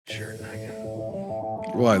shirt.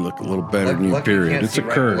 Well, I look a little better than you, period. It's a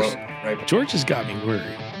curse. George has got me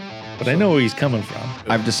worried, but I know where he's coming from.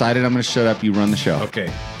 I've decided I'm going to shut up. You run the show.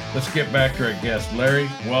 Okay, let's get back to our guest. Larry,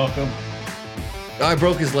 welcome. I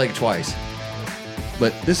broke his leg twice.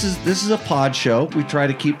 But this is a pod show. We try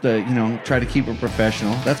to keep it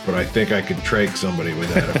professional. But I think I could trach somebody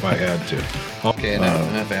with that if I had to. Okay,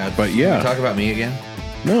 enough ads. But yeah. Can we talk about me again?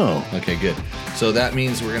 No. Okay, good. So that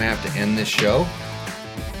means we're going to have to end this show.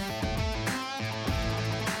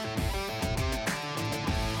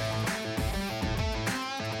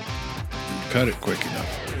 Cut it quick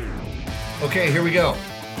enough. Okay, here we go.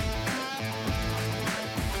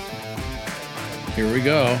 Here we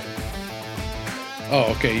go.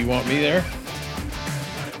 Oh, okay. You want me there?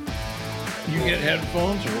 You get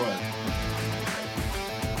headphones or what?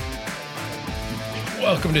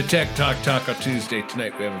 Welcome to Tech Talk Taco Tuesday.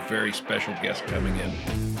 Tonight we have a very special guest coming in.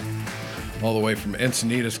 All the way from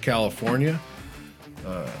Encinitas, California.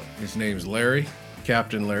 His name's Larry,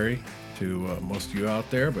 Captain Larry, to most of you out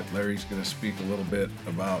there. But Larry's going to speak a little bit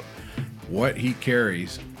about what he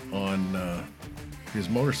carries on his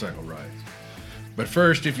motorcycle rides. But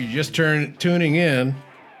first, if you're just tuning in,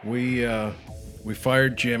 we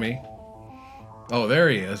fired Jimmy. Oh, there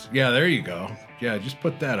he is. Yeah, there you go. Yeah, just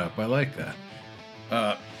put that up. I like that.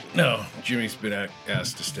 No, Jimmy's been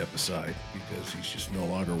asked to step aside because he's just no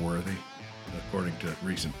longer worthy, according to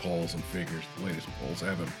recent polls and figures. The latest polls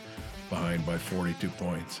have him behind by 42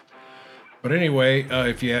 points. But anyway,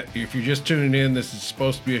 if you're just tuning in, this is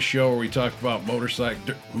supposed to be a show where we talk about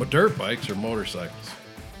dirt bikes or motorcycles.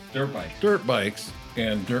 Dirt bikes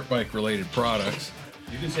and dirt bike related products.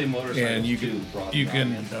 You can say motorcycles and you can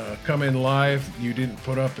come in live. You didn't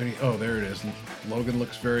put up any. Oh, there it is. Logan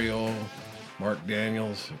looks very old. Mark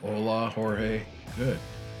Daniels. Hola, Jorge.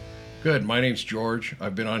 Good. My name's George.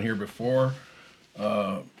 I've been on here before.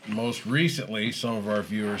 Most recently, some of our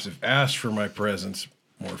viewers have asked for my presence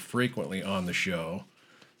more frequently on the show,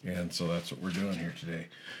 and so that's what we're doing here today.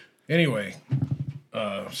 Anyway,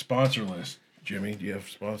 sponsor list. Jimmy, do you have a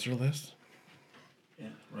sponsor list? Yeah,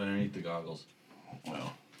 right underneath the goggles.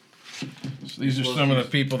 Well, so these are some of the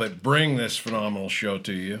people that bring this phenomenal show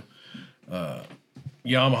to you.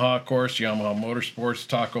 Yamaha, of course, Yamaha Motorsports,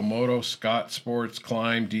 Taco Moto, Scott Sports,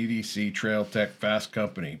 Climb, DDC, Trail Tech, Fast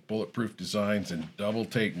Company, Bulletproof Designs, and Double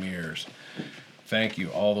Take Mirrors. Thank you,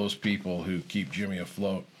 all those people who keep Jimmy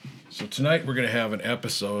afloat. So tonight we're going to have an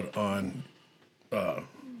episode on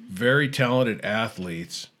very talented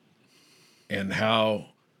athletes and how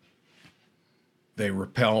they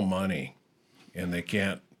repel money and they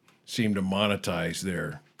can't seem to monetize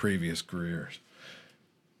their previous careers.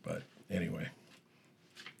 But anyway,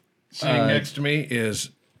 sitting next to me is,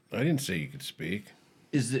 I didn't say you could speak.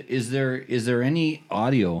 Is there any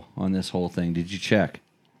audio on this whole thing? Did you check?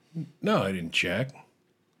 No, I didn't check.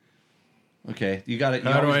 Okay, you got it.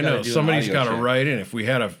 How do I know? Somebody's got to write in. If we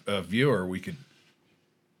had a viewer, we could.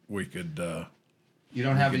 You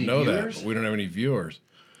don't have any know viewers? That, but we don't have any viewers.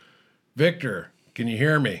 Victor, can you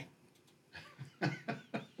hear me? Do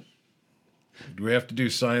we have to do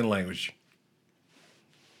sign language?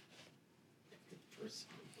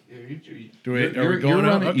 Are we going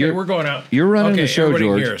out? Okay, we're going out. You're running the show,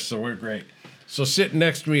 George. Here, so we're great. So sitting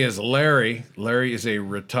next to me is Larry. Larry is a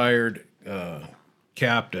retired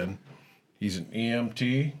captain. He's an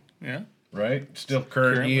EMT. Yeah. Right? Still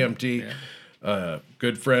current EMT. Yeah.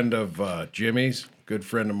 Good friend of Jimmy's. Good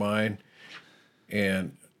friend of mine.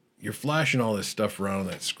 And you're flashing all this stuff around on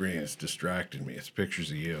that screen. It's distracting me. It's pictures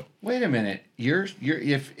of you. Wait a minute.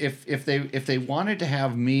 If they wanted to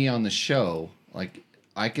have me on the show, like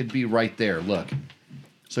I could be right there. Look.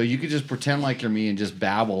 So you could just pretend like you're me and just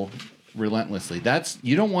babble relentlessly.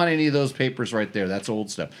 You don't want any of those papers right there. That's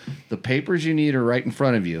old stuff. The papers you need are right in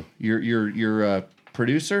front of you. Your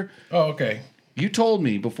producer. Oh, okay. You told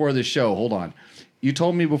me before this show. Hold on. You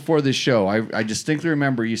told me before this show. I distinctly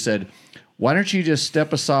remember you said, "Why don't you just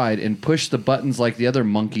step aside and push the buttons like the other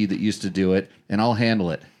monkey that used to do it, and I'll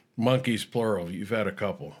handle it." Monkeys plural. You've had a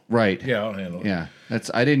couple. Right. Yeah, I'll handle it. Yeah.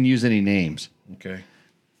 I didn't use any names. Okay.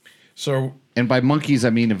 So. And by monkeys, I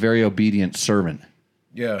mean a very obedient servant.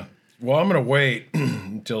 Yeah. Well, I'm going to wait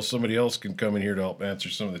until somebody else can come in here to help answer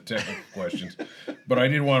some of the technical questions. But I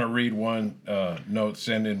did want to read one note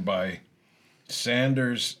sent in by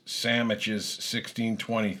Sanders Sandwiches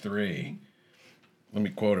 1623. Let me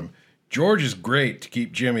quote him. George is great to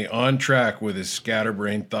keep Jimmy on track with his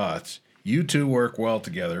scatterbrained thoughts. You two work well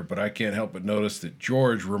together, but I can't help but notice that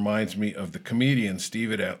George reminds me of the comedian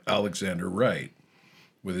Steven Alexander Wright.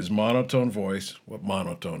 With his monotone voice. What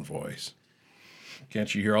monotone voice?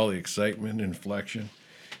 Can't you hear all the excitement and inflection?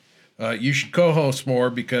 You should co-host more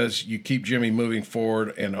because you keep Jimmy moving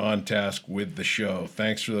forward and on task with the show.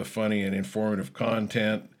 Thanks for the funny and informative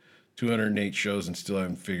content. 208 shows and still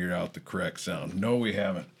haven't figured out the correct sound. No, we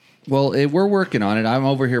haven't. Well, we're working on it. I'm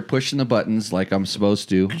over here pushing the buttons like I'm supposed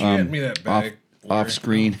to. Could you hand me that bag? Off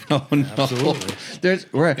screen. Oh no!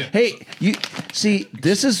 Absolutely. Hey, you see,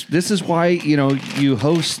 this is why you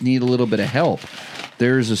hosts need a little bit of help.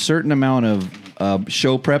 There's a certain amount of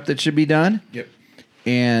show prep that should be done. Yep.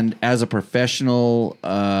 And as a professional,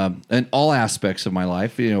 in all aspects of my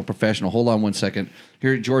life, professional. Hold on one second.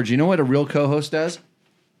 Here, George. You know what a real co-host does?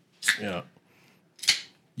 Yeah.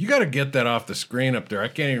 You got to get that off the screen up there. I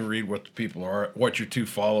can't even read what the people are, what your two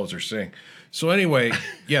follows are saying. So anyway,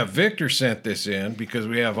 yeah, Victor sent this in because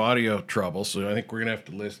we have audio trouble. So I think we're gonna have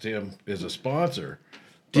to list him as a sponsor.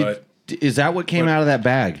 Is that what came out of that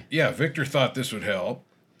bag? Yeah, Victor thought this would help.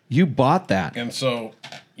 You bought that, and so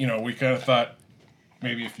we kind of thought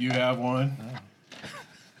maybe if you have one.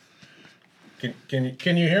 Can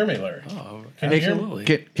you hear me, Larry? Oh, can you absolutely.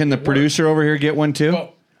 hear me? Can the producer over here get one too?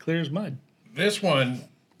 Well, Clear as mud. this one,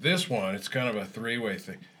 it's kind of a three-way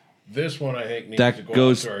thing. This one I think needs to That go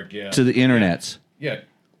goes out to our guest. to the internets. Yeah.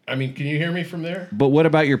 I mean, can you hear me from there? But what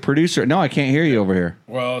about your producer? No, I can't hear you over here.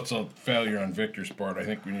 Well, it's a failure on Victor's part. I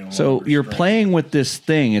think we need a So longer you're string. playing with this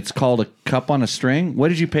thing. It's called a cup on a string. What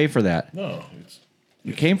did you pay for that? No, it's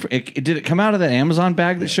You came for it. Did it come out of that Amazon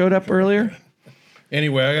bag that showed up earlier?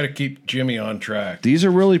 anyway. I got to keep Jimmy on track. These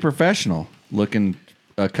are really professional looking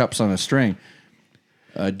cups on a string.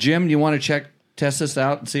 Jim, do you want to test this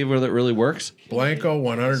out and see whether it really works? Blanco,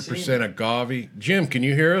 100% agave. Jim, can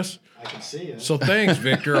you hear us? I can see it. So thanks,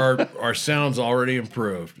 Victor. Our sound's already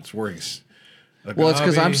improved. It's working. Well, it's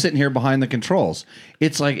because I'm Agave. sitting here behind the controls.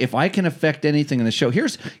 It's like if I can affect anything in the show.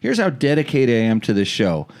 Here's how dedicated I am to this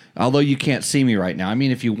show. Although you can't see me right now. I mean,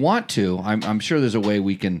 if you want to, I'm sure there's a way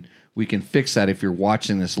we can fix that. If you're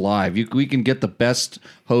watching this live, we can get the best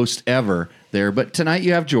host ever there. But tonight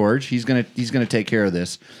you have George. He's gonna take care of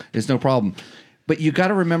this. It's no problem. But you got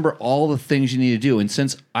to remember all the things you need to do. And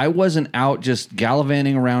since I wasn't out just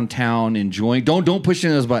gallivanting around town enjoying, don't push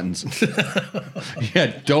any of those buttons. Yeah,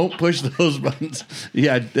 don't push those buttons.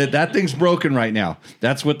 Yeah, that thing's broken right now.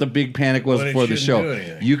 That's what the big panic was But it before the shouldn't show. do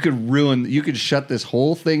anything. You could shut this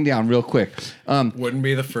whole thing down real quick. Wouldn't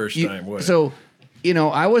be the first time, would it? So,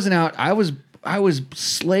 I wasn't out. I was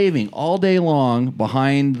slaving all day long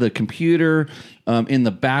behind the computer, in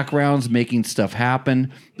the backgrounds, making stuff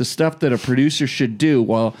happen. The stuff that a producer should do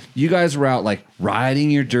while you guys were out, like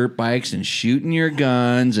riding your dirt bikes and shooting your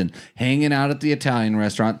guns and hanging out at the Italian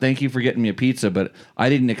restaurant. Thank you for getting me a pizza, but I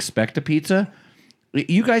didn't expect a pizza.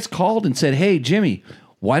 You guys called and said, "Hey, Jimmy,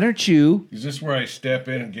 why don't you?" Is this where I step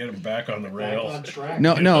in and get him back on the Back rails? on track.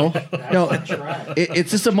 No. Back on track.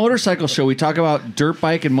 It's just a motorcycle show. We talk about dirt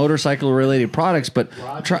bike and motorcycle related products, but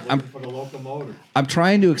Roger's looking for the locomotive. I'm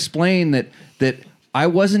trying to explain that I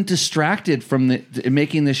wasn't distracted from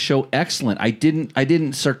making this show excellent. I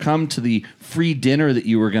didn't succumb to the free dinner that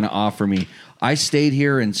you were going to offer me. I stayed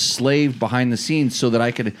here and slaved behind the scenes so that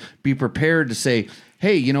I could be prepared to say,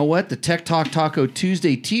 "Hey, you know what? The Tech Talk Taco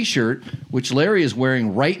Tuesday T-shirt, which Larry is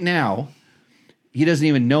wearing right now." He doesn't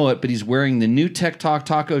even know it, but he's wearing the new Tech Talk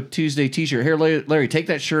Taco Tuesday T-shirt. Here, Larry, take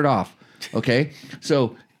that shirt off. Okay,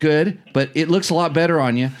 so good, but it looks a lot better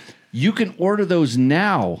on you. You can order those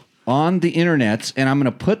now on the internets, and I'm going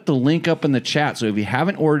to put the link up in the chat. So if you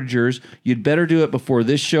haven't ordered yours, you'd better do it before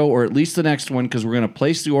this show or at least the next one, because we're going to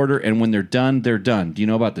place the order, and when they're done, they're done. Do you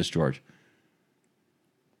know about this, George?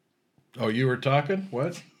 Oh, you were talking?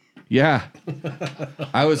 What? Yeah.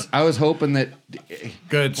 I was hoping that.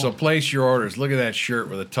 Good. So place your orders. Look at that shirt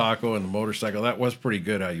with a taco and the motorcycle. That was pretty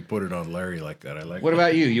good how you put it on Larry like that. I like What that.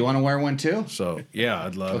 about you? You want to wear one too? So, yeah,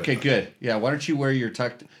 I'd love Okay, it. good. Yeah, why don't you wear your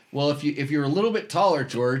tucked? Well, if you're a little bit taller,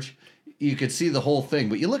 George, you could see the whole thing.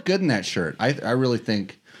 But you look good in that shirt. I really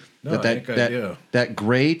think No, I think I do. that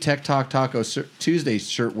gray Tech Talk Taco Tuesday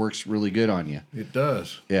shirt works really good on you. It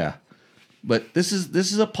does. Yeah. But this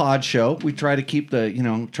is a pod show. We try to keep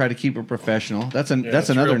it professional. That's It's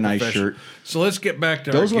another real nice professional. shirt. So let's get back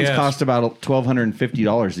to Those our ones guest. cost about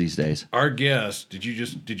 $1,250 these days. Our guest, did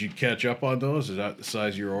you catch up on those? Is that the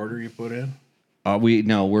size of your order you put in? So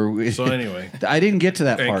anyway. I didn't get to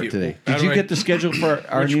that Thank part you. today. How Did do you I- get the schedule for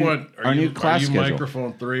our Which new one? our new class Are you schedule?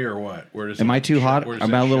 microphone 3 or what? Where does Am it I too hot? where does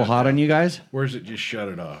Am it I a little shut hot down? on you guys? Where does it just shut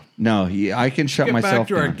it off? No, I can shut Get myself back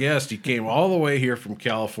to our down. guest. He came all the way here from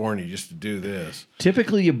California just to do this.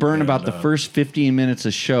 Typically, you burn about the first 15 minutes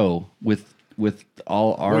of show with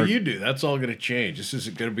all our. Well, you do. That's all going to change. This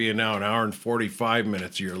isn't going to be an hour and 45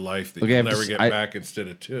 minutes of your life that Okay, you'll I've never just- get back instead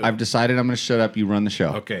of 2. I've decided I'm going to shut up. You run the show.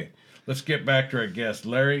 Okay. let's get back to our guest.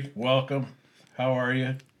 Larry, welcome. How are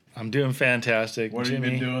you? I'm doing fantastic. What have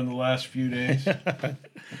Jimmy, you been doing the last few days?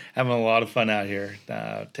 having a lot of fun out here.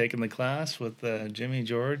 Taking the class with Jimmy,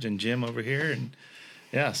 George, and Jim over here,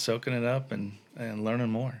 and soaking it up and learning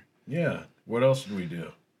more. Yeah. What else did we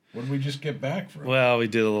do? What did we just get back from? Well, we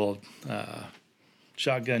did a little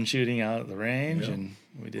shotgun shooting out at the range, Yeah. and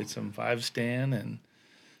we did some 5-stand and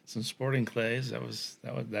some sporting clays.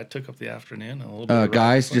 That took up the afternoon. A little bit.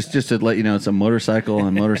 Guys, just to let you know, it's a motorcycle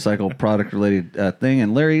and motorcycle product related thing.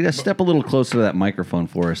 And Larry, just step a little closer to that microphone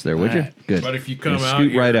for us there, would you? Alright. Good. But if you come Just out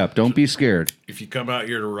scoot here, right up. Don't be scared. If you come out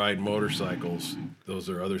here to ride motorcycles, those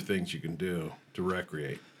are other things you can do to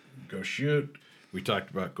recreate. Go shoot. We talked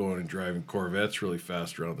about going and driving Corvettes really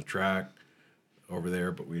fast around the track over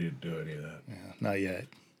there, but we didn't do any of that. Yeah, not yet.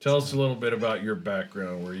 Tell us a little bit about your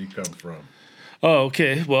background, where you come from. Oh,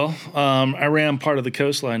 okay. Well, I ran part of the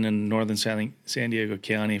coastline in northern San Diego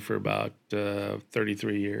County for about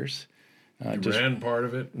 33 years. You ran part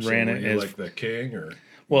of it? ran so it were you as- like the king, or?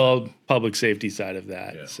 Well, public safety side of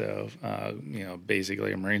that. Yeah. So,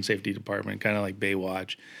 basically a marine safety department, kind of like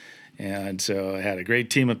Baywatch. And so I had a great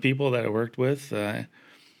team of people that I worked with. Had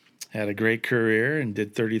a great career and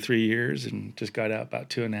did 33 years and just got out about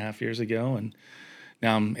 2.5 years ago. And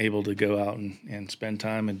now I'm able to go out and spend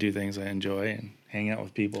time and do things I enjoy and hang out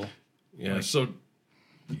with people. Yeah, so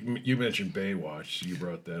you mentioned Baywatch, so you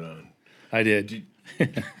brought that on. I did.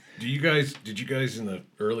 Did you guys in the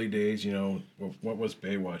early days, what was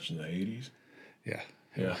Baywatch in the 80s? Yeah.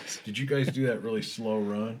 Yeah. Did you guys do that really slow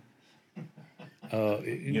run? No.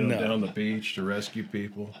 Down the beach to rescue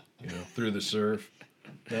people, through the surf?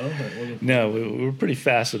 No, that wasn't. No, we were pretty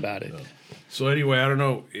fast about it. So anyway, I don't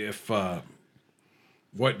know if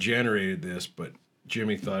what generated this, but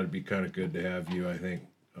Jimmy thought it'd be kind of good to have you. I think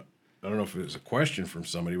I don't know if it was a question from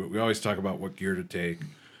somebody, but we always talk about what gear to take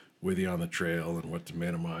with you on the trail and what to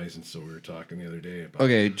minimize. And so we were talking the other day about.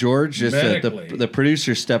 Okay, George, just Medically. the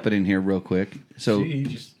producer's stepping in here real quick. So See, he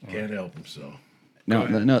just can't help himself.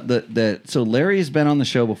 so Larry's been on the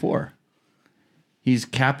show before. He's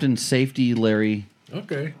Captain Safety Larry.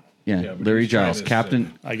 Okay. Yeah, but Larry he's trying Giles, to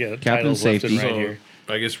Captain. I get Captain titles left and Safety. right So here.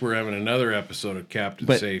 I guess we're having another episode of Captain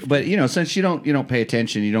But Safety. since you don't pay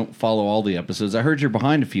attention, you don't follow all the episodes. I heard you're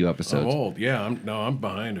behind a few I'm episodes. old. Yeah, I'm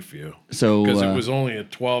behind a few. So Because it was only a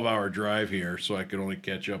 12-hour drive here, so I could only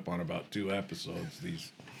catch up on about 2 episodes.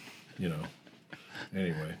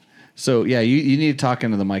 Anyway. So yeah, you need to talk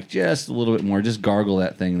into the mic just a little bit more. Just gargle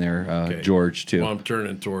that thing there, Okay. George, too. Well, I'm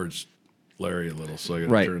turning towards Larry a little, so I got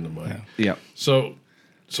to Right. turn the mic. Yeah. So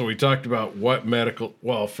we talked about what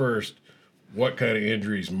first, what kind of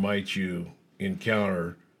injuries might you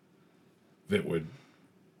encounter that would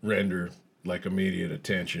render like immediate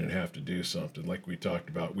attention and have to do something? Like we talked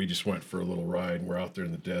about, we just went for a little ride and we're out there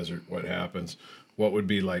in the desert. What happens? What would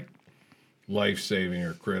be like life-saving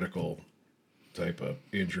or critical type of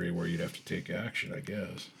injury where you'd have to take action, I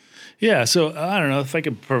guess? Yeah, so I don't know if I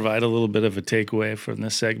could provide a little bit of a takeaway from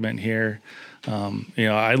this segment here.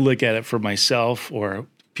 I look at it for myself or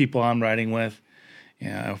people I'm riding with.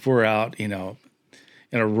 If we're out, in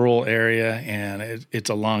a rural area and it's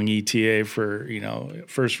a long ETA for,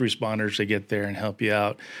 first responders to get there and help you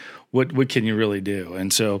out, what can you really do?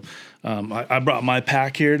 And so I brought my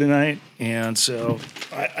pack here tonight, and so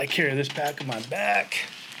I carry this pack on my back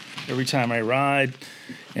every time I ride.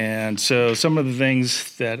 And so some of the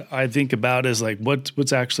things that I think about is like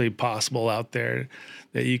what's actually possible out there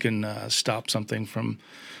that you can stop something from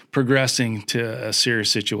progressing to a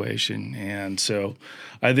serious situation. And so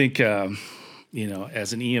I think, as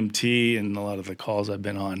an EMT and a lot of the calls I've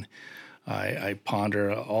been on, I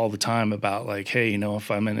ponder all the time about like, hey,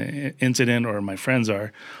 if I'm in an incident or my friends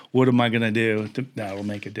are, what am I going to do that'll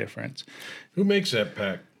make a difference? Who makes that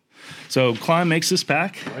pack? So Climb makes this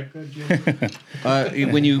pack. Like that,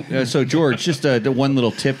 Jim? When you so George, just the one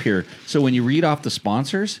little tip here. So when you read off the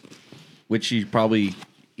sponsors, which you probably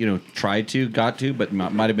got to, but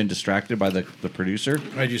might have been distracted by the producer.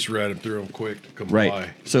 I just read them through them quick to comply. Right.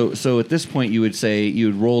 So at this point, you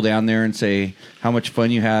would roll down there and say how much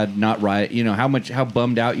fun you had not ride. How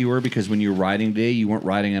bummed out you were because when you were riding today, you weren't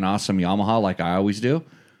riding an awesome Yamaha like I always do.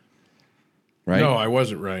 Right. No, I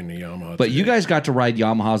wasn't riding the Yamaha. But you guys got to ride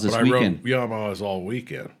Yamahas this I weekend. rode Yamahas all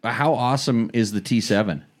weekend. How awesome is the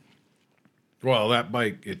T7? Well, that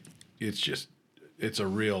bike, it's a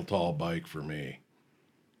real tall bike for me.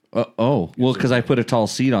 Because I put a tall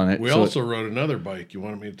seat on it. We so also rode another bike. You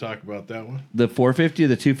wanted me to talk about that one? the 450 or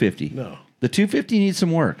the 250? No. The 250 needs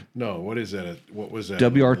some work. No, what is that? What was that?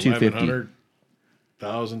 WR 250. 1100,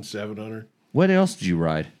 1,700? What else did you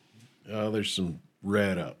ride? There's some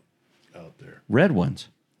red out there. Red ones.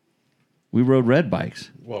 We rode red bikes.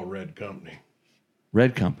 Well, Red Company.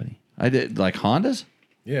 Red Company. I did like Hondas.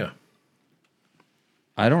 Yeah.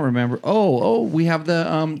 I don't remember. Oh, we have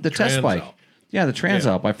the test bike. Transalp. Yeah, the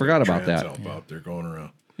Transalp. I forgot about that. Transalp out there going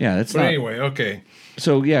around. Yeah, that's But not. anyway, okay.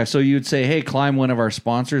 So you'd say, hey, Climb, one of our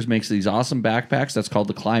sponsors, makes these awesome backpacks. That's called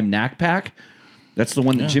the Climb Knack Pack. That's the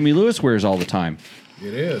one that Jimmy Lewis wears all the time.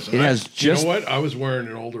 It is. It has just. You know what? I was wearing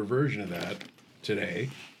an older version of that today,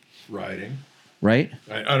 riding. Right.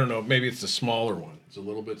 I don't know. Maybe it's the smaller one. It's a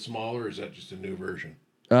little bit smaller. Or is that just a new version?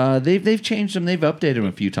 They've changed them. They've updated them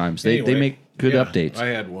a few times. They Anyway, make good yeah, updates. I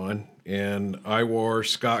had one, and I wore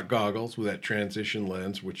Scott goggles with that transition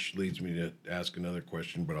lens, which leads me to ask another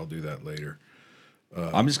question, but I'll do that later.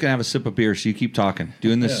 I'm just gonna have a sip of beer, so you keep talking.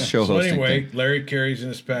 Doing this show So hosting anyway, thing. Larry carries in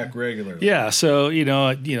his pack regularly. Yeah. So,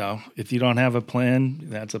 if you don't have a plan,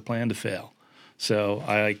 that's a plan to fail. So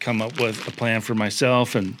I come up with a plan for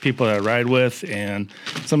myself and people that I ride with, and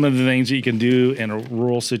some of the things that you can do in a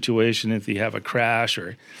rural situation if you have a crash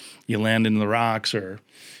or you land in the rocks or,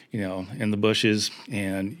 in the bushes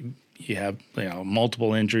and you have,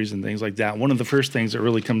 multiple injuries and things like that. One of the first things that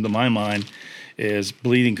really come to my mind is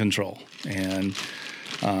bleeding control. And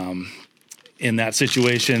in that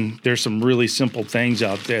situation, there's some really simple things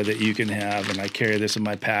out there that you can have, and I carry this in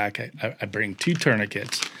my pack. I bring 2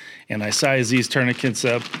 tourniquets. And I size these tourniquets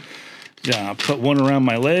up, put one around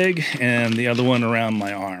my leg and the other one around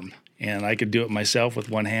my arm. And I could do it myself with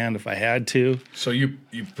one hand if I had to. So you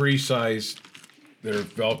pre-size, they're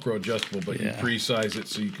Velcro adjustable, but you pre-size it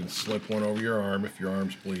so you can slip one over your arm if your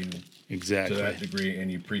arm's bleeding Exactly. to that degree, and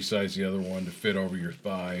you pre-size the other one to fit over your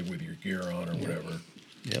thigh with your gear on or whatever.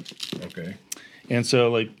 Yep. Okay. And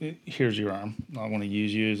so, here's your arm. I want to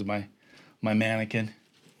use you as my mannequin.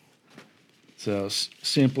 So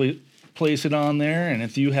simply place it on there, and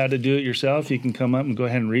if you had to do it yourself, you can come up and go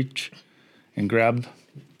ahead and reach and grab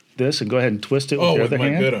this and go ahead and twist it with your with other my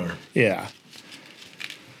hand. good arm. Yeah.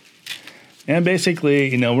 And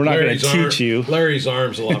basically, we're not going to teach you. Larry's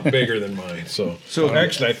arm's a lot bigger than mine, so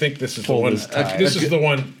actually, I think this is the one. This is the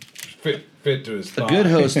one fit to his thigh. A good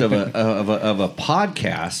host of a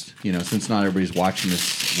podcast, since not everybody's watching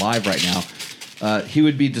this live right now, he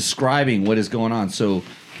would be describing what is going on. So,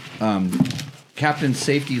 Captain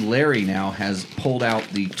Safety Larry now has pulled out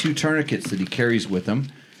the 2 tourniquets that he carries with him.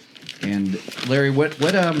 And Larry, what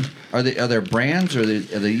are there brands? Are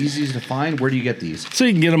they easy to find? Where do you get these? So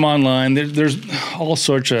you can get them online. There's all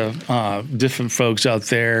sorts of different folks out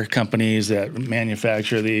there, companies that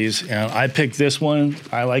manufacture these. And I picked this one.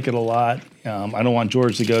 I like it a lot. I don't want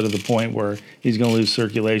George to go to the point where he's going to lose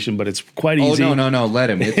circulation, but it's quite easy. Oh, no, let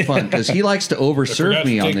him. It's fun because he likes to overserve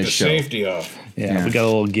me on this show. Safety off. Yeah, we got a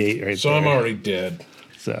little gate right So there. I'm already dead.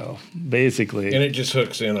 So basically, And it just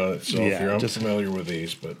hooks in on itself. Yeah, I'm just- familiar with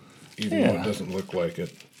these, but even though it doesn't look like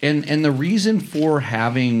it. And the reason for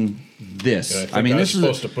having this, And I mean, I was this is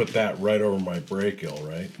supposed to put that right over my brachial,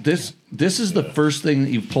 right? this is the first thing that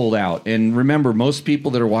you've pulled out. And remember, most people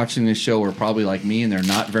that are watching this show are probably like me, and they're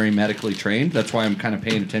not very medically trained. That's why I'm kind of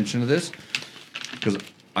paying attention to this because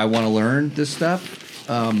I want to learn this stuff.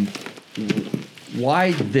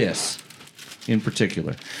 Why this in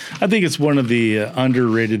particular? I think it's one of the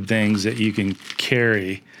underrated things that you can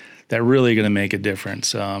carry that really going to make a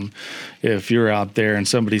difference. If you're out there and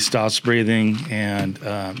somebody stops breathing and,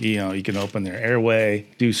 you can open their airway,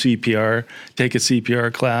 do CPR, take a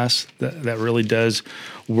CPR class, that really does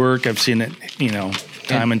work. I've seen it,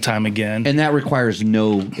 time and time again. And that requires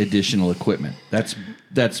no additional equipment.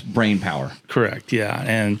 That's brain power. Correct, yeah.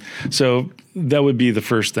 And so that would be the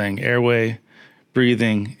first thing, airway,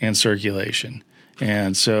 breathing, and circulation.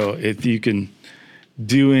 And so if you can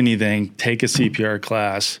do anything, take a CPR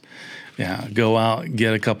class, go out,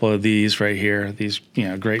 get a couple of these right here, these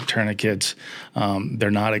great tourniquets.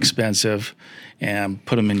 They're not expensive, and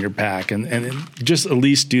put them in your pack, and just at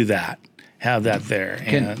least do that. Have that there.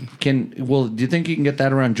 Do you think you can get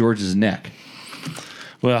that around George's neck?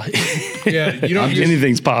 Well, Yeah, you don't use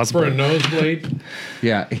anything's possible. for a nosebleed.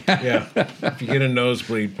 Yeah. Yeah, if you get a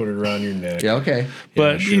nosebleed, put it around your neck. Yeah, okay.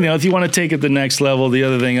 But sure. if you want to take it the next level, the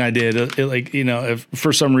other thing I did, if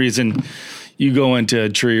for some reason you go into a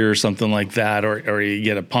tree or something like that, or you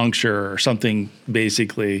get a puncture or something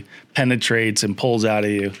basically penetrates and pulls out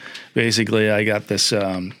of you, basically I got this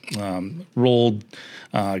rolled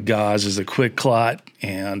gauze as a quick clot,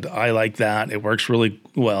 and I like that. It works really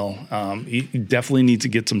well. You definitely need to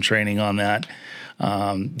get some training on that.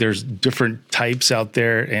 There's different types out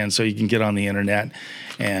there, and so you can get on the internet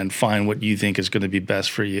and find what you think is going to be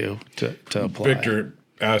best for you to apply. Victor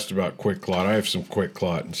asked about quick clot. I have some quick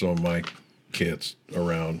clot in some of my kits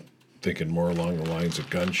around, thinking more along the lines of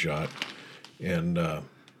gunshot. And,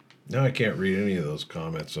 Now I can't read any of those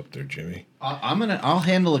comments up there, Jimmy. I'll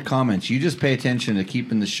handle the comments. You just pay attention to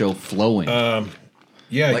keeping the show flowing.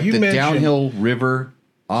 Yeah, like you the mentioned downhill river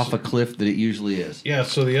off a cliff that it usually is. Yeah,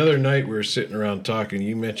 so the other night we were sitting around talking.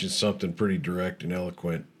 You mentioned something pretty direct and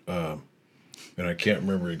eloquent, and I can't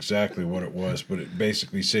remember exactly what it was, but it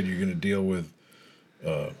basically said you're going to deal with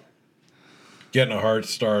getting a heart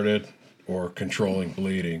started or controlling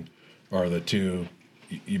bleeding are the two.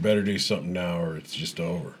 You better do something now or it's just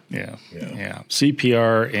over. Yeah.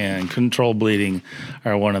 CPR and controlled bleeding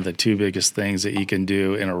are one of the two biggest things that you can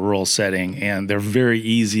do in a rural setting, and they're very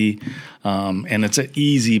easy, and it's an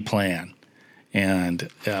easy plan. And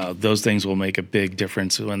those things will make a big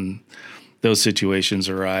difference when those situations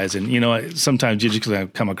arise. And, sometimes you just gonna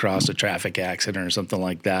come across a traffic accident or something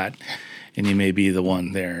like that, and you may be the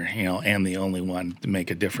one there, and the only one to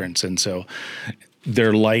make a difference. And so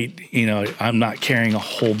they're light. I'm not carrying a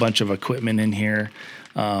whole bunch of equipment in here.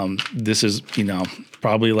 This is,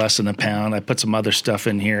 probably less than a pound. I put some other stuff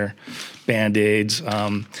in here, Band-Aids.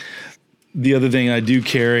 The other thing I do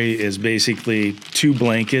carry is basically 2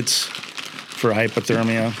 blankets for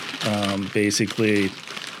hypothermia. Basically,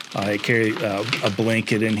 I carry a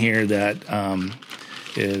blanket in here that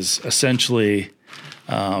is essentially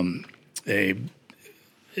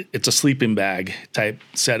it's a sleeping bag type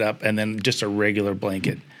setup, and then just a regular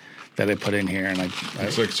blanket that I put in here. And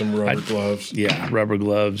it's like some rubber gloves. Yeah, rubber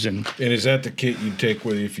gloves. And is that the kit you take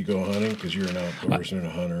with you if you go hunting? Because you're an outdoorsman and a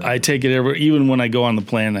hunter. I take it even when I go on the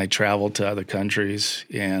plane. I travel to other countries,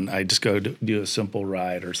 and I just go do a simple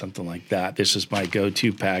ride or something like that. This is my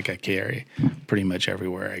go-to pack I carry pretty much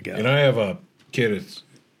everywhere I go. And I have a kit.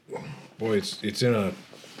 It's in a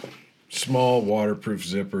small waterproof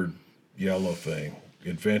zippered yellow thing.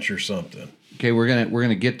 Adventure something. Okay, we're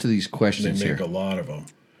gonna get to these questions here. They make a lot of them,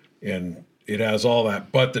 and it has all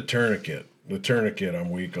that, but the tourniquet. The tourniquet I'm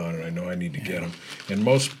weak on, and I know I need to get them. And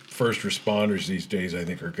most first responders these days, I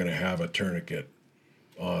think, are going to have a tourniquet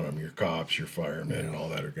on them. Your cops, your firemen, and all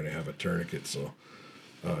that are going to have a tourniquet. So,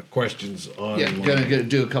 questions on. Yeah, gonna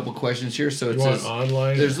do a couple questions here. So it says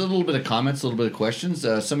online. There's a little bit of comments, a little bit of questions.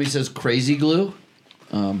 Somebody says crazy glue.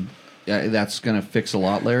 Yeah, that's going to fix a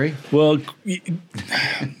lot, Larry. Well,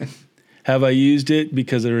 have I used it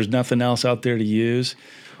because there's nothing else out there to use?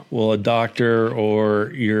 Well, a doctor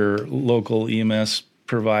or your local EMS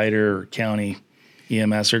provider or county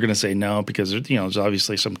EMS are going to say no because there's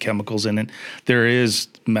obviously some chemicals in it. There is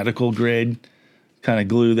medical grade kind of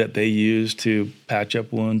glue that they use to patch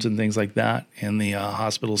up wounds and things like that in the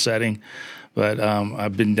hospital setting. But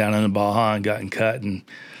I've been down in the Baja and gotten cut and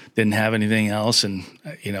didn't have anything else, and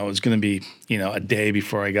it was going to be a day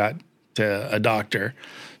before I got to a doctor.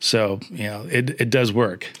 So it does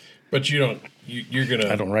work. But you're gonna.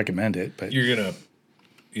 I don't recommend it, but you're gonna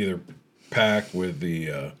either pack with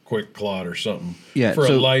the quick clot or something for a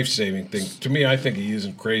life-saving thing. To me, I think of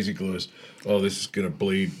using crazy glue as, this is gonna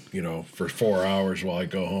bleed, for 4 hours while I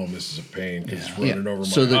go home. This is a pain because it's running over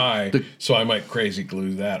my eye. So I might crazy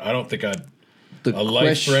glue that. I don't think I'd. A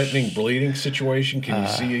life-threatening bleeding situation? Can you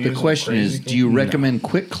see? The question is, do you recommend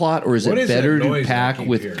quick clot, or is it better to pack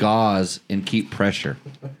with gauze and keep pressure?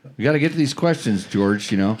 We got to get to these questions,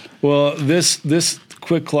 George. Well, this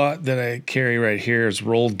quick clot that I carry right here is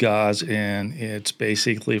rolled gauze, and it's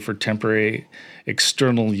basically for temporary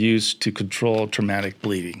external use to control traumatic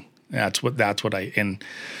bleeding. That's what and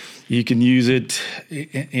you can use it,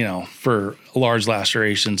 for large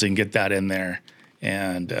lacerations and get that in there.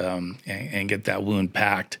 And get that wound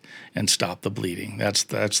packed and stop the bleeding. That's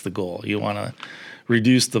the goal. You want to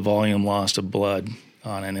reduce the volume loss of blood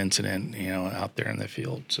on an incident, out there in the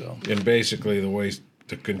field. So, and basically the ways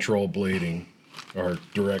to control bleeding are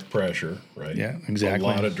direct pressure, right? Yeah, exactly.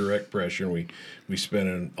 A lot of direct pressure. And we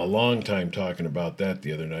spent a long time talking about that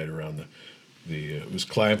the other night around the it was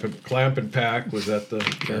clamp and pack. Was that the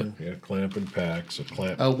term? Yeah, clamp and pack. So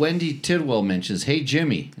clamp. Wendy Tidwell mentions, "Hey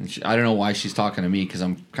Jimmy," and I don't know why she's talking to me because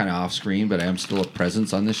I'm kind of off screen, but I am still a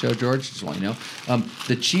presence on this show. George, just want you to know,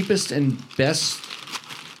 the cheapest and best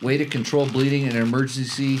way to control bleeding in an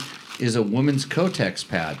emergency is a woman's Kotex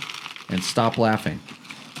pad. And stop laughing.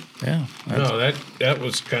 Yeah. No, that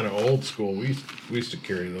was kind of old school. We used to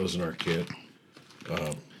carry those in our kit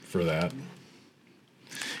for that.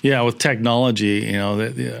 Yeah, with technology,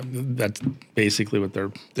 that's basically what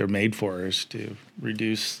they're made for, is to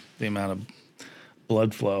reduce the amount of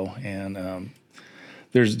blood flow. And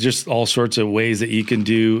there's just all sorts of ways that you can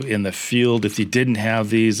do in the field. If you didn't have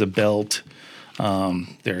these, a belt,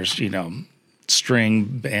 there's, string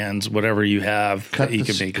bands, whatever you have. Cut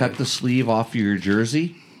the sleeve off your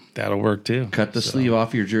jersey. That'll work too. Cut the sleeve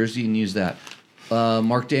off your jersey and use that.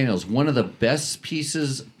 Mark Daniels, one of the best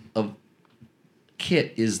pieces of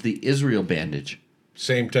kit is the Israel bandage?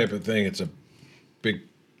 Same type of thing. It's a big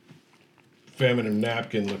feminine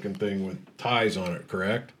napkin-looking thing with ties on it,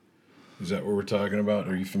 correct? Is that what we're talking about?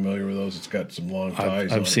 Are you familiar with those? It's got some long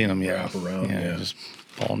ties on it. I've seen them, yeah. Wrap around, yeah. Just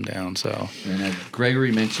pull them down, so. And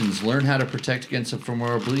Gregory mentions, learn how to protect against a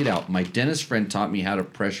femoral bleed out. My dentist friend taught me how to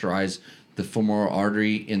pressurize the femoral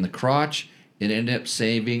artery in the crotch. It ended up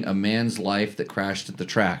saving a man's life that crashed at the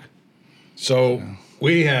track. So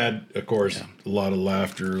we had, of course, a lot of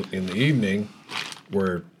laughter in the evening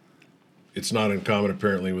where it's not uncommon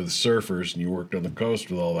apparently with the surfers, and you worked on the coast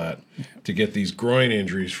with all that, to get these groin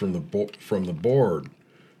injuries from the board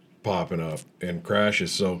popping up and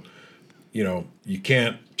crashes. So, you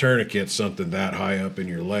can't tourniquet something that high up in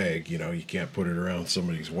your leg. You can't put it around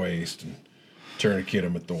somebody's waist and tourniquet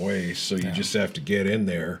them at the waist. So you just have to get in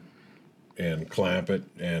there and clamp it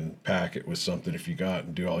and pack it with something if you got,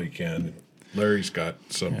 and do all you can. Larry's got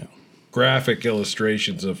some graphic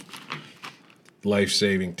illustrations of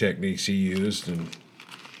life-saving techniques he used, and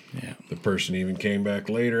the person even came back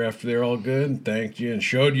later after they're all good and thanked you and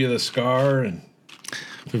showed you the scar. And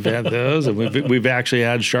we've had those, and we've actually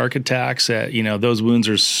had shark attacks that, those wounds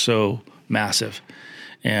are so massive.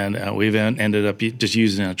 And we've ended up just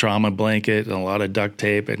using a trauma blanket and a lot of duct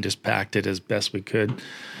tape and just packed it as best we could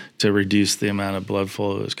to reduce the amount of blood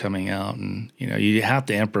flow that was coming out. And, you have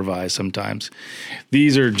to improvise sometimes.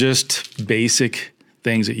 These are just basic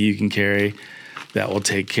things that you can carry that will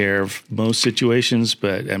take care of most situations.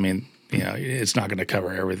 But, it's not going to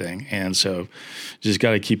cover everything. And so just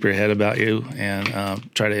got to keep your head about you and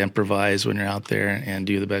try to improvise when you're out there and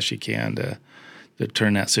do the best you can to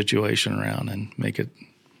turn that situation around and make it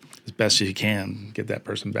as best as you can, get that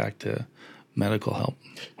person back to medical help.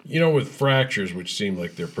 With fractures, which seem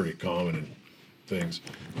like they're pretty common in things,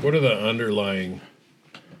 what are the underlying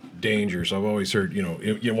dangers? I've always heard,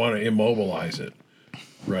 you want to immobilize it,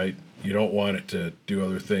 right? You don't want it to do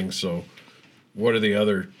other things. So what are the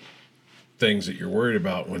other things that you're worried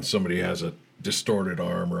about when somebody has a distorted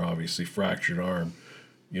arm or obviously fractured arm?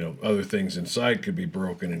 Other things inside could be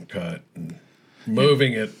broken and cut, and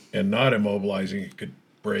moving it and not immobilizing it could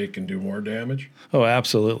break and do more damage. Oh,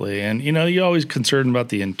 absolutely. And, you're always concerned about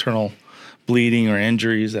the internal bleeding or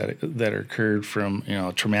injuries that occurred from,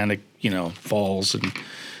 traumatic, falls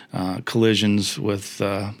and collisions with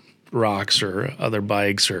rocks or other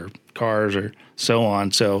bikes or cars or so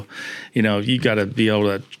on. So, you got to be able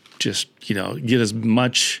to just, get as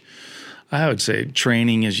much, I would say,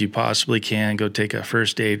 training as you possibly can. Go take a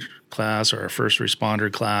first aid class or a first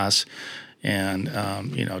responder class, and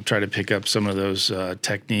try to pick up some of those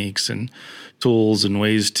techniques and tools and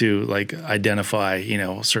ways to identify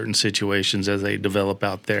certain situations as they develop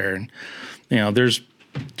out there. And there's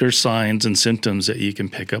signs and symptoms that you can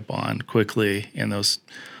pick up on quickly in those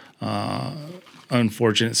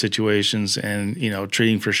unfortunate situations. And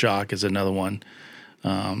treating for shock is another one.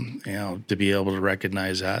 To be able to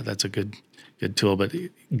recognize that's a good tool. But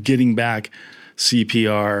getting back,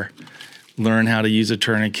 CPR, learn how to use a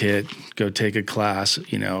tourniquet, go take a class,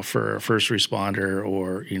 for a first responder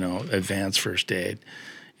or, advanced first aid.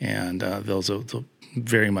 And those will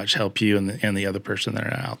very much help you and the other person that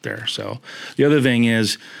are out there. So the other thing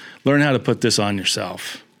is learn how to put this on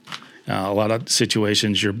yourself. A lot of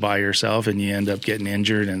situations you're by yourself and you end up getting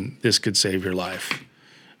injured, and this could save your life.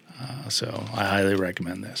 So I highly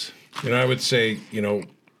recommend this. And I would say,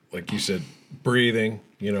 like you said, breathing,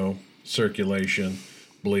 circulation,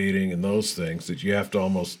 bleeding, and those things that you have to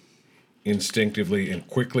almost instinctively and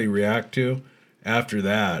quickly react to. After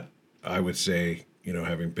that, I would say,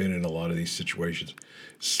 having been in a lot of these situations,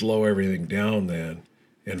 slow everything down then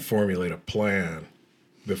and formulate a plan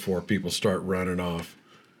before people start running off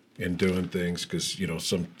and doing things,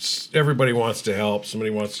 because everybody wants to help,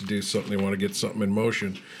 somebody wants to do something, they want to get something in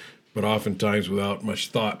motion, but oftentimes without much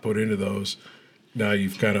thought put into those, now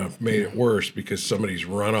you've kind of made it worse because somebody's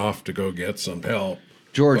run off to go get some help.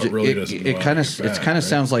 George, really it kind of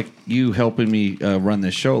sounds like you helping me run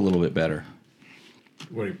this show a little bit better.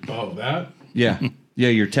 That? Yeah,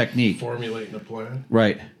 your technique, formulating a plan,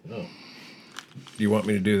 right? Oh. Do you want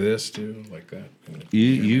me to do this too, like that?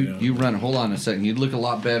 You run. Hold on a second. You'd look a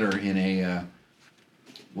lot better in a.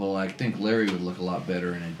 Well, I think Larry would look a lot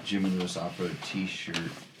better in a Jimmy Lewis Off-Road T-shirt.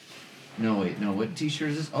 No, wait, no. What T-shirt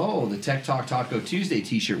is this? Oh, the Tech Talk Taco Tuesday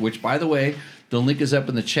T-shirt. Which, by the way, the link is up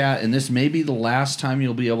in the chat, and this may be the last time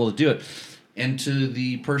you'll be able to do it. And to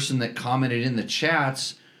the person that commented in the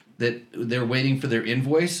chats that they're waiting for their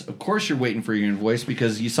invoice, of course you're waiting for your invoice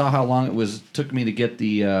because you saw how long took me to get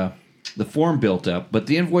the form built up. But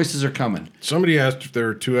the invoices are coming. Somebody asked if there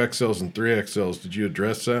were 2XLs and 3XLs. Did you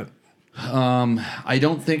address that? I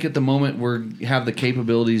don't think at the moment we have the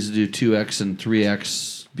capabilities to do 2X and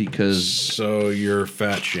 3X because So you're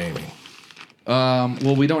fat shaming.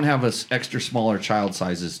 well, we don't have extra smaller child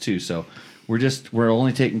sizes too, so we're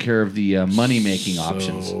only taking care of the money making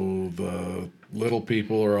options. So the little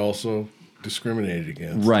people are also discriminated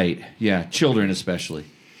against. Right? Yeah, children especially.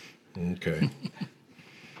 Okay.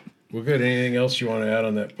 Well, good. Anything else you want to add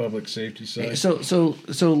on that public safety side? So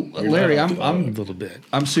Larry, a I'm little bit.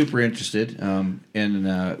 I'm super interested,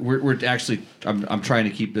 and we're actually I'm trying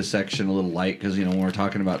to keep this section a little light because when we're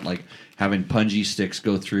talking about like having punji sticks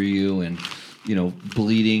go through you and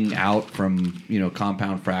bleeding out from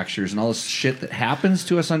compound fractures and all this shit that happens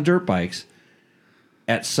to us on dirt bikes.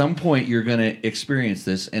 At some point, you're going to experience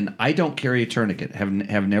this, and I don't carry a tourniquet. Have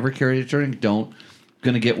never carried a tourniquet.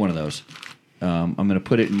 Going to get one of those. I'm going to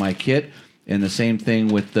put it in my kit, and the same thing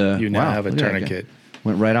with the. You now have a look at that. tourniquet.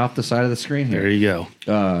 Went right off the side of the screen here. There you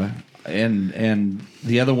go. And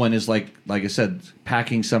the other one is like I said,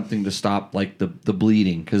 packing something to stop like the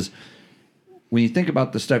bleeding because when you think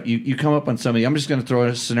about the stuff you come up on somebody. I'm just going to throw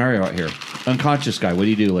a scenario out here. Unconscious guy. What do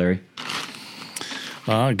you do, Larry?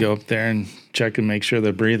 Go up there and check and make sure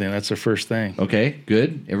they're breathing. That's the first thing. Okay,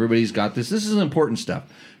 good. Everybody's got this. This is important stuff.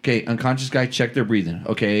 Okay, unconscious guy, check their breathing.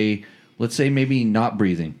 Okay, let's say maybe not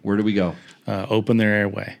breathing. Where do we go? Open their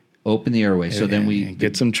airway. Open the airway. So then we And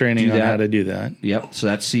get some training on how to do that. Yep. So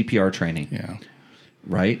that's CPR training. Yeah.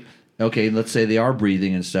 Right. Okay. Let's say they are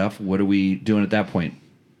breathing and stuff. What are we doing at that point?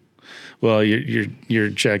 Well,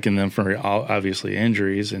 you're checking them for obviously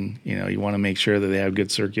injuries, and you want to make sure that they have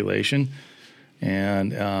good circulation.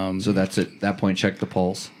 And So that's at that point. Check the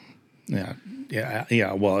pulse. yeah.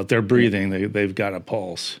 Well, if they're breathing, they've got a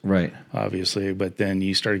pulse, Right. obviously. But then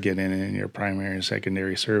you start getting in your primary and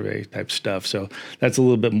secondary survey type stuff. So that's a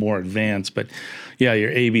little bit more advanced. But yeah,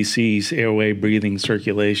 your ABCs, airway, breathing,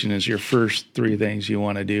 circulation is your first three things you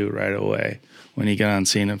want to do right away when you get on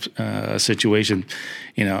scene of a situation.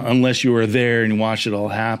 Unless you were there and watched it all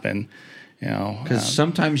happen. Because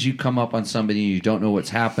sometimes you come up on somebody and you don't know what's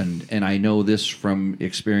happened, and I know this from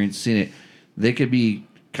experience seeing it. They could be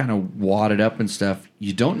kind of wadded up and stuff.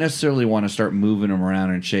 You don't necessarily want to start moving them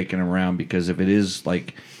around and shaking them around because if it is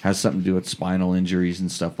has something to do with spinal injuries and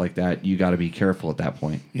stuff like that, you got to be careful at that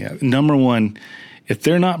point. Yeah. Number one, if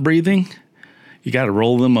they're not breathing, you got to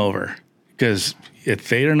roll them over because if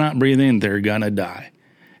they are not breathing, they're gonna die.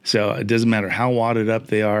 So it doesn't matter how wadded up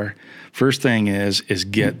they are. First thing is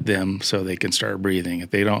get them so they can start breathing. If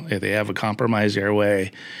they have a compromised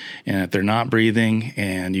airway, and if they're not breathing,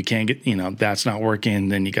 and you can't get, that's not working,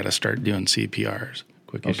 then you got to start doing CPR as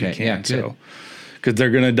quick as you can. Yeah, good. So, because they're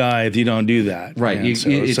going to die if you don't do that. Right.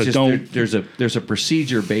 And don't. There's a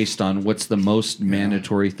procedure based on what's the most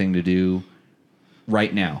mandatory thing to do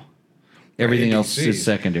right now. Everything else is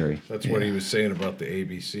secondary. That's what he was saying about the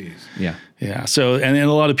ABCs. Yeah. Yeah. So, and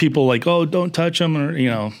a lot of people like, oh, don't touch them, or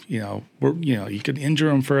you could injure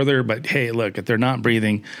them further. But hey, look, if they're not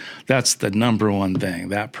breathing, that's the number one thing.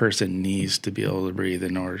 That person needs to be able to breathe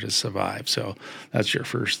in order to survive. So that's your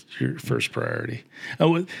first priority.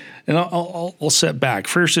 And I'll set back.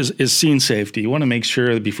 First is scene safety. You want to make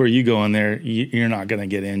sure that before you go in there, you're not going to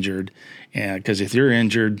get injured, and because if you're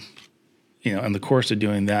injured, in the course of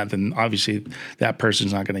doing that, then obviously that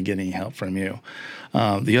person's not going to get any help from you.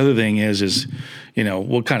 The other thing is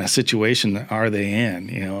what kind of situation are they in?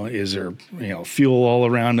 Is there, fuel all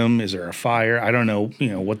around them? Is there a fire? I don't know,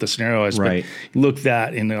 what the scenario is, right. But look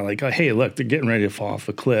that and they're like, oh, hey, look, they're getting ready to fall off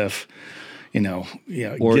a cliff.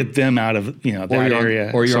 Or get them out of, that area.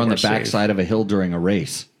 Or you're on the backside of a hill during a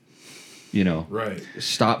race. Right.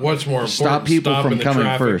 Stop. What's more important? Stop people stopping from the coming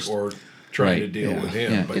traffic first. or trying to deal Yeah. with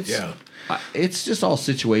him. Yeah. But It's just all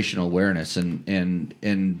situational awareness, and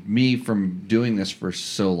me from doing this for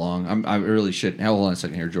so long. I really should. Hold on a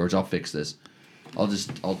second here, George. I'll fix this.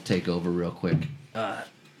 I'll take over real quick. There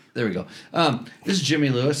we go. This is Jimmy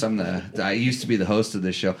Lewis. I used to be the host of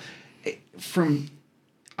this show.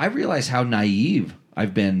 I realize how naive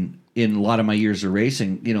I've been in a lot of my years of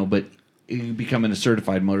racing. But becoming a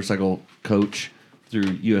certified motorcycle coach through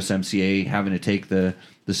USMCA, having to take the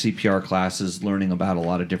CPR classes, learning about a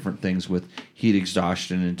lot of different things with heat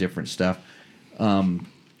exhaustion and different stuff.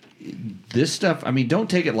 This stuff, don't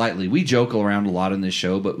take it lightly. We joke around a lot on this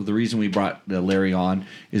show, but the reason we brought Larry on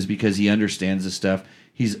is because he understands this stuff.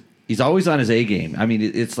 He's always on his A game.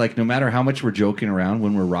 It's like no matter how much we're joking around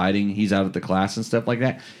when we're riding, he's out at the class and stuff like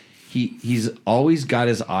that. He's always got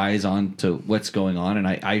his eyes on to what's going on, and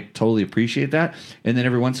I totally appreciate that. And then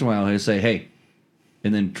every once in a while he'll say, hey,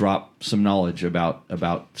 and then drop some knowledge about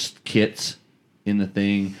kits in the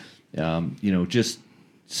thing, just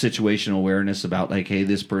situational awareness about like, hey,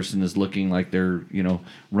 this person is looking like they're,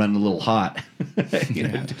 running a little hot,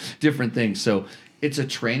 different things. So it's a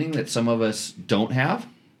training that some of us don't have,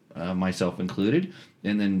 myself included.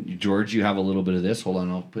 And then George, you have a little bit of this. Hold on,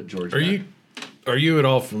 I'll put George. Are you at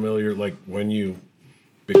all familiar, like when you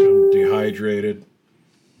become dehydrated?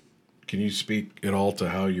 Can you speak at all to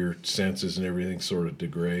how your senses and everything sort of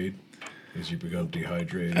degrade as you become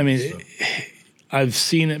dehydrated? I mean, I've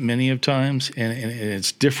seen it many of times, and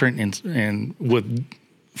it's different. And with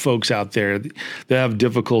folks out there that have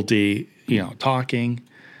difficulty, talking,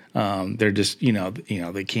 they're just,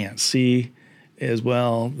 they can't see as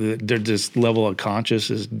well. Their just level of conscious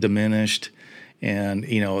is diminished, and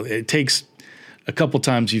it takes a couple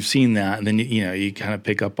times you've seen that, and then you kind of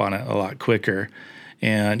pick up on it a lot quicker.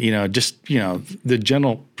 And the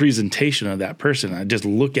general presentation of that person, I just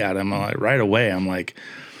look at them right away. I'm like,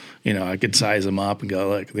 I could size them up and go,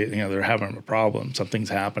 look, they're having a problem. Something's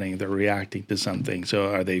happening. They're reacting to something.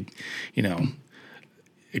 So are they,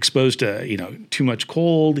 exposed to, too much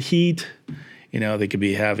cold, heat? They could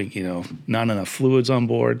be having, not enough fluids on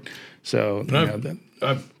board. So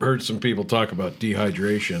I've heard some people talk about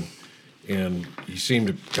dehydration, and he seemed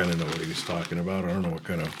to kind of know what he was talking about. I don't know what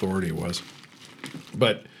kind of authority it was.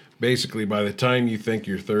 But basically, by the time you think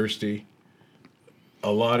you're thirsty,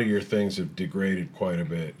 a lot of your things have degraded quite a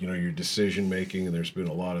bit. Your decision making, and there's been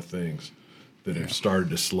a lot of things that have started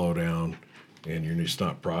to slow down, and you're just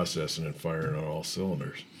not processing and firing on all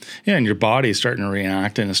cylinders. Yeah, and your body's starting to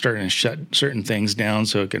react, and it's starting to shut certain things down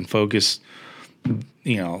so it can focus,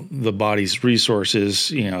 the body's resources,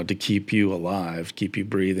 to keep you alive, keep you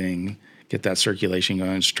breathing, get that circulation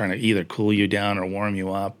going. It's trying to either cool you down or warm you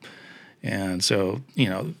up. And so,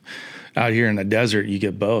 out here in the desert, you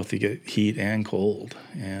get both. You get heat and cold.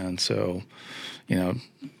 And so,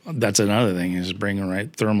 that's another thing is bringing the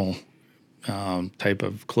right thermal type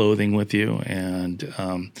of clothing with you.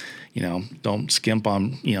 And, don't skimp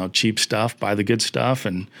on, cheap stuff. Buy the good stuff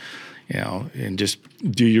and just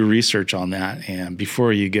do your research on that. And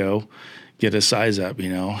before you go, get a size up,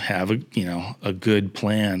 have a good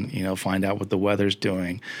plan, find out what the weather's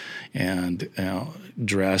doing and,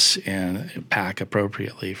 dress and pack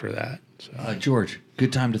appropriately for that. So. George,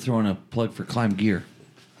 good time to throw in a plug for Climb Gear.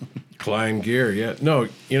 Climb Gear, yeah. No,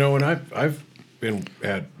 and I've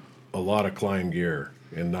had a lot of Climb Gear,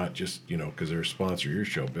 and not just, because they're a sponsor of your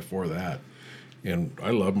show before that. And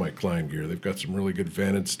I love my Climb Gear. They've got some really good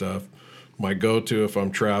vented stuff. My go-to if I'm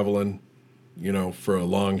traveling, for a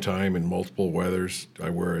long time in multiple weathers, I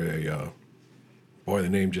wear the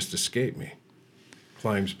name just escaped me.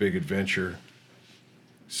 Climb's Big Adventure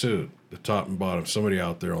suit, the top and bottom. Somebody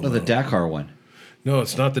out there will know. The Dakar one. No,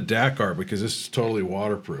 it's not the Dakar, because this is totally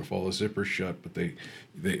waterproof. All the zippers shut, but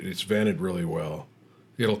it's vented really well.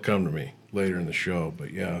 It'll come to me later in the show,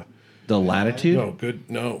 but yeah. The Latitude? No, good.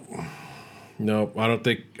 No, I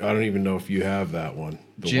don't even know if you have that one.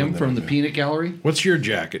 Jim from the Peanut Gallery? What's your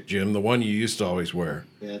jacket, Jim? The one you used to always wear?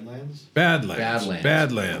 Badlands?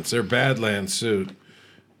 Badlands. They're Badlands suit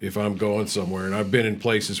if I'm going somewhere. And I've been in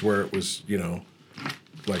places where it was,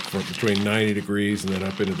 like from between 90 degrees and then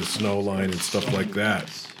up into the snow line and stuff like that.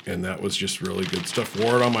 And that was just really good stuff.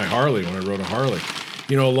 Wore it on my Harley when I rode a Harley.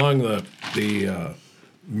 Along the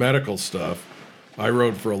medical stuff, I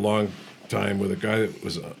rode for a long time with a guy that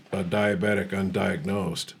was a diabetic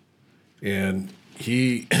undiagnosed. And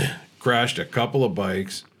he crashed a couple of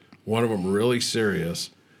bikes, one of them really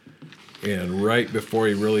serious. And right before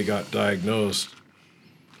he really got diagnosed,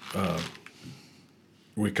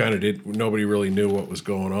 we kind of nobody really knew what was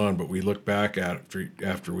going on, but we looked back at it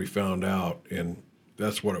after we found out, and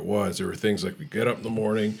that's what it was. There were things like we get up in the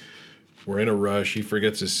morning, we're in a rush, he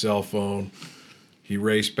forgets his cell phone, he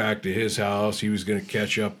raced back to his house, he was going to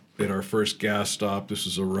catch up at our first gas stop, this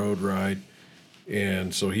was a road ride,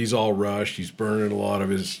 and so he's all rushed, he's burning a lot of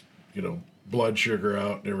his, blood sugar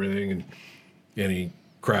out and everything, and he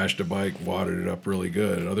crashed a bike and wadded it up really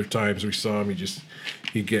good. And other times we saw him,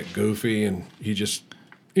 he'd get goofy, and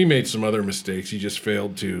he made some other mistakes. He just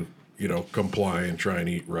failed to, comply and try and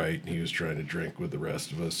eat right. And he was trying to drink with the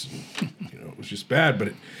rest of us. And, it was just bad.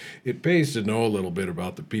 But it pays to know a little bit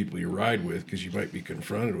about the people you ride with, because you might be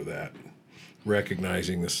confronted with that.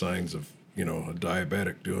 Recognizing the signs of, a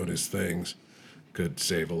diabetic doing his things could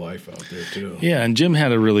save a life out there too. Yeah, and Jim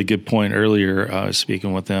had a really good point earlier.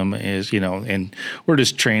 Speaking with him is, and we're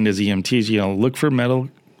just trained as EMTs. Look for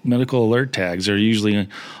medical alert tags. They're usually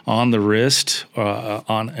on the wrist,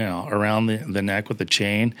 around the neck with the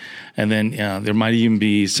chain, and then there might even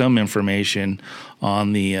be some information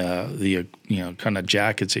on the kind of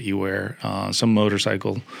jackets that you wear. Some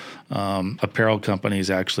motorcycle apparel companies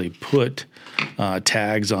actually put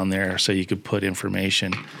tags on there so you could put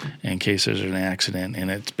information in case there's an accident, and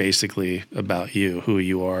it's basically about you, who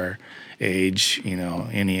you are, age,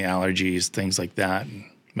 any allergies, things like that, and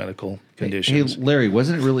medical conditions. Hey, Larry,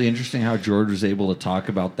 wasn't it really interesting how George was able to talk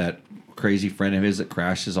about that crazy friend of his that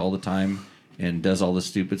crashes all the time and does all the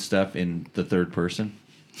stupid stuff in the third person?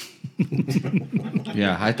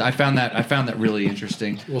 Yeah, I found that really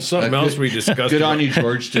interesting. Well, something else we discussed. Good on you,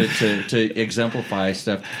 George, to exemplify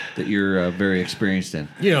stuff that you're very experienced in.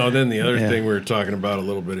 Then the other thing we were talking about a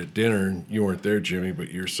little bit at dinner, and you weren't there, Jimmy,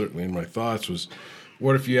 but you're certainly in my thoughts, was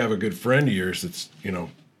what if you have a good friend of yours that's,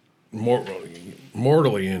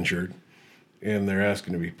 mortally injured, and they're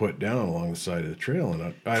asking to be put down along the side of the trail.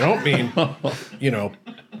 And I don't mean,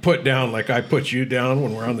 put down like I put you down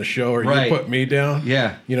when we're on the show, or right. You put me down.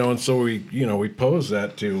 Yeah. And so we pose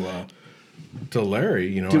that to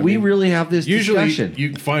Larry. Do we really have this usually discussion?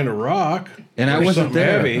 You can find a rock, and I or wasn't something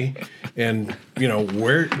there. heavy, and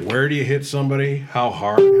where do you hit somebody? How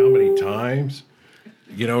hard? How many times?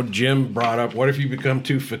 Jim brought up, what if you become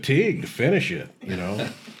too fatigued to finish it?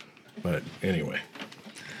 But anyway.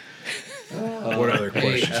 What other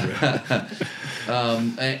questions?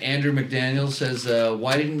 Andrew McDaniel says,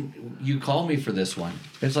 "Why didn't you call me for this one?"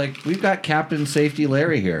 It's like we've got Captain Safety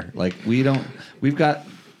Larry here. Like we've got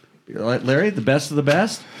Larry, the best of the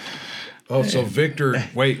best. Oh, so Victor's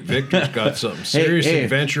got something. Serious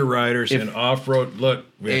adventure riders and off-road. Look,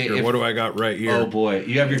 Victor, what do I got right here? Oh boy,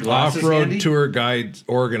 you have your glasses Off-road handy? tour guides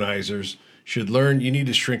organizers should learn. You need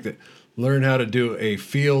to shrink that. Learn how to do a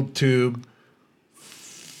field tube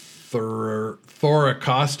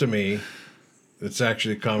thoracostomy. That's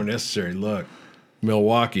actually common necessary. Look,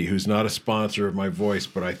 Milwaukee, who's not a sponsor of my voice,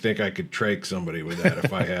 but I think I could trach somebody with that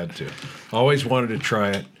if I had to. Always wanted to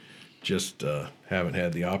try it, just haven't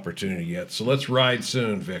had the opportunity yet. So let's ride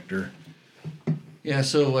soon, Victor. Yeah,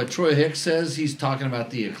 so Troy Hicks says he's talking about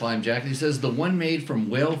the Climb jacket. He says the one made from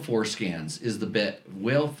whale foreskin is the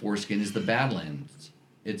Badlands.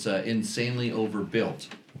 It's insanely overbuilt.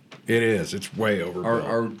 It is. It's way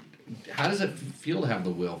overbuilt. How does it feel to have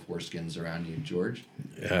the whale foreskins around you, George?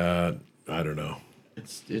 I don't know.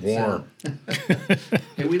 It's warm.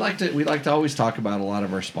 Hey, we like to always talk about a lot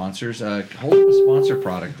of our sponsors. Hold up a sponsor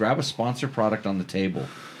product. Grab a sponsor product on the table.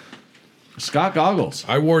 Scott goggles.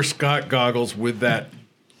 I wore Scott goggles with that.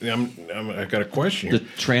 I got a question here. The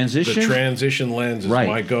transition. The transition lens is right.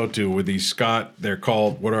 my go-to with these Scott. They're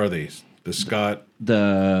called, what are these? The Scott.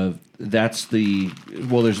 There's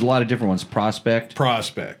a lot of different ones. Prospect,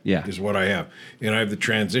 yeah, is what I have, and I have the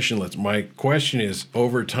transition lens. My question is,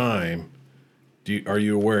 over time, are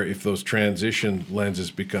you aware if those transition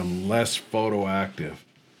lenses become less photoactive?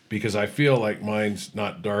 Because I feel like mine's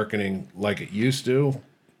not darkening like it used to.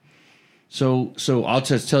 So I'll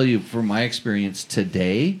just tell you from my experience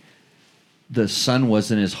today, the sun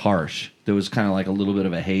wasn't as harsh. There was kind of like a little bit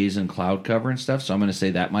of a haze and cloud cover and stuff. So I'm going to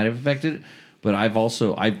say that might have affected it. But I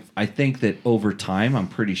think that over time, I'm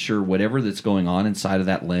pretty sure whatever that's going on inside of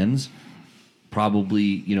that lens,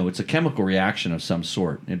 probably, it's a chemical reaction of some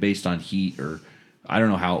sort, and based on heat, or I don't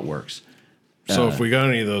know how it works. So if we got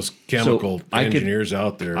any of those chemical engineers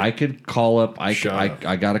out there, I could call up. I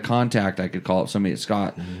got a contact. I could call up somebody at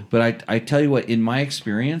Scott. Mm-hmm. But I tell you what, in my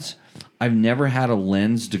experience, I've never had a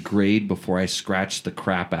lens degrade before I scratched the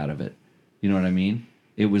crap out of it. You know what I mean?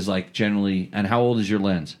 It was like generally. And how old is your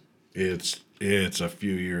lens? It's a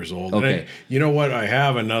few years old. Okay. You know what? I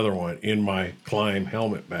have another one in my Climb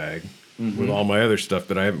helmet bag with all my other stuff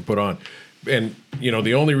that I haven't put on. And,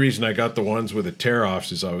 the only reason I got the ones with the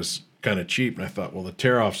tear-offs is I was kind of cheap, and I thought, well, the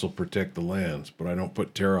tear-offs will protect the lens, but I don't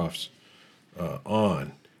put tear-offs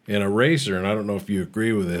on. And a racer, and I don't know if you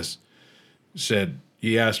agree with this,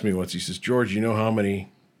 he asked me once, he says, George, you know how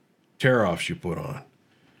many tear-offs you put on?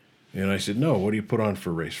 And I said, no, what do you put on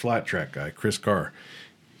for a race? Flat track guy, Chris Carr.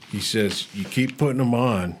 He says, you keep putting them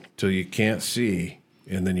on till you can't see,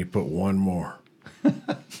 and then you put one more.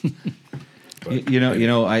 But,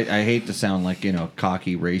 I hate to sound like, a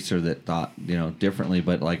cocky racer that thought, differently,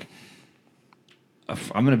 but like,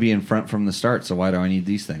 I'm going to be in front from the start, so why do I need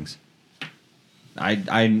these things?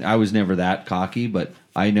 I was never that cocky, but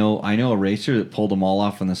I know a racer that pulled them all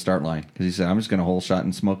off on the start line because he said, I'm just going to hole shot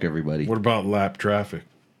and smoke everybody. What about lap traffic?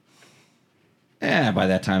 By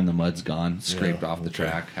that time the mud's gone, scraped off the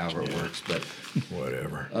track, however it works. But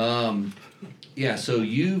whatever. So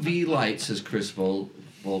UV light, says Chris Volkler,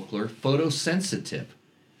 photosensitive.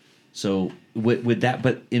 So with that,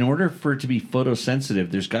 but in order for it to be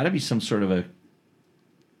photosensitive, there's got to be some sort of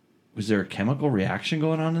was there a chemical reaction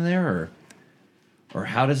going on in there, or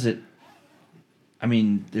how does it? I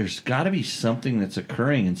mean, there's got to be something that's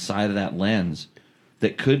occurring inside of that lens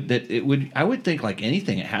I would think like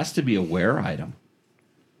anything, it has to be a wear item,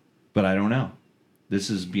 but I don't know. This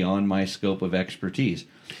is beyond my scope of expertise.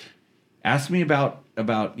 Ask me about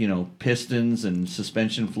pistons and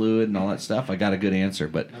suspension fluid and all that stuff. I got a good answer,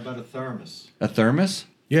 but How about a thermos? a thermos?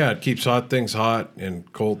 Yeah, it keeps hot things hot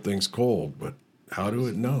and cold things cold, but how do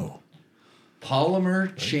it know?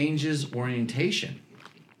 Polymer changes orientation.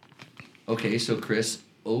 Okay, so Chris,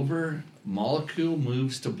 over molecule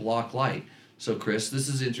moves to block light. So Chris, this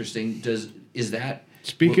is interesting.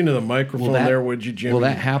 Speaking of the microphone there, would you, Jimmy? Will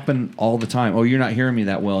that happen all the time? Oh, you're not hearing me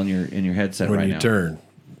that well in your headset when right you now. turn?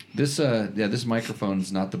 This microphone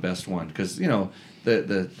is not the best one because the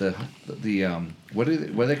what do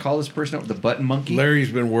they call this person? The button monkey.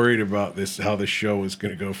 Larry's been worried about this, how the show was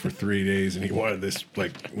going to go for 3 days, and he wanted this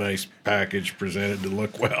like nice package presented to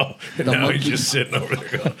look well. And now he's just sitting over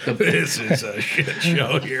there going, "This is a shit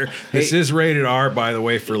show here." This is rated R, by the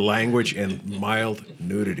way, for language and mild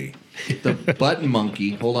nudity. The button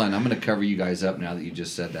monkey. Hold on, I'm going to cover you guys up now that you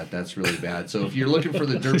just said that. That's really bad. So if you're looking for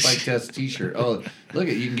the Dirt Bike Test T-shirt, look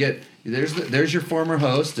at you can get there's your former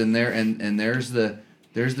host and there's the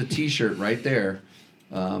T-shirt right there.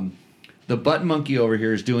 The button monkey over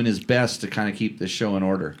here is doing his best to kind of keep this show in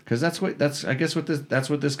order because that's what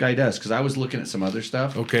this guy does. Because I was looking at some other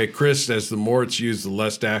stuff. Okay, Chris says the more it's used, the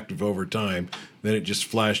less active over time. Then it just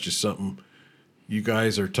flashes something. You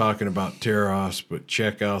guys are talking about tear-offs, but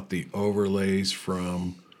check out the overlays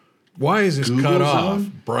from... Why is this Google cut off?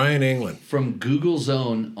 Zone? Brian England. From Google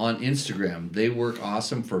Zone on Instagram. They work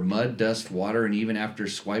awesome for mud, dust, water, and even after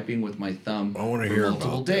swiping with my thumb I wanna for hear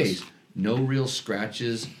multiple about days. this. No real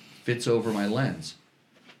scratches, fits over my lens.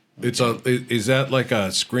 Is that like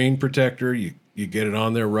a screen protector? You get it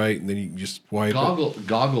on there right, and then you can just wipe it?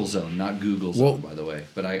 Goggle Zone, not Google Zone, by the way.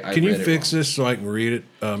 But I Can you read it fix wrong. this so I can read it,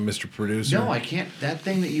 Mr. Producer? No, I can't. That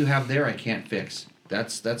thing that you have there, I can't fix.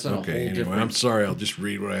 That's on a whole Okay, anyway, different. I'm sorry. I'll just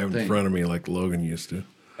read what I have in thing. front of me like Logan used to.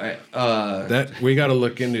 I, That we got to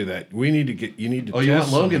look into that. You need to you want test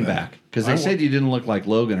some of Logan that. back because they said you didn't look like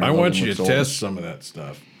Logan. Or I Logan want you looks to older. test some of that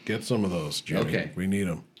stuff. Get some of those, Jimmy. Okay. We need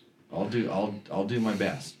them. I'll do my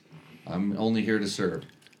best. I'm only here to serve.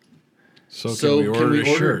 So So can we order a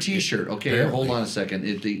shirt? a T-shirt? Okay, Apparently. hold on a second.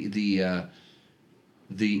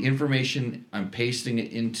 The information I'm pasting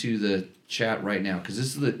it into the chat right now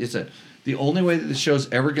because the only way that the show's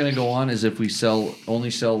ever going to go on is if we only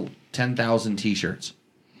sell 10,000 T-shirts.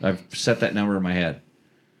 I've set that number in my head,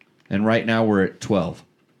 and right now we're at 12.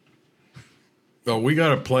 Oh, we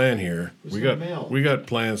got a plan here. Where's the mail? We got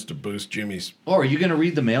plans to boost Jimmy's Oh, are you going to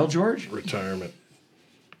read the mail, George? retirement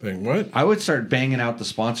thing. What? I would start banging out the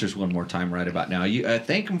sponsors one more time right about now. You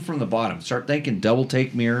thank them from the bottom. Start thanking Double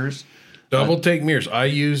Take Mirrors. Double take mirrors. I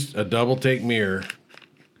used a double take mirror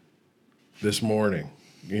this morning.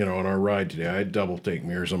 On our ride today, I had double take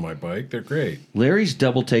mirrors on my bike. They're great. Larry's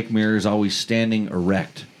Double Take Mirror is always standing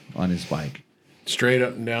erect on his bike. Straight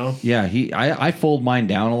up and down. Yeah, I fold mine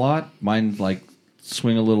down a lot. Mine like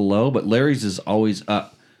swing a little low, but Larry's is always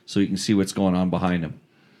up so you can see what's going on behind him.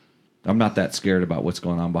 I'm not that scared about what's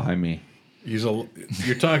going on behind me.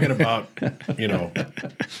 You're talking about,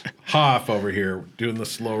 Hoff over here doing the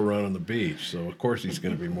slow run on the beach. So of course he's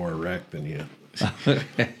going to be more erect than you.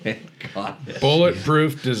 God.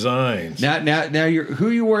 Bulletproof designs. Now, who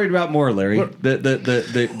are you worried about more, Larry?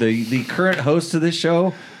 The current host of this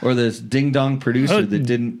show, or this ding dong producer that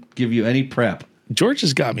didn't give you any prep? George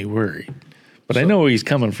has got me worried, but I know where he's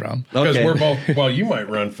coming from. Because Okay. we're both. Well, you might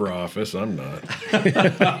run for office. I'm not.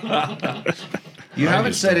 You I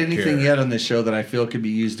haven't just said don't anything care. yet on this show that I feel could be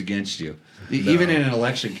used against you, even in an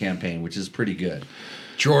election campaign, which is pretty good.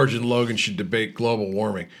 George and Logan should debate global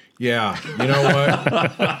warming. Yeah, you know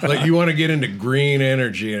what? Like you want to get into green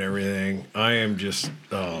energy and everything. I'm just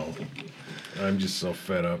so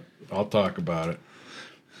fed up. I'll talk about it.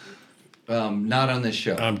 Not on this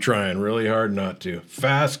show. I'm trying really hard not to.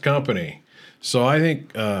 Fast Company. So I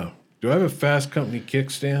think, do I have a Fast Company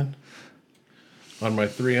kickstand on my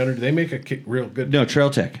 300? They make a real good. No,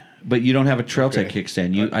 Trail Tech. But you don't have a Trail Tech Okay.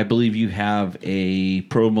 kickstand. I believe you have a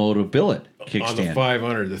Pro Moto Billet kickstand. On the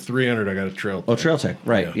 500, the 300, I got a Trail Tech. Oh, Trail Tech.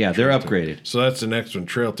 Right. Yeah, they're Trail Tech. upgraded. So that's the next one,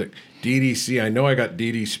 Trail Tech. DDC, I know I got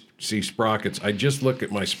DDC sprockets. I just looked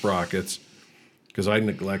at my sprockets because I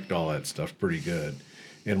neglect all that stuff pretty good.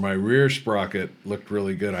 And my rear sprocket looked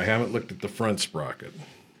really good. I haven't looked at the front sprocket.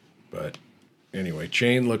 But anyway,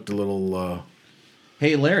 chain looked a little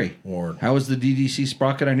Hey, Larry. Warren. How was the DDC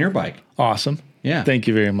sprocket on your bike? Awesome. Yeah. Thank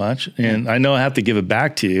you very much. And I know I have to give it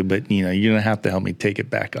back to you, but you're gonna have to help me take it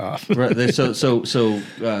back off. Right. So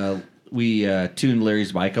we tuned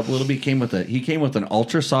Larry's bike up a little bit. He came with an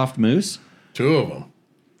ultra soft moose. 2 of them.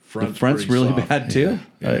 The front's really soft. bad too.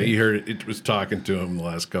 Yeah, he heard it was talking to him the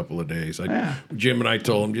last couple of days. Jim and I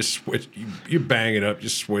told him, just switch. You bang it up,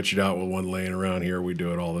 just switch it out with one laying around here. We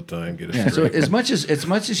do it all the time. Get it Yeah. So straight. as much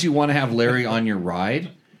as you want to have Larry on your ride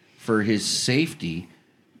for his safety,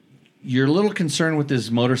 you're a little concerned with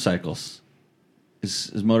his motorcycles.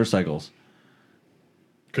 His motorcycles.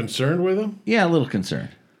 Concerned with him? Yeah, a little concerned.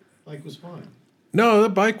 Bike was fine. No, the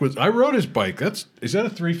bike was. I rode his bike. Is that a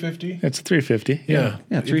 350? It's a 350. Yeah.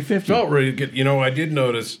 Yeah, It 350. felt really good. I did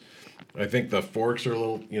notice. I think the forks are a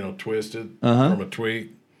little, twisted from a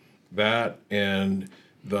tweak. That and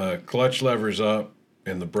the clutch lever's up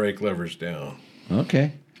and the brake lever's down.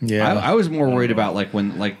 Okay. Yeah. I was more worried about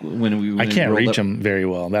when we. I can't rolled reach up- them very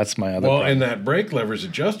well. That's my other Well, problem. and that brake lever's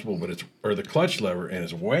adjustable, or the clutch lever, and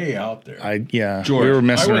it's way out there. George, we were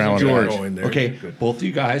messing I around with wasn't that. going there. Okay, Good. both of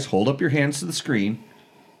you guys hold up your hands to the screen,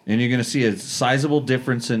 and you're going to see a sizable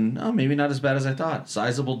difference in. Oh, maybe not as bad as I thought.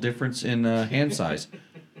 Sizable difference in hand size.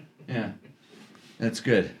 Yeah, that's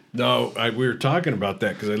good. No, we were talking about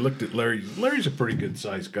that because I looked at Larry. Larry's a pretty good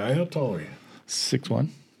sized guy. How tall are you? 6'1".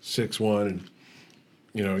 6'1", and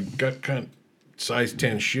you got kind of size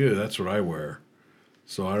 10 shoe. That's what I wear.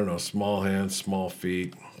 So I don't know. Small hands, small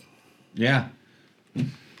feet. Yeah, I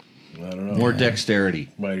don't know. more dexterity.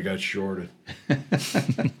 Might have got shorted.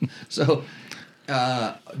 So,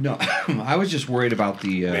 no, I was just worried about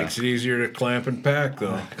the Makes it easier to clamp and pack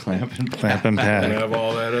though. clamp and Clamp and And pad. have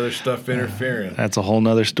all that other stuff interfering. That's a whole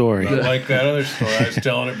nother story. Not like that other story I was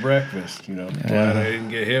telling at breakfast. Glad I didn't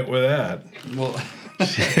get hit with that. Well,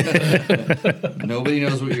 nobody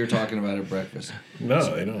knows what you're talking about at breakfast.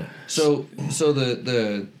 No, they don't. So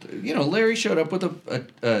the Larry showed up with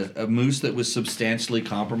a moose that was substantially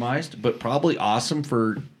compromised, but probably awesome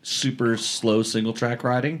for super slow single track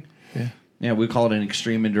riding. Yeah, we call it an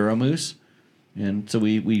extreme enduro moose, and so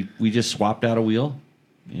we just swapped out a wheel,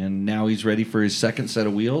 and now he's ready for his second set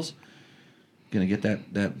of wheels. Gonna get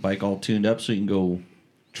that bike all tuned up so he can go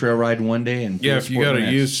trail riding one day and Yeah, field if you sport got the a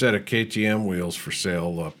next. used set of KTM wheels for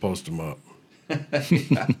sale, post them up.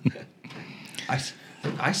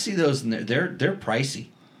 I see those and they're pricey,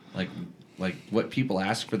 like what people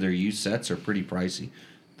ask for their used sets are pretty pricey.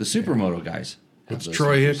 The supermoto guys. have What's those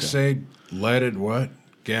Troy things Hicks for sale. say? Leaded what?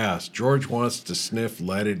 Gas. George wants to sniff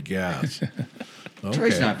leaded gas. Okay.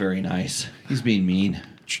 Troy's not very nice. He's being mean.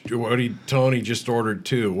 Tony just ordered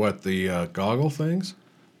 2. What, the goggle things?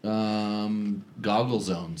 Goggle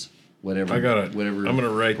zones. Whatever. Whatever. I'm gonna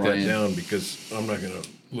write Brian- that down because I'm not gonna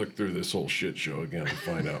look through this whole shit show again to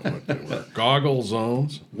find out what they were. Goggle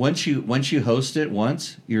zones. Once you host it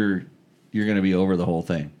once, you're gonna be over the whole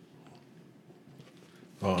thing.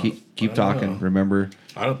 Oh, I Keep don't talking. know. Remember.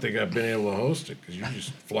 I don't think I've been able to host it because you're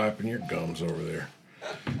just flapping your gums over there.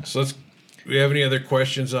 So do we have any other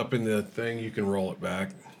questions up in the thing? You can roll it back.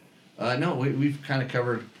 No, we've kind of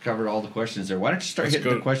covered all the questions there. Why don't you start Let's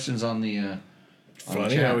hitting go. the questions on the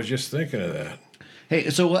Funny, chat. I was just thinking of that. Hey,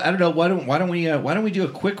 so I don't know. Why don't we do a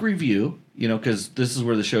quick review? Because this is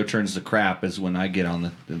where the show turns to crap. Is when I get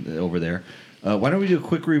on the over there. Why don't we do a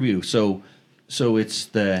quick review? So it's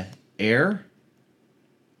the air.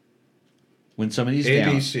 When somebody's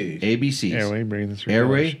ABCs. down, ABCs, Airway, breathing,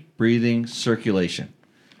 airway, breathing, circulation.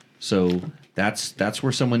 So that's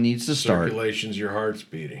where someone needs to start. Circulation's your heart's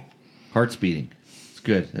beating. Heart's beating. It's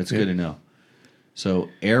good. That's good to know. So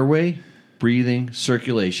airway, breathing,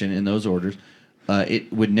 circulation in those orders.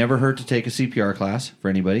 It would never hurt to take a CPR class for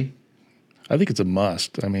anybody. I think it's a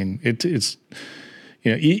must. I mean, it's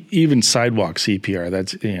even sidewalk CPR.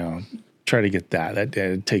 That's try to get that. That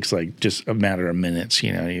it takes like just a matter of minutes.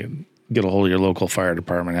 You get a hold of your local fire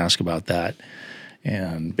department, ask about that,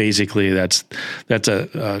 and basically that's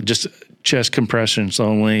a just chest compressions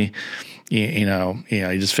only.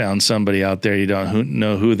 You just found somebody out there, you don't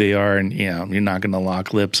know who they are, and you're not going to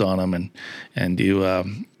lock lips on them and do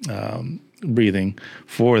breathing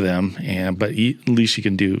for them. But at least you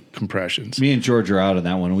can do compressions. Me and George are out of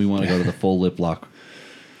that one. We want to go to the full lip lock.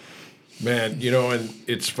 Man, and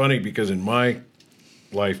it's funny because in my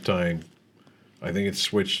lifetime, I think it's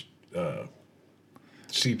switched.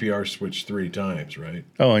 CPR switched 3 times, right?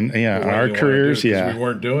 Oh, and Why do you our wanna do careers, it? 'Cause we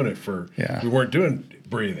weren't doing it Yeah. we weren't doing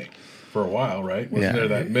breathing for a while, right? Wasn't Yeah. there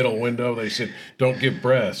that middle window? They said, don't give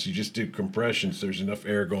breaths, you just do compressions. There's enough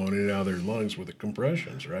air going in and out of their lungs with the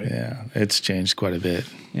compressions, right? yeah, it's changed quite a bit.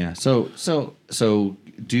 Yeah. So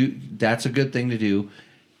that's a good thing to do.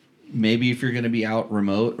 maybe if you're going to be out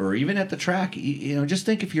remote or even at the track, just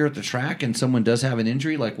think if you're at the track and someone does have an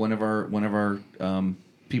injury, like one of our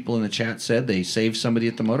people in the chat said, they saved somebody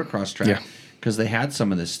at the motocross track because they had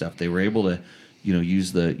some of this stuff. They were able to,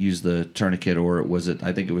 use the tourniquet, or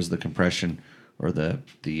I think it was the compression or the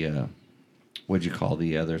what'd you call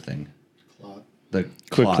the other thing? Clot. The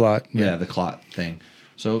Quick clot. Yeah, the clot thing.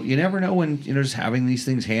 So you never know when just having these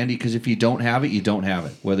things handy, because if you don't have it, you don't have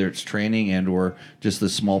it. Whether it's training and or just the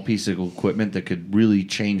small piece of equipment that could really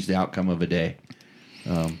change the outcome of a day.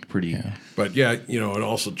 But and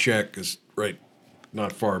also check, because right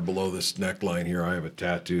not far below this neckline here, I have a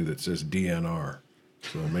tattoo that says DNR.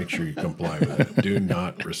 So make sure you comply with it. Do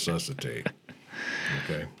not resuscitate.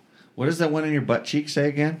 Okay. What does that one in your butt cheek say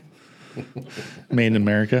again? Made in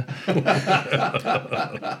America. I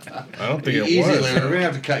don't think it Easy, was. Larry. We're gonna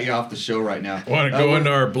have to cut you off the show right now. Want to go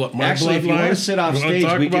into our my Actually, if you want to sit off stage,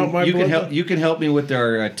 you can help me with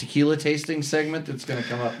our tequila tasting segment that's going to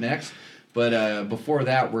come up next. But before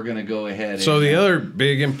that, we're going to go ahead. So the other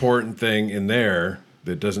big important thing in there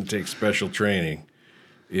that doesn't take special training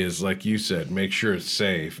is, like you said, make sure it's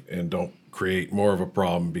safe and don't create more of a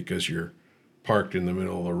problem because you're parked in the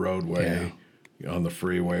middle of the roadway. On the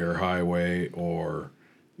freeway or highway, or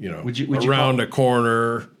around a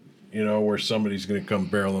corner, where somebody's going to come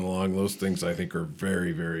barreling along. Those things I think are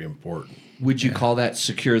very, very important. Would you call that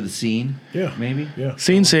secure the scene? Yeah, maybe. Yeah,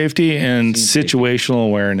 scene safety and situational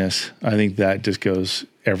awareness. I think that just goes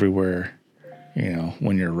everywhere.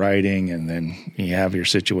 When you're riding, and then you have your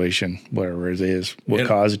situation, whatever it is, what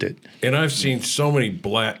caused it. And I've seen so many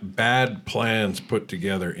bad plans put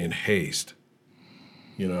together in haste.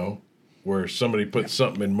 Where somebody puts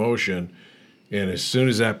something in motion, and as soon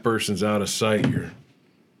as that person's out of sight, you're,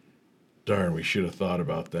 darn, we should have thought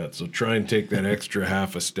about that. So try and take that extra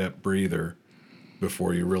half a step breather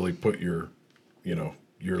before you really put your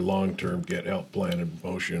long-term get help plan in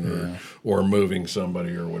motion, or moving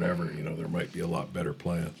somebody or whatever. There might be a lot better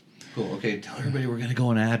plans. Cool. Okay, tell everybody we're going to go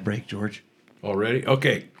on an ad break, George. Already?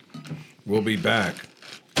 Okay. We'll be back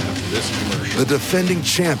after this commercial. The defending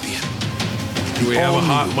champion. Do we have a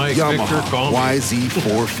hot mic, Yamaha Victor? Call me.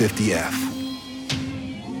 YZ450F.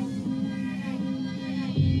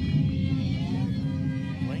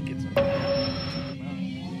 Blankets.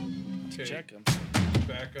 Okay. Check them.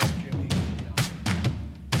 Back up, Jimmy.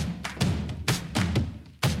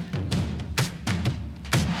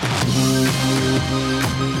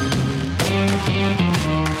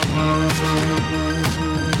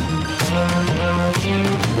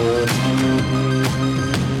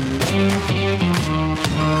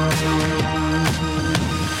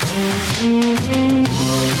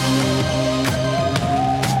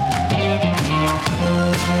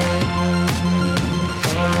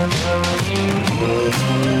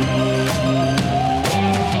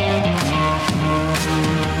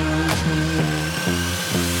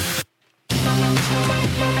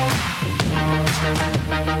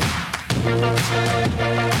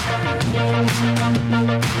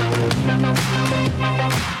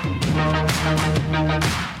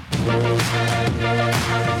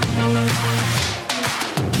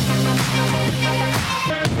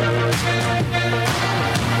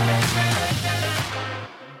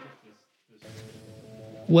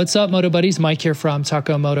 What's up, Moto Buddies? Mike here from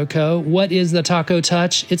Taco Moto Co. What is the Taco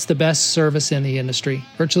Touch? It's the best service in the industry.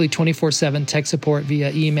 Virtually 24/7 tech support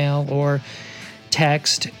via email or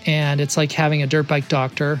text, and it's like having a dirt bike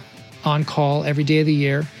doctor on call every day of the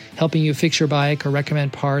year, helping you fix your bike or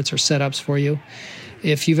recommend parts or setups for you.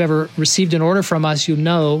 If you've ever received an order from us, you'll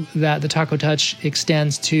know that the Taco Touch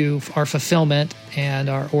extends to our fulfillment, and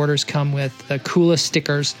our orders come with the coolest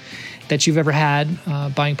stickers that you've ever had,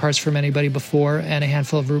 buying parts from anybody before, and a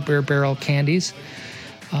handful of root beer barrel candies.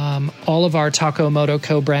 All of our Taco Moto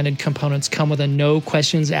Co. branded components come with a no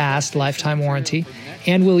questions asked lifetime warranty,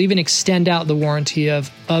 and we'll even extend out the warranty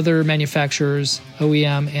of other manufacturers,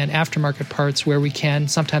 OEM, and aftermarket parts where we can,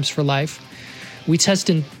 sometimes for life. We test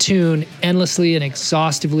and tune endlessly and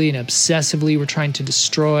exhaustively and obsessively. We're trying to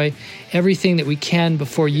destroy everything that we can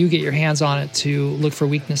before you get your hands on it, to look for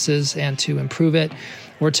weaknesses and to improve it,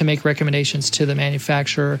 or to make recommendations to the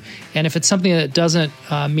manufacturer. And if it's something that doesn't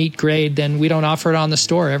meet grade, then we don't offer it on the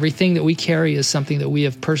store. Everything that we carry is something that we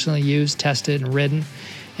have personally used, tested, and ridden,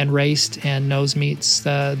 and raced, and knows meets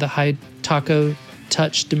the high Taco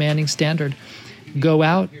Touch demanding standard. Go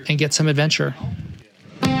out and get some adventure.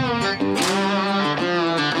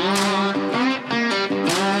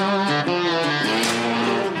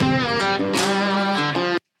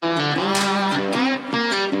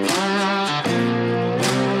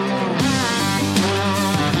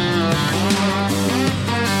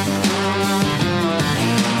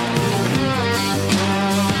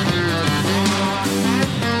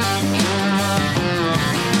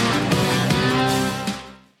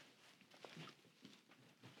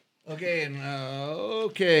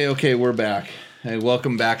 Okay, we're back. Hey,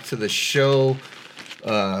 welcome back to the show.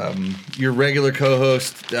 Your regular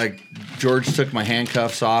co-host, George, took my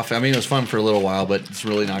handcuffs off. I mean, it was fun for a little while, but it's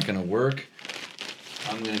really not going to work.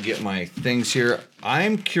 I'm going to get my things here.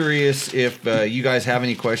 I'm curious if you guys have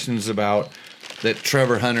any questions about that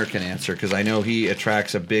Trevor Hunter can answer, because I know he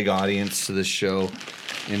attracts a big audience to this show,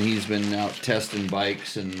 and he's been out testing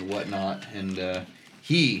bikes and whatnot, and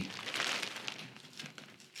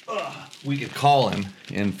we could call him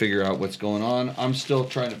and figure out what's going on. I'm still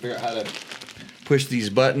trying to figure out how to push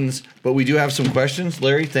these buttons, but we do have some questions.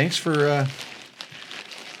 Larry, thanks for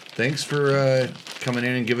coming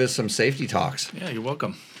in and give us some safety talks. Yeah, you're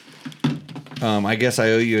welcome. I guess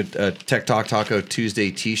I owe you a Tech Talk Taco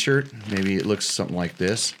Tuesday T-shirt. Maybe it looks something like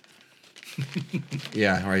this.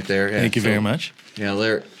 Yeah, right there. Yeah, Thank you very much. Yeah,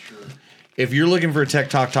 Larry. If you're looking for a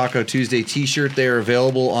Tech Talk Taco Tuesday T-shirt, they are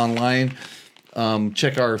available online.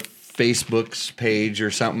 Check our Facebook's page or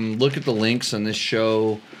something. Look at the links on this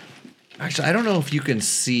show. Actually, I don't know if you can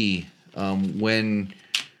see when.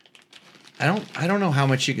 I don't know how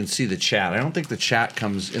much you can see the chat. I don't think the chat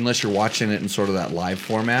comes unless you're watching it in sort of that live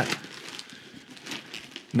format.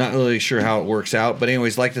 Not really sure how it works out, but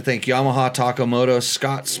anyways, like to thank Yamaha, Takomoto,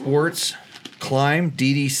 Scott Sports, Climb,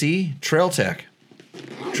 DDC, Trail Tech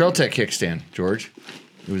kickstand, George.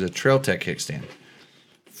 It was a Trail Tech kickstand.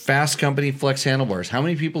 Fast Company Flex handlebars. How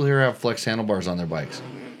many people here have Flex handlebars on their bikes?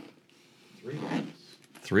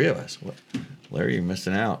 3 of us. What? Larry, you're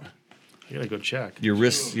missing out. I gotta go check. Your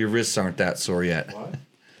wrists aren't that sore yet. What?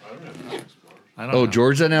 I don't have flex bar. I don't know.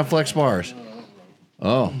 George doesn't have flex bars.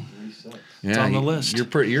 Oh, yeah, on the list.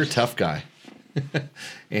 You're a tough guy.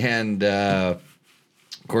 And of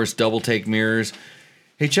course, double take mirrors.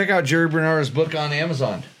 Hey, check out Jerry Bernard's book on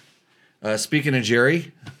Amazon. Speaking of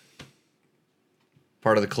Jerry,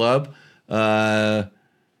 part of the club.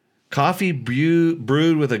 Coffee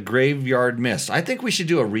brewed with a graveyard mist. I think we should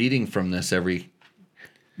do a reading from this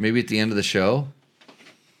maybe at the end of the show,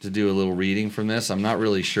 to do a little reading from this. I'm not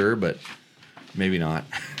really sure, but maybe not.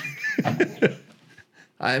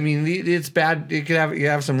 I mean, it's bad. You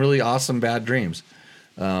have some really awesome bad dreams.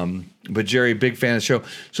 But Jerry, big fan of the show.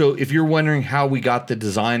 So if you're wondering how we got the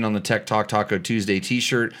design on the Tech Talk Taco Tuesday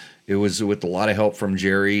T-shirt, it was with a lot of help from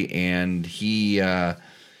Jerry, and he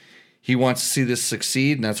wants to see this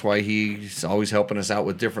succeed, and that's why he's always helping us out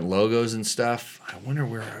with different logos and stuff. I wonder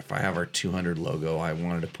if I have our 200 logo. I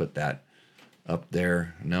wanted to put that up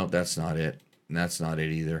there. No, that's not it. And that's not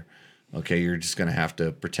it either. Okay, you're just going to have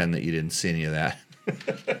to pretend that you didn't see any of that.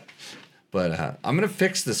 But I'm going to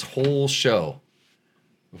fix this whole show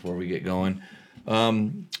before we get going.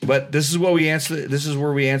 But this is what we answer. This is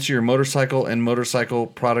where we answer your motorcycle and motorcycle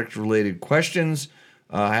product related questions.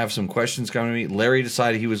 I have some questions coming to me. Larry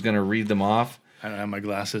decided he was going to read them off. I don't have my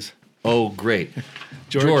glasses. Oh, great.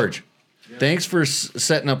 George, thanks for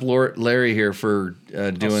setting up Larry here for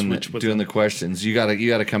doing the questions. You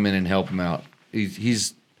gotta come in and help him out.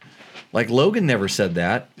 He's like Logan never said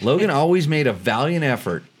that. Logan always made a valiant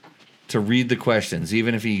effort to read the questions,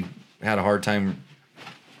 even if he had a hard time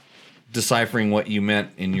deciphering what you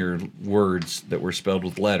meant in your words that were spelled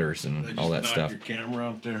with letters and all that stuff. Your camera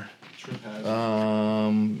out there.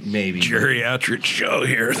 Maybe. Jerry Outridge show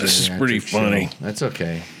here. This is pretty funny. That's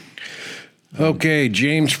okay. Okay,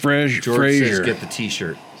 James George Frazier. says get the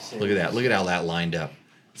T-shirt. Look at that. Look at how that lined up.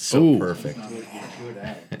 So perfect.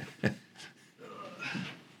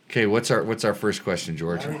 Okay, what's our first question,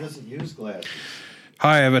 George? Larry doesn't use glasses.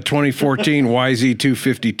 Hi, I have a 2014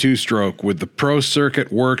 YZ252 stroke with the Pro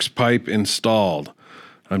Circuit Works pipe installed.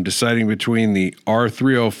 I'm deciding between the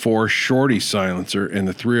R304 Shorty silencer and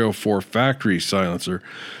the 304 factory silencer.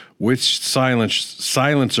 Which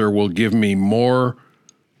silencer will give me more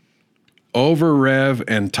over rev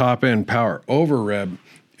and top end power? Over rev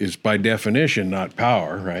is by definition not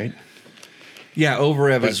power, right? Yeah, over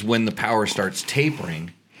rev is when the power starts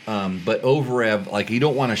tapering. But over rev, like you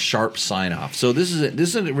don't want a sharp sign off. So this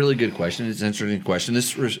is a really good question. It's an interesting question.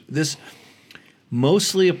 This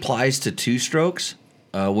mostly applies to two strokes.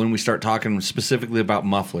 When we start talking specifically about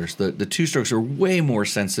mufflers, the two strokes are way more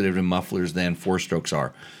sensitive to mufflers than four strokes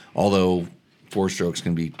are. Although four strokes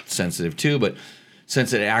can be sensitive too, but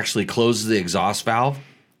since it actually closes the exhaust valve,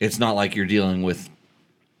 it's not like you're dealing with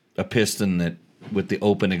a piston that with the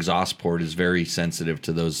open exhaust port is very sensitive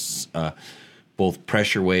to those both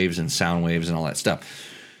pressure waves and sound waves and all that stuff.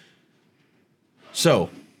 So,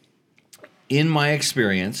 in my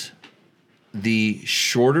experience, the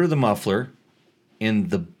shorter the muffler and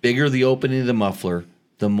the bigger the opening of the muffler,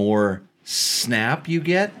 the more snap you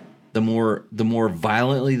get, the more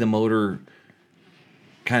violently the motor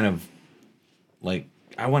kind of like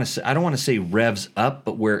I don't want to say revs up,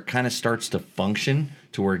 but where it kind of starts to function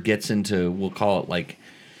to where it gets into, we'll call it like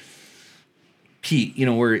peak,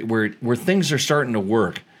 where things are starting to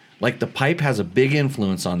work. Like the pipe has a big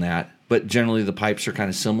influence on that, but generally the pipes are kind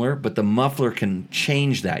of similar, but the muffler can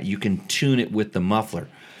change that. You can tune it with the muffler.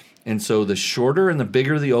 And so the shorter and the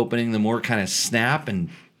bigger the opening, the more kind of snap and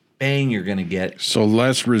bang you're going to get. So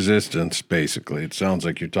less resistance, basically. It sounds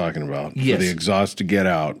like you're talking about Yes. for the exhaust to get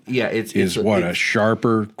out. Yeah, a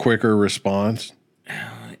sharper, quicker response.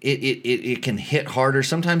 It can hit harder.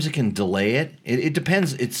 Sometimes it can delay it. It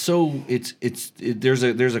depends.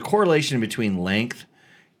 There's a correlation between length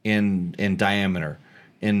and diameter,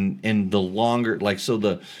 and the longer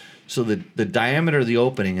the diameter of the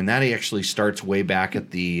opening, and that actually starts way back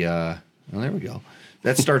at the. There we go.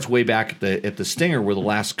 That starts way back at the stinger where the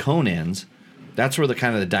last cone ends. That's where the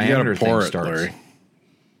kind of the diameter thing starts. Larry.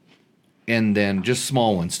 And then just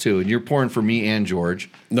small ones too. And you're pouring for me and George.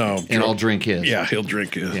 No, and I'll drink his. Yeah, he'll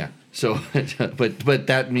drink his. Yeah. So, but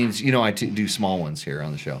that means I do small ones here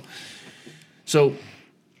on the show. So,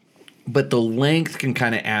 but the length can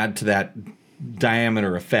kind of add to that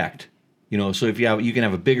diameter effect. So if you can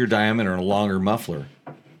have a bigger diameter and a longer muffler,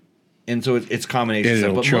 and so it's combination. And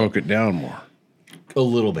it'll choke it down more. A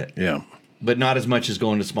little bit. Yeah. But not as much as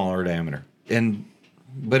going to smaller diameter.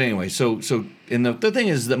 But anyway, so and the thing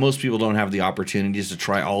is that most people don't have the opportunities to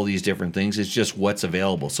try all these different things. It's just what's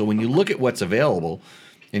available. So when you look at what's available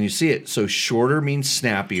and you see it, so shorter means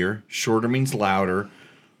snappier, shorter means louder,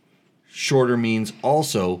 shorter means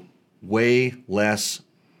also way less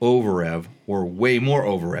over rev or way more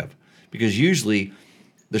over rev. Because usually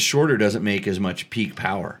the shorter doesn't make as much peak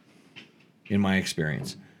power, in my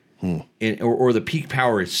experience. Or the peak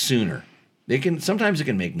power is sooner. Sometimes it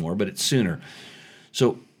can make more, but it's sooner.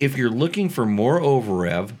 So if you're looking for more over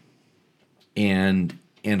rev and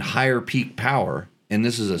higher peak power, and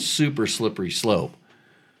this is a super slippery slope,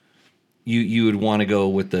 you would want to go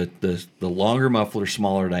with the longer muffler,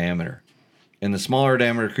 smaller diameter, and the smaller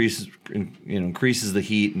diameter increases the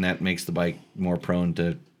heat, and that makes the bike more prone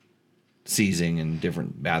to seizing and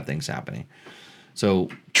different bad things happening. So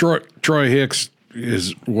Troy Hicks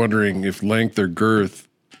is wondering if length or girth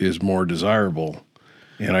is more desirable,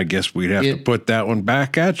 and I guess we'd have to put that one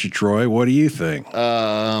back at you, Troy. What do you think?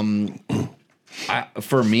 For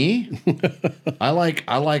me, I like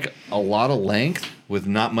a lot of length with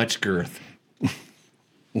not much girth.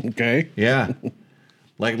 Okay. Yeah,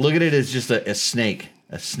 like look at it as just a snake,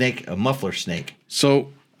 a muffler snake.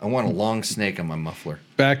 So I want a long snake on my muffler.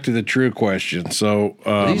 Back to the true question. So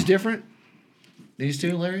are these different? These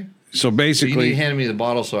two, Larry? So basically, you need to hand me the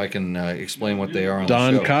bottle so I can explain what they are on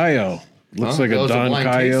Don the show. Cayo. Looks like a Don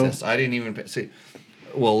Cayo. I didn't even see.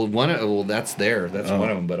 Well, that's there. That's one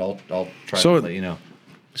of them. But I'll try to let you know.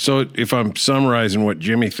 So if I'm summarizing what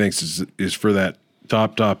Jimmy thinks is for that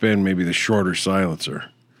top end, maybe the shorter silencer.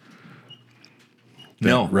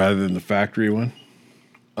 No, rather than the factory one.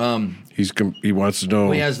 He wants to know.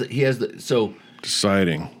 Well, he has the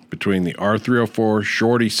deciding between the R304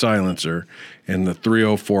 shorty silencer and the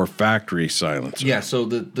 304 factory silencer. Yeah, so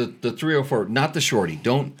the 304, not the shorty.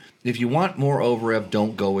 If you want more over rev,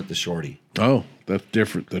 don't go with the shorty. Oh, that's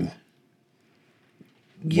different than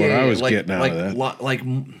what I was getting out of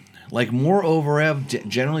that. Like more over rev,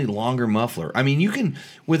 generally longer muffler. I mean, you can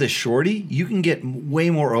with a shorty, you can get way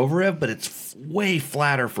more over rev, but it's way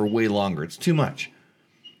flatter for way longer. It's too much.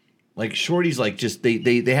 Like shorties, like just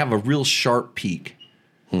they have a real sharp peak.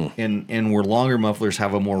 And where longer mufflers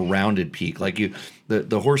have a more rounded peak, like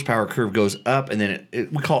the horsepower curve goes up, and then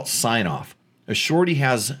we call it sign off. A shorty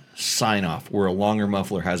has sign off, where a longer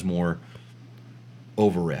muffler has more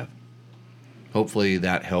over rev. Hopefully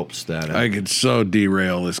that helps. I could so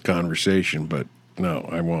derail this conversation, but no,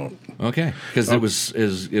 I won't. Okay, because it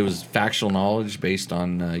was factual knowledge based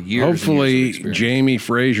on years. Hopefully, and years of Jamie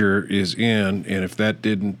Frazier is in, and if that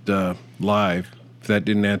didn't If that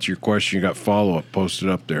didn't answer your question, you got follow-up posted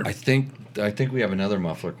up there. I think we have another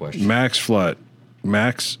muffler question. Max Flight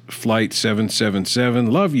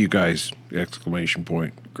 777. Love you guys! Exclamation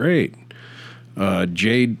point. Great.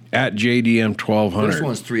 Jade at JDM 1200. This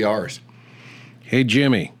one's 3 R's. Hey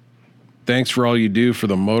Jimmy, thanks for all you do for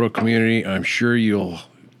the moto community. I'm sure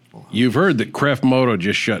you've heard that Cref Moto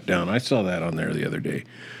just shut down. I saw that on there the other day.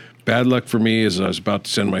 Bad luck for me as I was about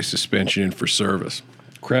to send my suspension in for service.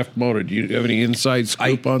 Cref Moto, do you have any inside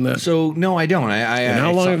scoop on that? So no, I don't. And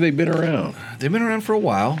how long have they been around? They've been around for a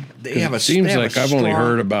while. It seems like I've only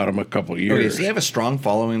heard about them a couple years. Okay, so they have a strong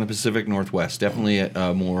following in the Pacific Northwest. Definitely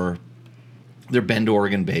more. They're Bend,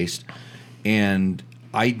 Oregon based, and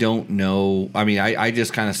I don't know. I mean, I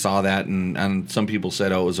just kind of saw that, and some people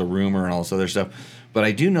said, oh, it was a rumor and all this other stuff. But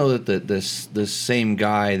I do know that this same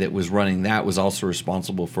guy that was running that was also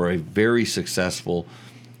responsible for a very successful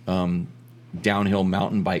downhill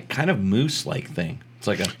mountain bike, kind of moose-like thing. It's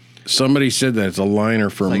like a Somebody said that it's a liner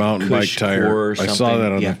for a like mountain bike Cush tire. Core or I saw something.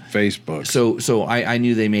 that on Yeah. the Facebook. So I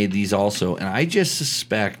knew they made these also, and I just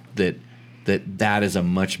suspect that is a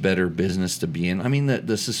much better business to be in. I mean,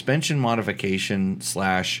 the suspension modification /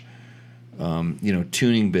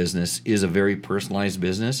 tuning business is a very personalized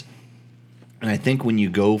business, and I think when you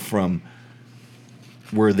go from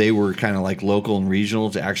where they were kind of like local and regional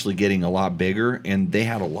to actually getting a lot bigger, and they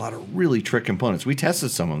had a lot of really trick components. We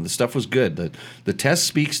tested some of them. The stuff was good. The test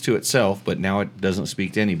speaks to itself, but now it doesn't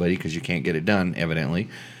speak to anybody because you can't get it done, evidently.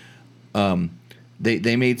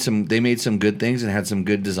 They made some good things and had some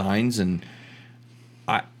good designs, and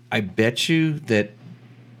I bet you that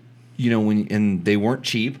and they weren't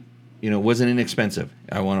cheap. It wasn't inexpensive.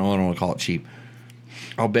 I don't want to call it cheap.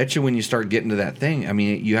 I'll bet you when you start getting to that thing, I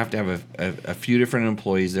mean, you have to have a few different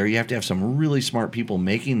employees there. You have to have some really smart people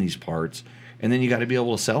making these parts, and then you got to be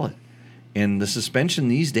able to sell it. And the suspension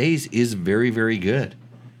these days is very, very good.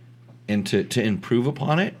 And to improve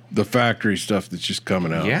upon it, the factory stuff that's just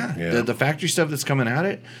coming out. Yeah. The factory stuff that's coming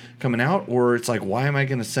out, or it's like, why am I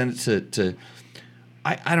going to send it to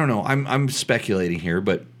I don't know. I'm speculating here,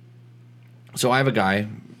 but so I have a guy,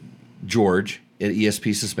 George, at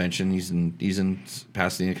ESP Suspension. He's in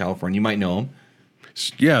Pasadena, California. You might know him.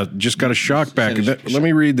 Yeah, just got a shock back. Let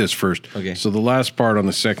me read this first. Okay. So the last part on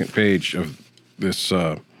the second page of this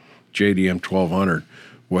JDM 1200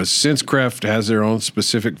 was, since Kreft has their own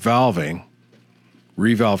specific valving,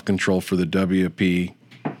 revalve control for the WP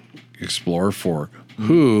Explorer fork,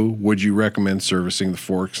 who would you recommend servicing the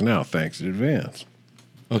forks now? Thanks in advance.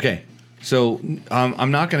 Okay. So I'm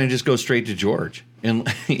not going to just go straight to George. And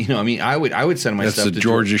I mean, I would send my That's stuff the to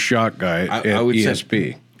Georgia shock guy at I would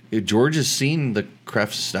ESP. George has seen the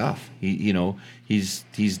Kreft stuff. He's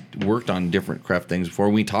worked on different Kreft things before.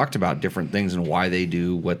 We talked about different things and why they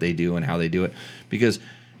do what they do and how they do it. Because,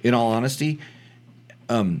 in all honesty,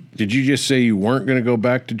 did you just say you weren't going to go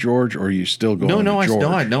back to George, or are you still going to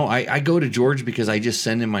George? I go to George because I just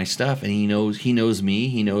send him my stuff, and he knows me,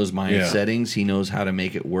 he knows my settings, he knows how to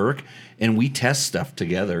make it work, and we test stuff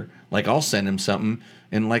together. Like, I'll send him something,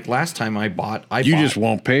 and like last time I bought. You just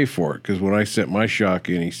won't pay for it, because when I sent my shock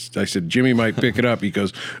in, I said Jimmy might pick it up. He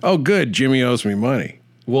goes, "Oh, good, Jimmy owes me money."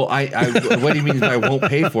 Well, what he means by I won't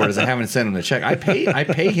pay for it is I haven't sent him the check. I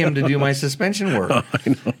pay him to do my suspension work.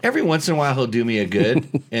 Every once in a while he'll do me a good,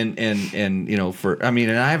 and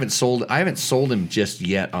I haven't sold him just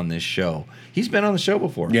yet on this show. He's been on the show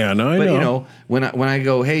before. Yeah, no, I know. When I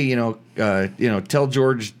go, hey, tell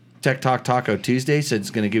George Tech Talk Taco Tuesday said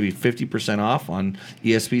it's going to give you 50% off on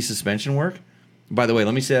ESP suspension work. By the way,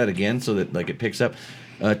 let me say that again so that it picks up.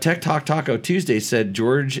 Tech Talk Taco Tuesday said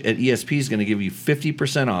George at ESP is going to give you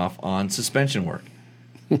 50% off on suspension work.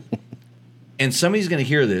 And somebody's going to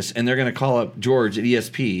hear this, and they're going to call up George at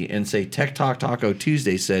ESP and say, Tech Talk Taco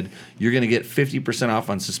Tuesday said you're going to get 50%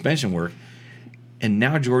 off on suspension work. And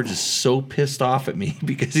now George is so pissed off at me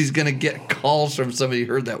because he's going to get calls from somebody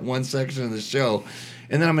who heard that one section of the show.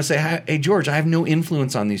 And then I'm going to say, hey, George, I have no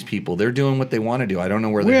influence on these people. They're doing what they want to do. I don't know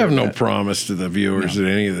where they are. We have no promise to the viewers that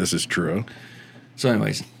any of this is true. So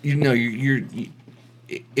anyways, you're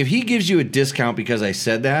if he gives you a discount because I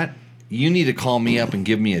said that, you need to call me up and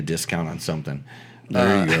give me a discount on something.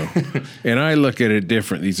 There you go. And I look at it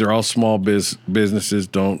different. These are all small businesses.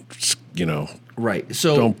 Don't, right.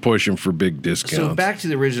 So don't push them for big discounts. So back to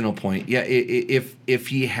the original point. Yeah,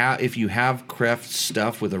 if you have Kreft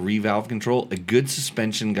stuff with a revalve control, a good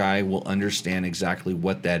suspension guy will understand exactly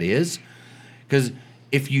what that is. Because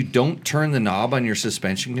if you don't turn the knob on your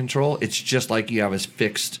suspension control, it's just like you have a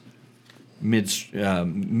fixed mid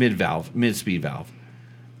speed valve.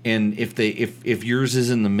 And if yours is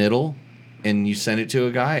in the middle and you send it to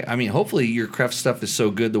a guy, I mean, hopefully your Kreft stuff is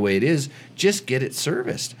so good the way it is, just get it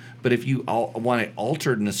serviced. But if you want it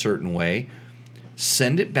altered in a certain way,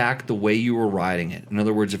 send it back the way you were riding it. In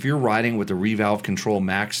other words, if you're riding with the revalve control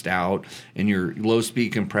maxed out and your low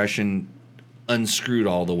speed compression unscrewed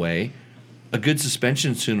all the way, a good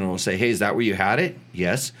suspension tuner will say, hey, is that where you had it?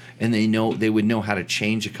 Yes. And they would know how to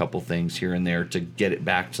change a couple things here and there to get it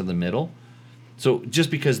back to the middle. So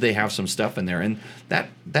just because they have some stuff in there. And that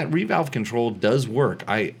revalve control does work.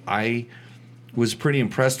 I was pretty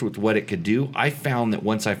impressed with what it could do. I found that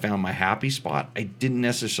once I found my happy spot, I didn't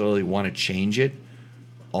necessarily want to change it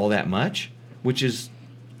all that much, which is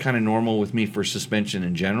kind of normal with me for suspension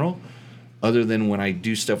in general, other than when I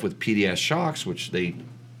do stuff with PDS shocks, which they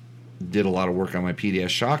did a lot of work on my PDS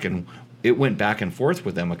shock, and it went back and forth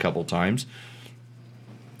with them a couple times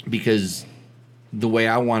because the way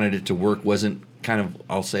I wanted it to work wasn't kind of,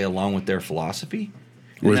 I'll say, along with their philosophy.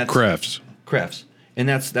 With Krefts. Krefts. And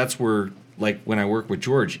that's where, like, when I work with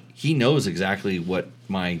George, he knows exactly what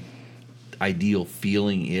my ideal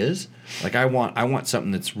feeling is. Like, I want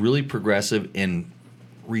something that's really progressive and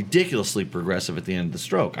ridiculously progressive at the end of the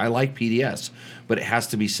stroke. I like PDS, but it has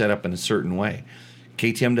to be set up in a certain way.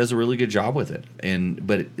 KTM does a really good job with it,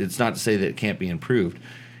 but it's not to say that it can't be improved.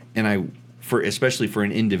 And especially for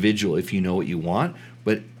an individual, if you know what you want,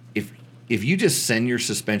 but if you just send your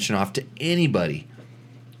suspension off to anybody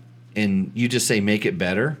and you just say make it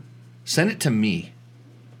better, send it to me.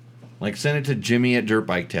 Like, send it to Jimmy at Dirt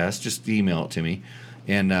Bike Test. Just email it to me,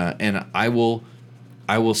 and I will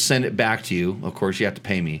send it back to you. Of course, you have to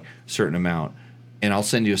pay me a certain amount, and I'll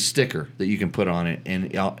send you a sticker that you can put on it,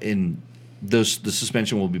 and the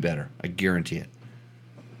suspension will be better. I guarantee it.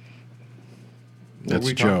 What were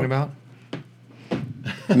we talking about?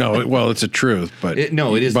 No, well, it's a truth, but it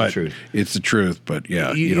is the truth. It's the truth, but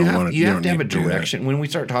yeah, you don't want to. You have to have a direction. When we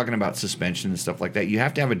start talking about suspension and stuff like that, you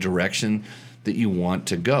have to have a direction that you want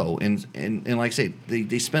to go. And like I say,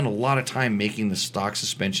 they spend a lot of time making the stock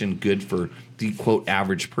suspension good for the quote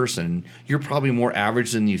average person. You're probably more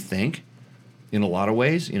average than you think in a lot of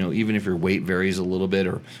ways. Even if your weight varies a little bit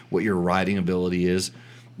or what your riding ability is.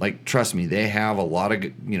 Like, trust me, they have a lot of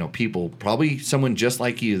people, probably someone just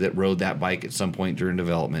like you that rode that bike at some point during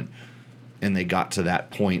development, and they got to that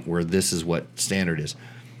point where this is what standard is.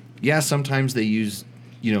 Yeah, sometimes they use,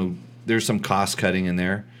 there's some cost cutting in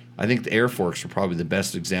there. I think the air forks are probably the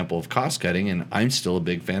best example of cost cutting, and I'm still a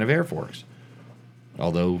big fan of air forks.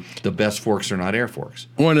 Although the best forks are not air forks.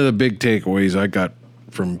 One of the big takeaways I got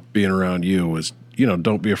from being around you was,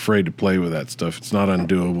 don't be afraid to play with that stuff. It's not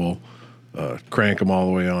undoable. Crank them all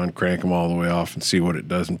the way on, crank them all the way off, and see what it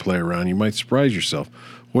does and play around. You might surprise yourself.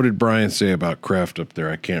 What did Brian say about Kraft up there?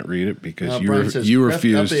 I can't read it because you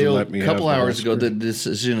refused to let me have it. A couple hours ago, the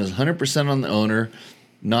decision is 100% on the owner,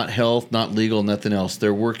 not health, not legal, nothing else.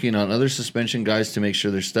 They're working on other suspension guys to make sure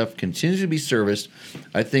their stuff continues to be serviced.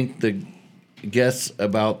 I think the guess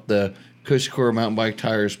about the Cushcore mountain bike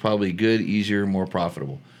tire is probably good, easier, more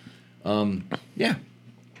profitable. Yeah,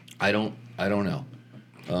 I don't know.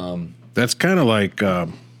 That's kind of like, I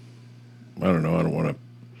don't know. I don't want to.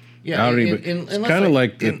 Yeah, it's kind of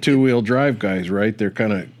like the two-wheel drive guys, right? They're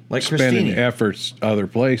kind of like spending Christine. efforts other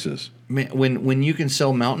places. When you can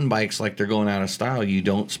sell mountain bikes like they're going out of style, you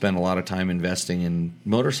don't spend a lot of time investing in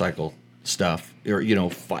motorcycle stuff, or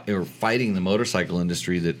or fighting the motorcycle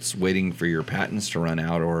industry that's waiting for your patents to run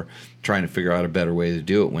out, or trying to figure out a better way to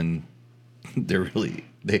do it when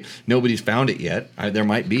nobody's found it yet. There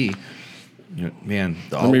might be. Man,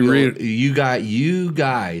 you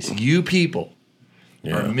people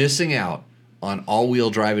are missing out on all-wheel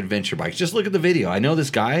drive adventure bikes. Just look at the video. I know this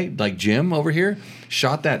guy, like Jim over here,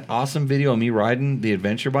 shot that awesome video of me riding the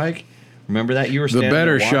adventure bike. Remember that? You were standing the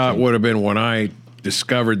better there shot would have been when I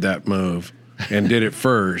discovered that move and did it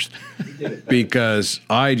first, because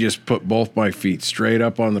I just put both my feet straight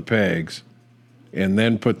up on the pegs and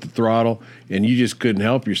then put the throttle, and you just couldn't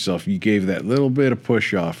help yourself. You gave that little bit of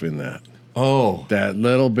push off in that. Oh, that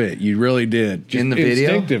little bit, you really did. Just in the video,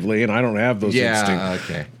 instinctively, and I don't have those instincts.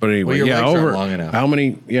 Okay. But anyway, your legs aren't long enough. How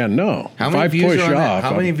many? Yeah, no. How many views are on that?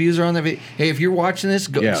 How many views are on that video? Hey, if you're watching this,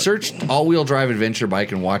 go search all-wheel drive adventure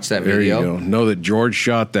bike and watch that video. There you go. Know that George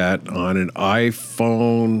shot that on an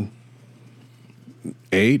iPhone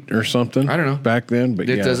 8 or something. I don't know back then, but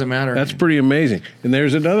it doesn't matter. That's pretty amazing. And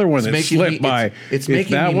there's another one that slipped by. If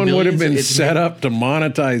that one would have been set up to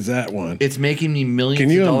monetize that one, it's making me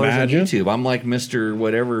millions of dollars on YouTube. I'm like Mr.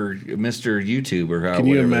 YouTube or how. Can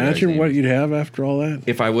you imagine what you'd have after all that?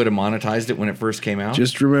 If I would have monetized it when it first came out?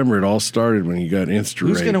 Just remember, it all started when you got Insta.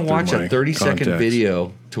 Who's going to watch a 30-second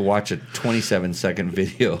video to watch a 27-second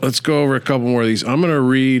video? Let's go over a couple more of these. I'm going to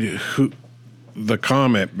read the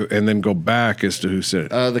comment and then go back as to who said it.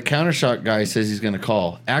 The Countershock guy says he's going to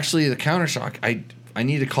call. Actually, the Countershock, I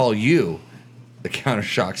need to call you, the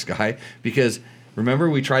Countershocks guy, because remember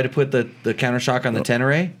we tried to put the Countershock on the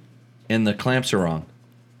Tenere, and the clamps are wrong.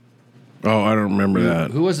 Oh, I don't remember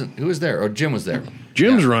that. Who was there? Oh, Jim was there.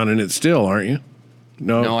 Jim's running it still, aren't you?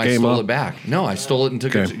 No, I stole it back. No, I stole it and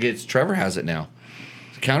took it. Trevor has it now.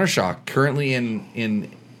 Countershock currently in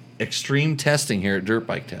extreme testing here at Dirt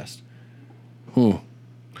Bike Test.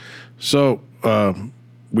 So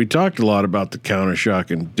we talked a lot about the Countershock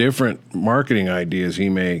and different marketing ideas he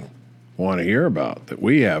may want to hear about that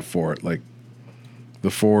we have for it, like the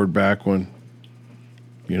forward back one.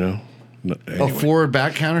 Anyway. Oh, forward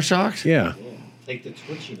back Countershocks? Yeah. Take the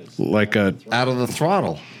twitchiness like out of the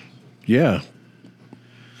throttle. Yeah.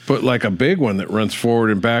 Put like a big one that runs forward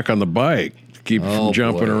and back on the bike. Keep you from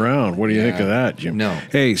jumping around. What do you think of that, Jim? No.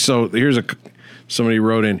 Hey, so here's somebody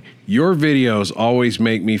wrote in, your videos always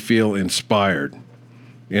make me feel inspired.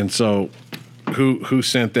 And so who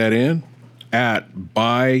sent that in? At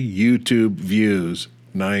Buy YouTube Views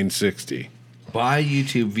 960. Buy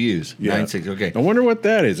YouTube Views 960. Okay. I wonder what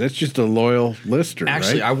that is. That's just a loyal listener,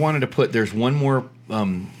 Actually, right? I wanted to put, there's one more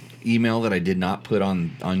email that I did not put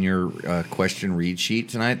on your question read sheet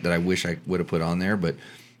tonight that I wish I would have put on there, but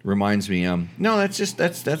reminds me, no,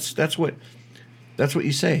 that's what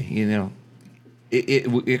you say, you know.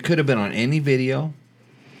 It could have been on any video,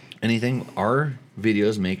 anything. Our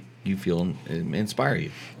videos make you feel, inspire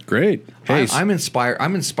you. Great. Hey, I'm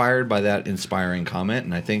inspired by that inspiring comment,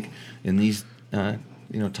 and I think in these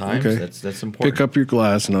times that's important. Pick up your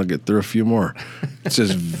glass, and I'll get through a few more. It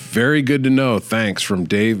says, "Very good to know. Thanks from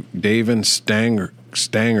Dave and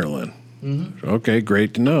Stangerlin." Mm-hmm. Okay,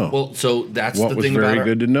 great to know. Well, so that's what the was thing very about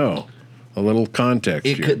good to know. A little context.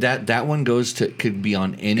 It here. could that one could be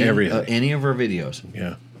on any of our videos.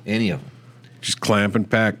 Yeah, any of them. Just clamp and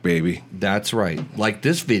pack, baby. That's right. Like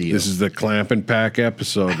this video. This is the clamp and pack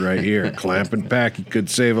episode right here. Clamp and pack. You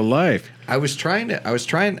could save a life. I was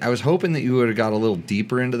hoping that you would have got a little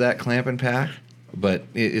deeper into that clamp and pack, but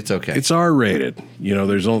it's okay. It's R-rated. You know,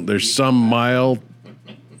 there's mild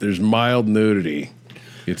nudity.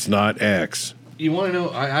 It's not X. You want to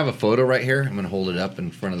know? I have a photo right here. I'm going to hold it up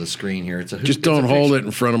in front of the screen here. Just don't hold it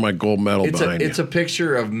in front of my gold medal behind you. It's a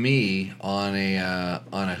picture of me on a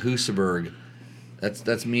Husaberg.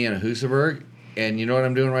 That's me on a Husaberg, and you know what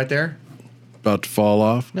I'm doing right there? About to fall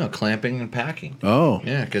off? No, clamping and packing. Oh.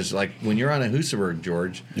 Yeah, because like when you're on a Husaberg,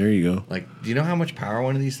 George. There you go. Like, do you know how much power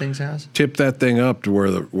one of these things has? Tip that thing up to where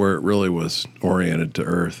it really was oriented to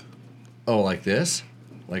Earth. Oh, like this?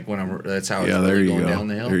 Like that's how it's there really you going go. down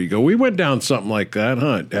the hill? There you go. We went down something like that,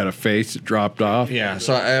 huh? It had a face that dropped off. Yeah,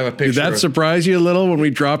 so I have a picture. Did that surprise you a little when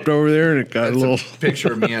we dropped over there and it got a little...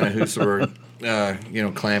 picture of me on a Husaberg,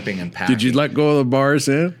 clamping and packing. Did you let go of the bars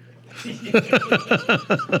then?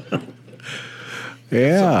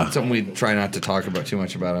 Yeah. Something we try not to talk about too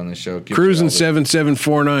much about on this show. Cruising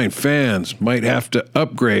 7749 fans might have to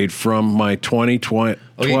upgrade from my 2012.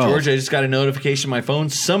 Okay, George, I just got a notification on my phone.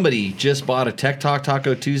 Somebody just bought a Tech Talk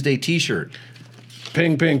Taco Tuesday t-shirt.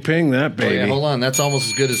 Ping, ping, ping, that baby. Oh, yeah, hold on. That's almost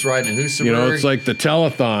as good as riding a Husaberg. You know, it's like the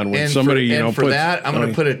telethon when somebody, for that, I'm going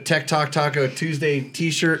to put a Tech Talk Taco Tuesday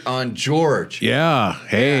t-shirt on George. Yeah.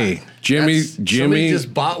 Hey, yeah. Jimmy. Somebody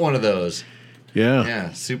just bought one of those. Yeah.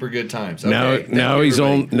 Yeah, super good times. Okay, now he's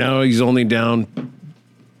only down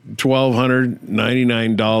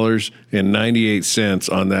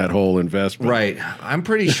 $1,299.98 on that whole investment. Right. I'm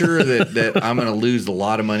pretty sure that I'm going to lose a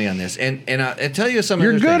lot of money on this. And I tell you something.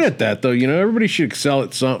 You're good at that, though. You know, everybody should excel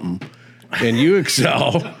at something. And you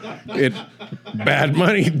excel at bad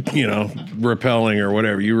money, repelling or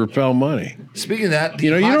whatever. You repel money. Speaking of that,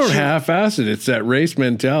 you don't half-ass it. It's that race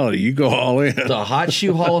mentality. You go all in. The Hot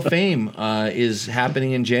Shoe Hall of Fame is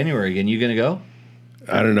happening in January again. You going to go?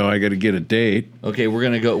 I don't know. I got to get a date. Okay, we're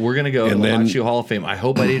gonna go. We're gonna go to the Hot Shoe Hall of Fame. I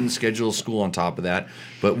hope I didn't schedule a school on top of that,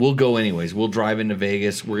 but we'll go anyways. We'll drive into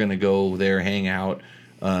Vegas. We're gonna go there, hang out,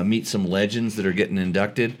 meet some legends that are getting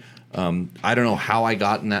inducted. I don't know how I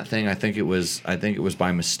got in that thing. I think it was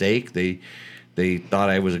by mistake. They thought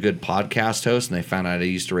I was a good podcast host, and they found out I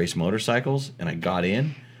used to race motorcycles, and I got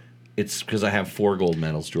in. It's because I have 4 gold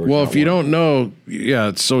medals, George. Well, if you don't know,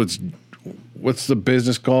 so it's. What's the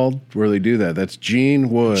business called where they do that? That's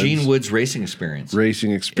Gene Woods. Gene Woods Racing Experience. It's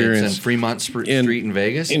in Fremont Street in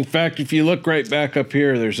Vegas. In fact, if you look right back up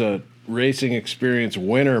here, there's a Racing Experience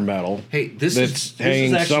winner medal. Hey, this is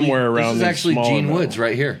hanging somewhere around. This is actually Gene Woods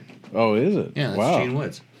right here. Oh, is it? Yeah, that's wow. Gene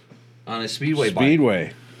Woods on a Speedway bike.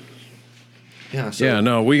 Yeah,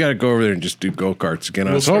 no, we got to go over there and just do go-karts again.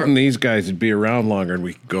 I was hoping these guys would be around longer and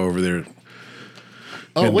we could go over there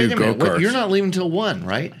and wait do a minute. go-karts. You're not leaving till 1,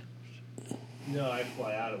 right? No, I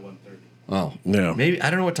fly out at 1:30. Oh. Yeah. Maybe I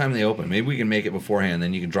don't know what time they open. Maybe we can make it beforehand,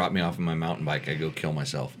 then you can drop me off on my mountain bike. I go kill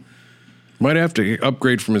myself. Might have to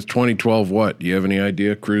upgrade from his 2012 what? Do you have any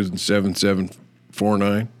idea? Cruising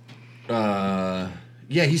 7749?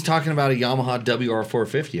 Yeah, he's talking about a Yamaha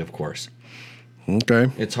WR450, of course. Okay.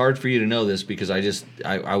 It's hard for you to know this because I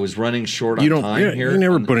was running short on time here. You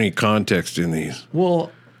never put any context in these.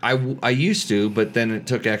 Well, I used to, but then it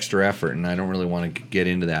took extra effort, and I don't really want to get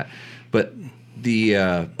into that. But the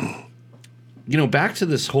back to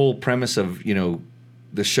this whole premise of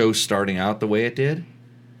the show starting out the way it did.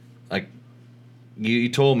 Like you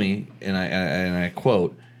told me, and I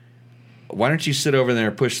quote, "Why don't you sit over there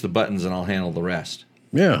and push the buttons, and I'll handle the rest."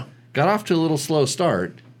 Yeah. Got off to a little slow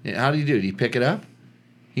start. How did he do? Did he pick it up?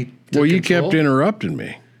 You kept interrupting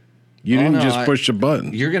me. You didn't no, just push a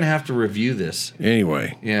button. You're going to have to review this.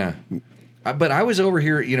 Anyway. Yeah. But I was over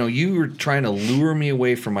here, you were trying to lure me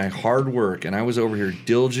away from my hard work, and I was over here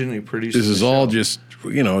diligently producing. This is all just,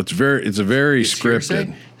 it's a very scripted.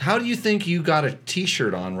 Hearsay. How do you think you got a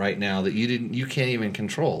T-shirt on right now that you can't even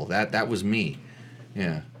control? That was me.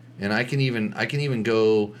 Yeah. And I can even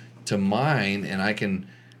go to mine, and I can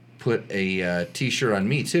put a T-shirt on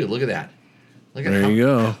me too. Look at that. Look at there you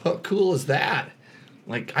go. How cool is that?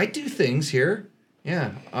 Like, I do things here.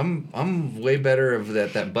 Yeah, I'm way better of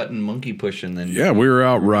that button monkey pushing than Yeah, we were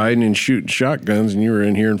out riding and shooting shotguns, and you were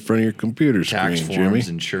in here in front of your computer tax screen, forms,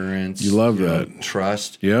 Jimmy. insurance. You love that.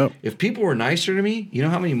 Trust. Yep. If people were nicer to me, you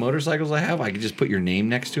know how many motorcycles I have? I could just put your name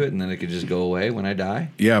next to it, and then it could just go away when I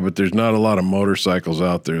die. Yeah, but there's not a lot of motorcycles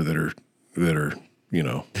out there that are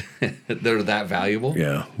They're that valuable.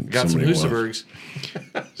 Yeah, Got some somebody Husabergs.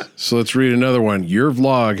 So let's read another one. Your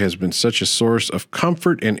vlog has been such a source of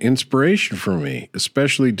comfort and inspiration for me,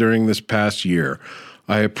 especially during this past year.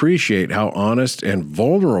 I appreciate how honest and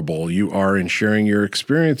vulnerable you are in sharing your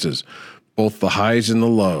experiences, both the highs and the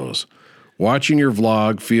lows. Watching your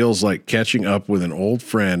vlog feels like catching up with an old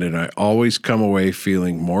friend, and I always come away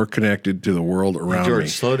feeling more connected to the world around George, me.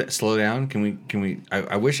 slow down. Can we?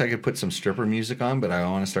 I wish I could put some stripper music on, but I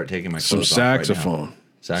want to start taking my clothes Some off right saxophone.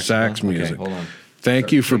 now. Sax music. Okay, hold on.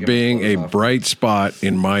 Thank you for taking my being a clothes off. bright spot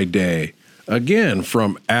in my day. Again,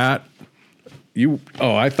 from you.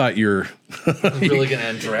 Oh, I thought you're I'm really gonna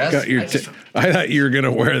undress. I thought you were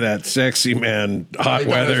gonna wear that sexy man hot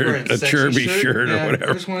weather a chirby shirt or I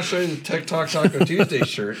whatever. just want to show you the Tech Talk Taco Tuesday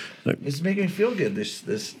shirt. It's making me feel good.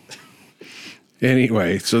 This.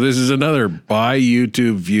 Anyway, so this is another buy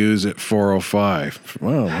YouTube views at 405.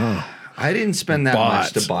 Wow. I didn't spend that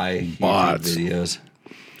much to buy YouTube videos.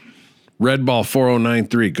 Red Ball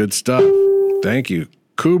 4093, good stuff. Thank you.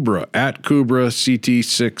 Kubra at Kubra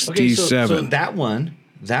CT6T7. Okay, so that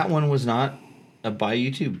one was not a buy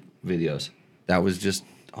YouTube videos. That was just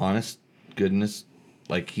honest goodness.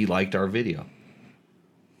 Like, he liked our video.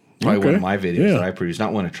 Probably one of my videos that I produced,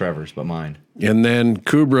 not one of Trevor's, but mine. And then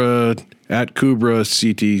Kubra at Kubra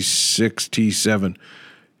CT6T7.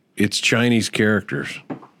 It's Chinese characters.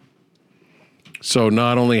 So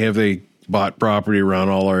not only have they bought property around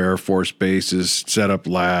all our Air Force bases, set up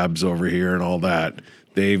labs over here and all that,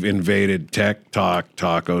 they've invaded Tech Talk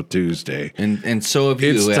Taco Tuesday. And so have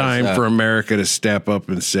you. It's time for America to step up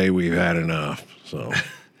and say we've had enough. So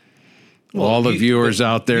Well, all the viewers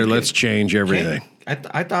out there, let's change everything.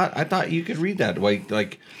 I thought you could read that.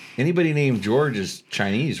 Like anybody named George is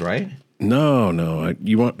Chinese, right? No.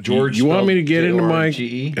 You want George You want me to get into my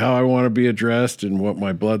George? how I want to be addressed and what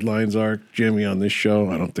my bloodlines are, Jimmy, on this show?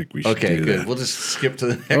 I don't think we should Okay, do good. that. We'll just skip to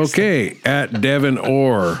the next. Okay, at Devin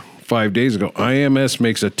Orr, 5 days ago, IMS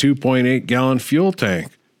makes a 2.8 gallon fuel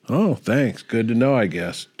tank. Oh, thanks. Good to know, I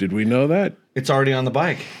guess. Did we know that? It's already on the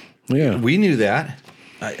bike. Yeah. We knew that.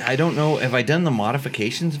 I don't know. Have I done the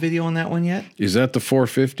modifications video on that one yet? Is that the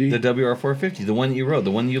 450? The WR450, the one that you rode,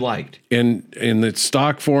 the one you liked. In the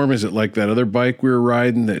stock form, is it like that other bike we were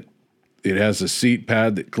riding that it has a seat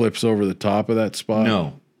pad that clips over the top of that spot?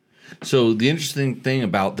 No. So the interesting thing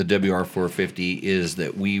about the WR450 is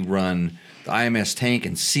that we run the IMS tank,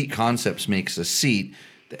 and Seat Concepts makes a seat.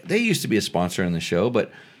 They used to be a sponsor on the show,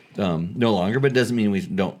 but no longer. But it doesn't mean we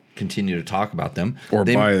don't continue to talk about them Or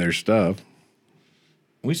buy their stuff.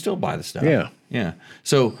 We still buy the stuff. Yeah.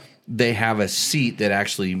 So they have a seat that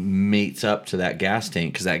actually mates up to that gas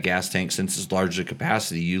tank, because that gas tank, since it's larger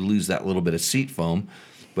capacity, you lose that little bit of seat foam.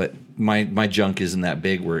 But my junk isn't that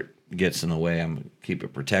big where it gets in the way. I'm going to keep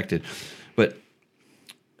it protected. But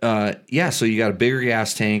so you got a bigger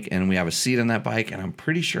gas tank, and we have a seat on that bike, and I'm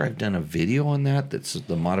pretty sure I've done a video on that. That's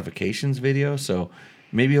the modifications video. So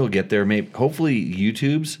maybe he'll get there. Maybe, hopefully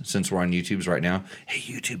YouTube's, since we're on YouTube's right now.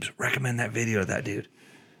 Hey, YouTube's, recommend that video to that dude.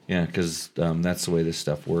 Yeah, because that's the way this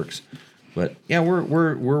stuff works. But yeah,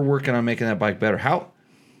 we're working on making that bike better. How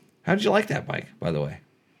did you like that bike, by the way?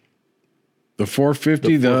 The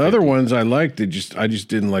 450, the other ones I liked. I just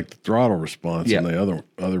didn't like the throttle response in the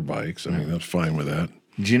other bikes. I mean, that's fine with that.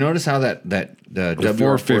 Did you notice how the The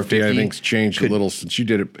 450 I think's changed a little since you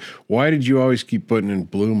did it. Why did you always keep putting in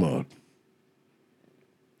blue mode?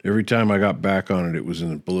 Every time I got back on it, it was in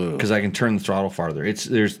the blue. Because I can turn the throttle farther.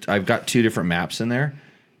 I've got 2 different maps in there,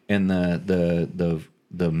 and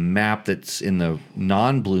the map that's in the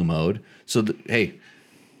non-blue mode. So hey,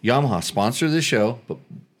 Yamaha, sponsor this show, but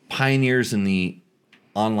pioneers in the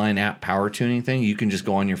online app power tuning thing. You can just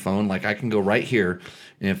go on your phone. Like, I can go right here,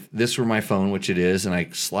 and if this were my phone, which it is, and I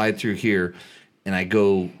slide through here, and I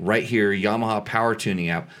go right here, Yamaha power tuning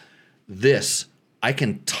app. I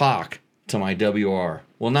can talk to my WR.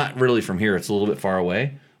 Well, not really from here. It's a little bit far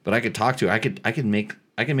away, but I could talk to it. I can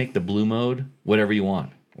make the blue mode whatever you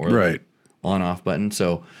want, or Right. the on-off button.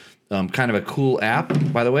 So, kind of a cool app,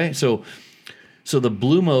 by the way. So the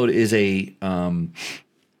blue mode is a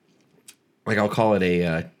like I'll call it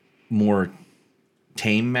a more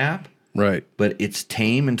tame map. Right. But it's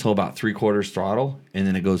tame until about 3/4 throttle, and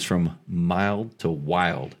then it goes from mild to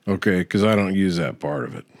wild. Okay, because I don't use that part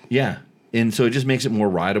of it. Yeah. And so it just makes it more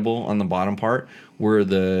rideable on the bottom part,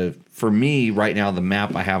 where for me right now, the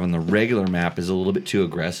map I have on the regular map is a little bit too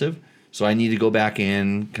aggressive. So I need to go back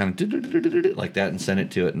in kind of like that and send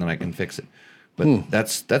it to it, and then I can fix it. But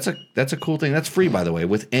that's a cool thing. That's free, by the way,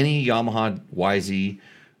 with any Yamaha YZ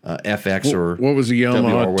FX or What was the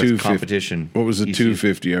Yamaha WR with 250? competition. What was the ECU.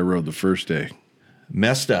 250 I rode the first day?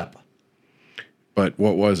 Messed up. But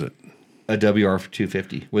what was it? A WR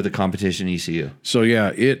 250 with a competition ECU. So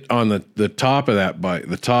yeah, it on the top of that bike,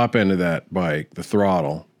 the top end of that bike, the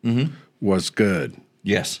throttle was good,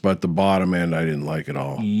 Yes. but the bottom end I didn't like at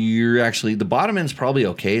all. The bottom end's probably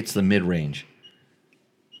okay. It's the mid range.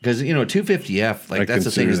 Because, 250F, like I that's the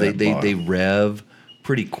thing is consider that they bottom. rev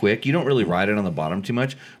pretty quick. You don't really ride it on the bottom too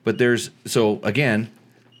much. But again,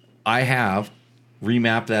 I have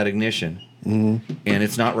remapped that ignition and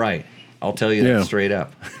it's not right. I'll tell you Yeah. that straight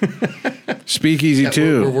up. Speakeasy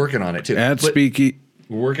too. We're working on it too. At But Speakeasy.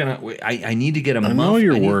 we're working on I need to get a know muffler.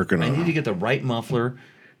 you're working I on need it. to get the right muffler.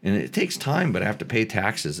 And it takes time, but I have to pay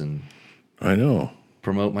taxes and I know.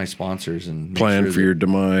 promote my sponsors and make Plan sure for that- your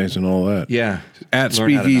demise and all that. Yeah. At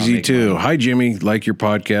Learn how to not Speakeasy make too. money. Hi Jimmy, like your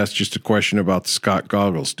podcast. Just a question about the Scott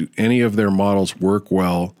goggles. Do any of their models work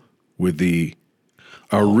well with the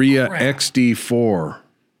Aria crap. XD4?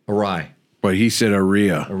 Arai. But he said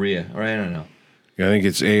Aria. Aria. Or I don't know. I think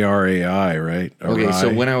it's ARAI, right? Okay, so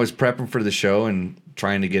Arai. when I was prepping for the show and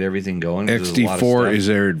trying to get everything going, 'cause there's a lot of XD4 stuff, is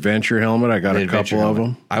their adventure helmet. I got the a adventure couple of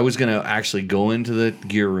helmet. them. I was gonna actually go into the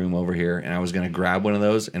gear room over here and I was gonna grab one of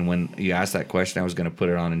those. And when you asked that question, I was gonna put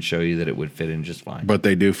it on and show you that it would fit in just fine. But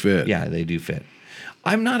they do fit. Yeah, they do fit.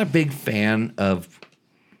 I'm not a big fan of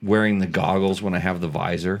wearing the goggles when I have the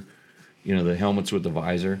visor, the helmets with the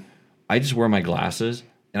visor. I just wear my glasses,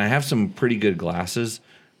 and I have some pretty good glasses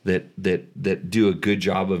that do a good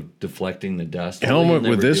job of deflecting the dust. Helmet You'll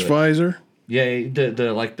with never this do it. visor Yeah,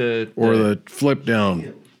 or the flip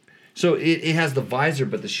down, So it has the visor,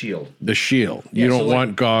 but the shield. the shield. Yeah, You so don't like-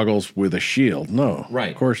 want goggles with a shield. No. Right.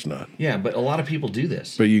 Of course not. Yeah, but a lot of people do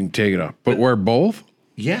this. But you can take it off. But wear both?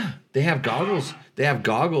 Yeah, they have goggles. They have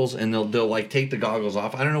goggles, and they'll like take the goggles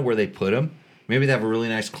off. I don't know where they put them. Maybe they have a really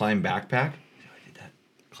nice climb backpack. I did that.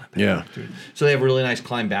 Climb backpack. Yeah. So they have a really nice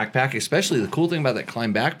climb backpack. Especially the cool thing about that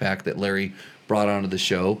climb backpack that Larry brought onto the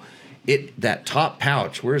show. That top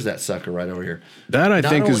pouch. Where's that sucker right over here? That I Not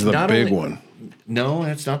think is only- the not big only- one. No,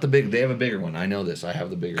 that's not the big. They have a bigger one. I know this. I have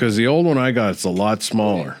the bigger. Because the old one I got, it's a lot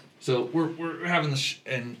smaller. So we're having this,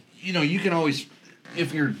 and you can always,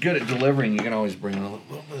 if you're good at delivering, you can always bring a little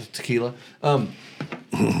bit of tequila.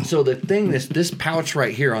 So the thing, this pouch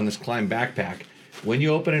right here on this climb backpack, when you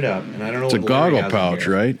open it up, and I don't know, It's a what Larry goggle has in pouch,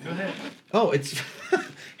 here. right? Oh, it's.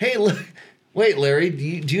 Hey, wait, Larry,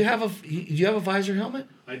 do you have a visor helmet?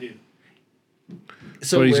 I do.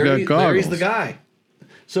 So But he's got Larry's goggles. the guy.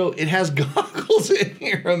 So it has goggles in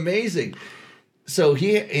here. Amazing. So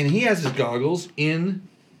he has his goggles in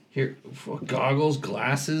here. Goggles,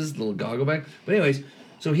 glasses, little goggle bag. But anyways,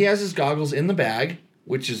 so he has his goggles in the bag,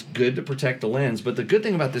 which is good to protect the lens. But the good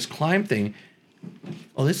thing about this climb thing,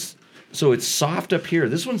 so it's soft up here.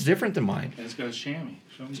 This one's different than mine. And it's got a chamois.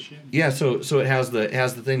 Show me the chamois. Yeah, so it has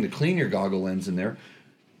the thing to clean your goggle lens in there.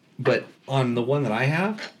 But on the one that I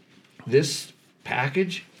have, this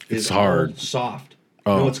package is It's hard. all soft.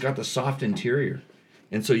 Oh. No, it's got the soft interior,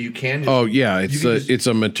 and so you can. Just, Oh, yeah. you It's can a just- it's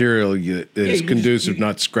a material that yeah, is you can just- conducive you-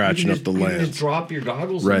 not scratching you up can the just, You can lens. just drop your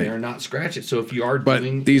goggles Right. in there and not scratch it. So if you are But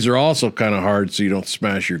doing, these are also kind of hard so you don't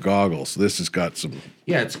smash your goggles. This has got some,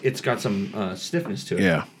 yeah, it's got some stiffness to it.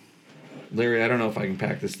 yeah. Larry, I don't know if I can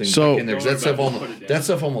pack this thing So- back in there 'cause Don't that worry stuff about it. Put it almost down. that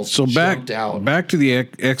stuff almost So jumped out. back to the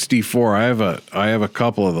XD4. I have a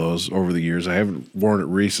couple of those over the years. I haven't worn it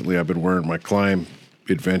recently. I've been wearing my Climb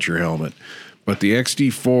Adventure helmet, but the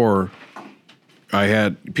XD4, I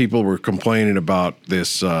had people were complaining about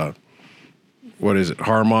this. What is it?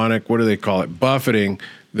 Harmonic? What do they call it? Buffeting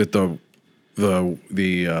that the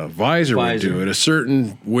visor would Visor. do at a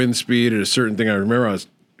certain wind speed at a certain thing. I remember I was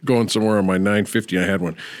going somewhere on my 950 and I had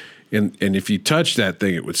one. And if you touch that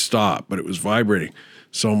thing, it would stop, but it was vibrating.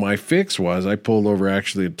 So my fix was I pulled over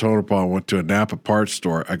actually in Tonopah and went to a Napa parts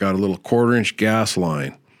store. I got a little 1/4-inch gas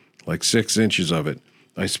line, like 6 inches of it.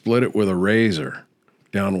 I split it with a razor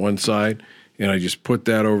down one side, and I just put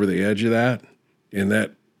that over the edge of that, and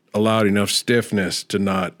that allowed enough stiffness to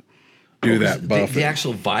not do that buffing. The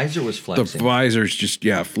actual visor was The flexing. visor's just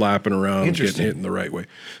flapping around, and getting hit in the right way.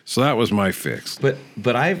 So that was my fix. But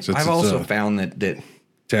I've also found that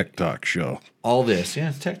Tech Talk show. All this,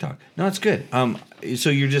 it's Tech Talk. No, it's good.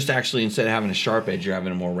 So you're just actually, instead of having a sharp edge, you're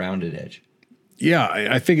having a more rounded edge. Yeah,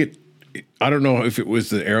 I think I don't know if it was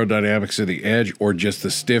the aerodynamics of the edge or just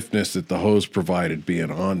the stiffness that the hose provided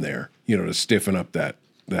being on there, to stiffen up that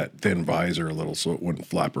thin visor a little so it wouldn't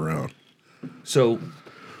flap around. So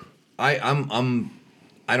I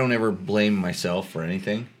don't ever blame myself for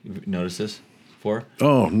anything. You've noticed this before?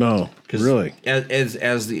 Oh no, really?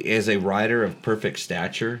 As a rider of perfect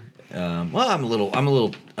stature, I'm a little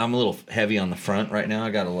heavy on the front right now. I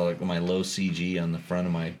got a lot of my low CG on the front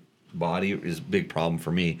of my body is a big problem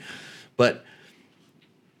for me. But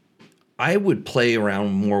I would play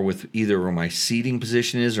around more with either where my seating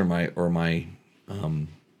position is or my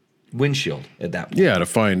windshield at that point. Yeah,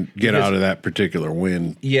 to get out of that particular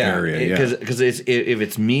wind area. Because if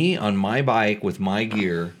it's me on my bike with my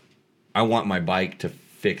gear, I want my bike to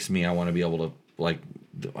fix me. I want to be able to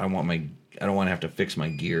I don't want to have to fix my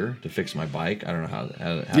gear to fix my bike. I don't know how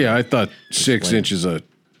yeah, I thought 6 inches of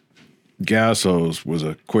gas hose was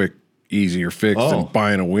a quick, easier fix than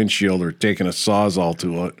buying a windshield or taking a Sawzall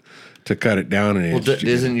to it to cut it down an inch.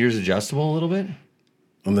 Isn't yours adjustable a little bit?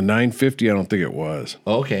 On the 950, I don't think it was.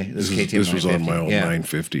 Oh, okay. This was on my old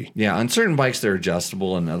 950. Yeah, on certain bikes they're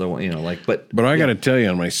adjustable, and other one, But I got to tell you,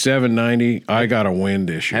 on my 790, I got a wind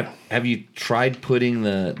issue. Have you tried putting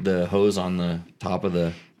the hose on the top of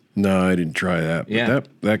the? No, I didn't try that. But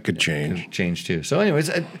that could change. Could change too. So,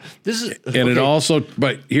 anyways, this is and it also.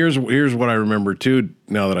 But here's what I remember too.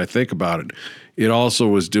 Now that I think about it, it also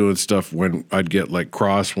was doing stuff when I'd get like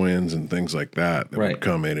crosswinds and things like that would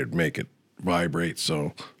come in and make it vibrate.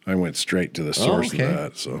 So I went straight to the source of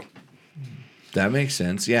that. So that makes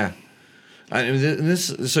sense. Yeah.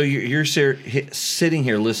 So you're sitting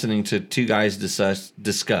here listening to two guys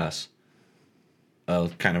discuss a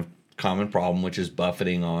kind of common problem, which is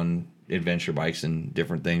buffeting on adventure bikes and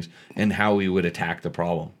different things, and how we would attack the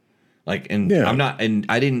problem. I'm not, and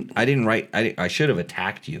I didn't write. I should have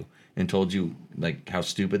attacked you and told you how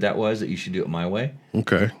stupid that was, that you should do it my way.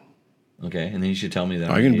 Okay, and then you should tell me that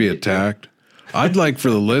I can be attacked. I'd like for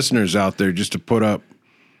the listeners out there just to put up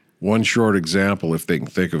one short example, if they can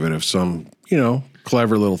think of it, of some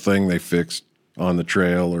clever little thing they fixed on the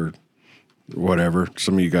trail or whatever.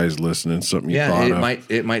 Some of you guys listening, something you thought of.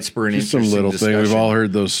 It might spur an just interesting some little discussion. thing. We've all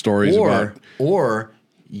heard those stories about. Or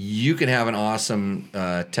you can have an awesome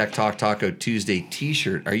Tech Talk Taco Tuesday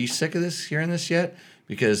T-shirt. Are you sick of this? Hearing this yet?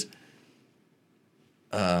 Because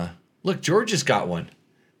look, George just got one.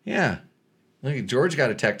 Yeah, look, George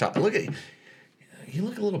got a Tech Talk. Look at you.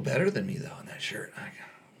 Look a little better than me though in that shirt.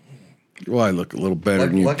 Well, I look a little better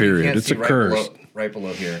than you. Period. It's a curse. Right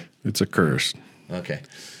below here. It's a curse. Okay.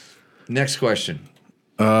 Next question.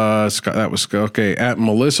 Scott, that was okay. At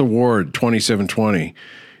Melissa Ward 2720,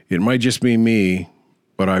 it might just be me,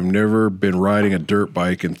 but I've never been riding a dirt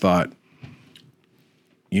bike and thought,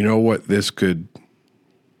 you know what, this could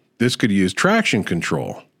use traction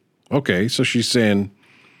control. Okay, so she's saying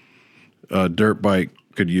a dirt bike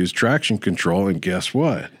could use traction control, and guess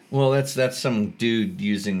what? Well, that's some dude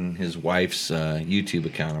using his wife's YouTube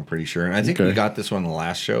account, I'm pretty sure. And I think we got this one in the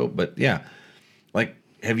last show, but yeah.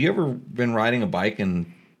 Have you ever been riding a bike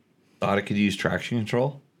and thought it could use traction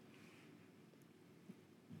control?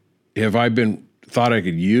 Have I thought I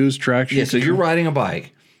could use traction control? Yeah, so you're riding a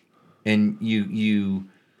bike and read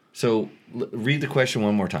the question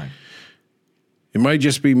one more time. It might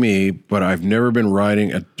just be me, but I've never been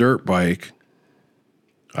riding a dirt bike.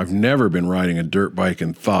 I've never been riding a dirt bike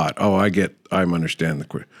and thought, I understand the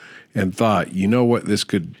question. And thought, you know what, this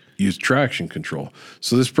could use traction control.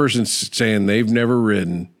 So this person's saying they've never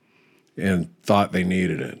ridden and thought they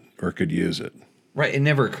needed it or could use it. Right. It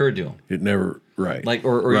never occurred to them. It never, right.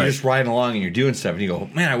 Or you're just riding along and you're doing stuff and you go,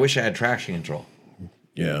 man, I wish I had traction control.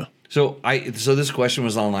 Yeah. So this question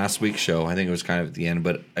was on last week's show. I think it was kind of at the end,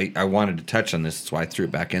 but I wanted to touch on this. That's why I threw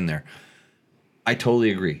it back in there. I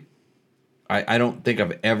totally agree. I don't think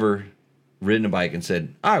I've ever ridden a bike and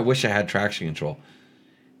said, I wish I had traction control.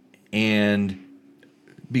 And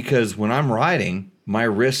because when I'm riding, my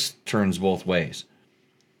wrist turns both ways.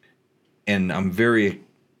 And I'm very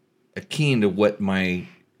keen to what my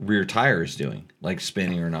rear tire is doing, like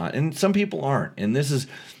spinning or not. And some people aren't. And this is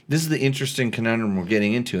the interesting conundrum we're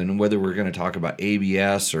getting into, and whether we're going to talk about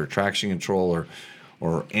ABS or traction control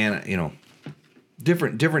or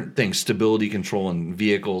different things, stability control and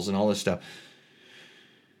vehicles and all this stuff.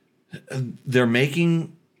 They're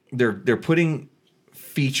making they're putting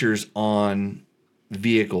features on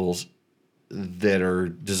vehicles that are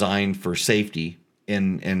designed for safety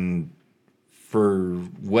and for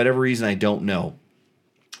whatever reason I don't know.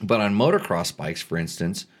 But on motocross bikes, for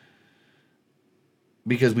instance,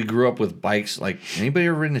 because we grew up with bikes like anybody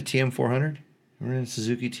ever ridden a TM400? Ever ridden a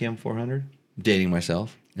Suzuki TM400? Dating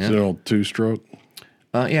myself. Yeah. Is it an old 2-stroke?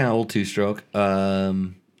 Yeah, old 2-stroke.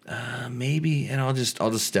 Maybe, and I'll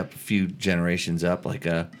just step a few generations up, like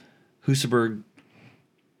a Husaberg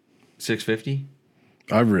 650.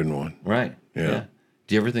 I've ridden one. Right. Yeah.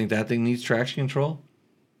 Do you ever think that thing needs traction control?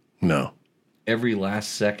 No. Every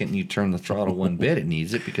last second you turn the throttle one bit, it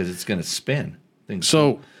needs it because it's going to spin.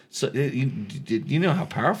 So you know how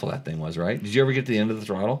powerful that thing was, right? Did you ever get to the end of the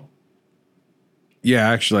throttle? yeah,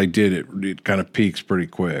 actually, I did it. It kind of peaks pretty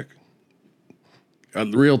quick.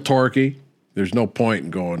 Real torquey. There's no point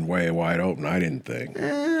in going way wide open. I didn't think.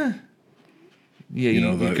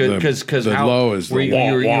 Yeah, the how low is the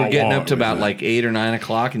you were getting up to about is like 8 or 9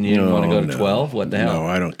 o'clock, and you didn't want to go to 12. What the hell? No,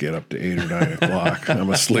 I don't get up to 8 or 9 o'clock. I'm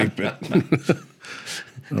asleep at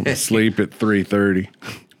 3:30.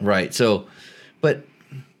 Right. So, but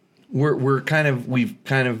we've kind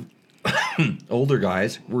of older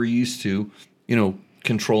guys. We're used to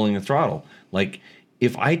controlling the throttle. Like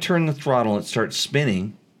if I turn the throttle and it starts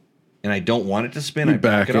spinning, and I don't want it to spin, I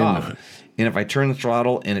back it off. And if I turn the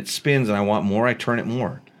throttle and it spins and I want more, I turn it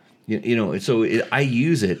more. I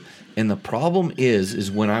use it. And the problem is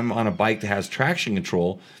when I'm on a bike that has traction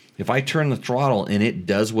control, if I turn the throttle and it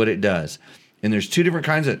does what it does, and there's two different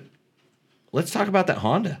kinds of. Let's talk about that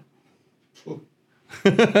Honda.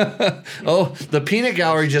 Oh, the peanut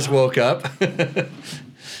gallery just woke up.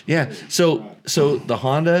 Yeah. So the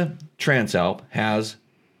Honda Transalp has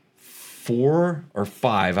 4 or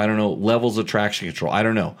 5, I don't know, levels of traction control. I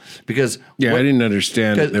don't know because I didn't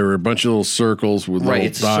understand it. There were a bunch of little circles with little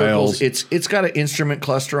dials. It's got an instrument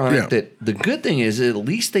cluster on it. That the good thing is at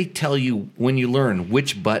least they tell you when you learn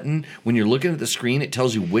which button. When you're looking at the screen, it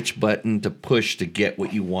tells you which button to push to get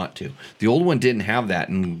what you want to. The old one didn't have that,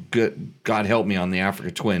 and God help me on the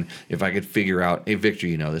Africa Twin if I could figure out. Hey, Victor,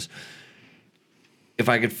 you know this. If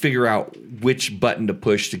I could figure out which button to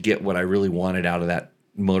push to get what I really wanted out of that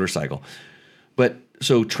motorcycle. But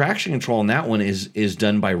so traction control on that one is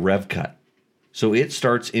done by rev cut. So it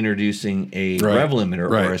starts introducing a rev limiter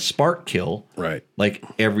or a spark kill, like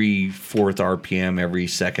every 4th RPM, every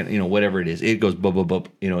second, whatever it is. It goes bub bub bub,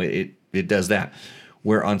 it does that.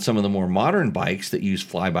 Where on some of the more modern bikes that use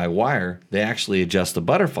fly-by-wire, they actually adjust the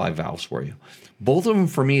butterfly valves for you. Both of them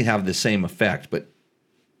for me have the same effect, but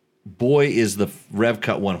boy is the rev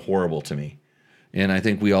cut one horrible to me. And I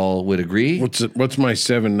think we all would agree. What's my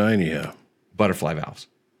 790 have? Butterfly valves.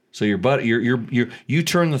 So you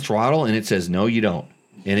turn the throttle and it says no, you don't,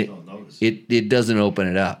 and it doesn't open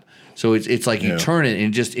it up. So it's like you turn it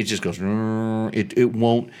and it just goes. It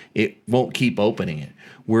won't keep opening it.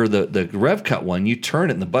 Where the rev cut one, you turn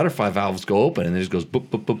it and the butterfly valves go open and it just goes boop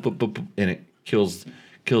boop boop boop boop, and it kills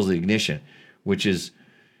the ignition. Which is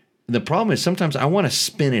the problem is sometimes I want to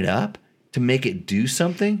spin it up to make it do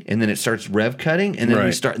something, and then it starts rev cutting, and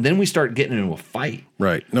then we start getting into a fight.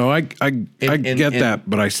 Right. No, I get that,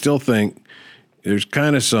 but I still think there's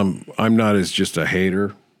kind of some. I'm not as just a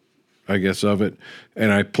hater, I guess, of it,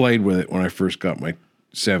 and I played with it when I first got my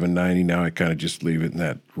 790. Now I kind of just leave it in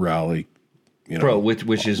that rally, Pro,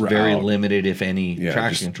 which is very limited, if any,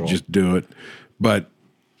 traction control. Just do it, but.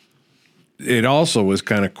 It also was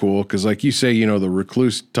kind of cool because, like you say, the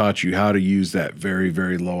Recluse taught you how to use that very,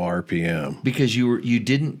 very low RPM. Because you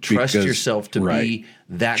didn't trust yourself to be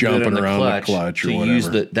that jumping good on around the clutch or to whatever. use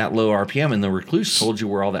that low RPM, and the Recluse told you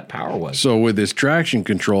where all that power was. So with this traction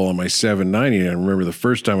control on my 790, I remember the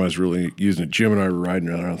first time I was really using it, Jim and I were riding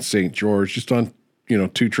around St. George, just on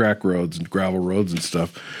 2-track roads and gravel roads and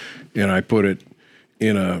stuff, and I put it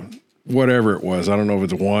in a whatever it was. I don't know if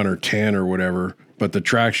it's a 1 or 10 or whatever. But the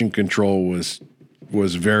traction control was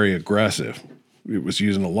very aggressive. It was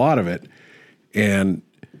using a lot of it, and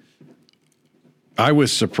I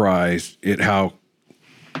was surprised at how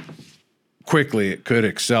quickly it could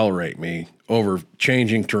accelerate me over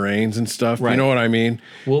changing terrains and stuff. Right. You know what I mean?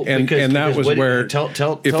 Well, and that was where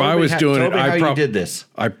if I was doing it, how you did this.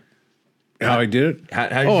 How I did it? How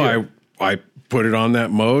did you do it? I put it on that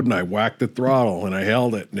mode and I whacked the throttle and I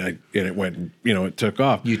held it and it went, it took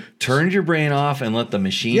off. You turned your brain off and let the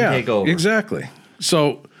machine take over. Exactly.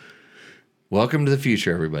 So welcome to the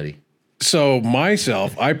future, everybody. So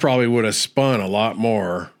myself, I probably would have spun a lot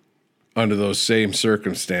more under those same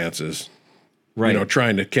circumstances. Right.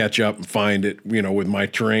 Trying to catch up and find it, with my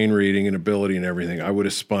terrain reading and ability and everything. I would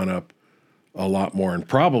have spun up a lot more and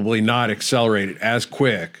probably not accelerated as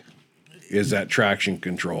quick is that traction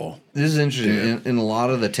control. This is interesting. In a lot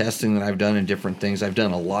of the testing that I've done in different things, I've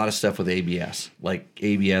done a lot of stuff with ABS, like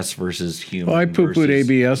ABS versus human. Well, I poo-pooed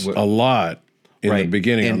ABS a lot in the Right.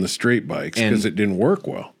 beginning on the street bikes because it didn't work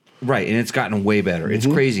well. Right, and it's gotten way better. It's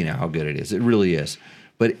crazy now how good it is. It really is.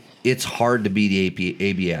 But it's hard to beat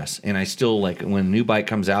ABS. And I still, like, when a new bike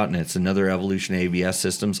comes out and it's another evolution of ABS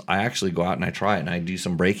systems, I actually go out and I try it, and I do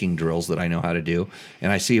some braking drills that I know how to do,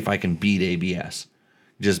 and I see if I can beat ABS.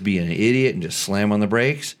 Just be an idiot and just slam on the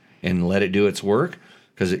brakes and let it do its work,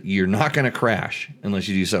 because you're not going to crash unless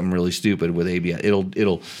you do something really stupid with ABS.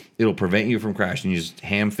 It'll prevent you from crashing. You just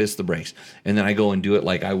ham fist the brakes, and then I go and do it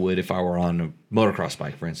like I would if I were on a motocross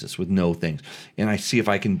bike, for instance, with no things, and I see if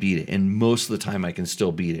I can beat it. And most of the time, I can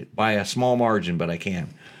still beat it by a small margin, but I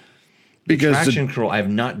can. Because Traction control,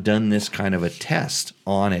 I've not done this kind of a test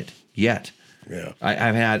on it yet. Yeah.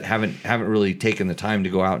 haven't really taken the time to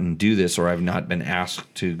go out and do this, or I've not been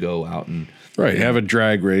asked to go out and have a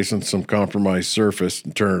drag race on some compromised surface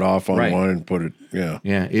and turn it off on one and put it.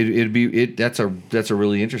 That's a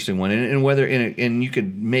really interesting one, and you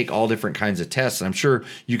could make all different kinds of tests. I'm sure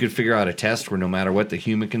you could figure out a test where no matter what the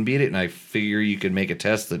human can beat it, and I figure you could make a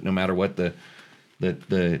test that no matter what the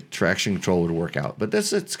traction control would work out. But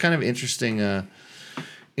it's kind of interesting kind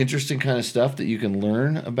of stuff that you can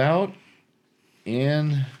learn about.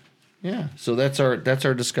 And so that's our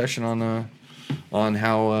discussion on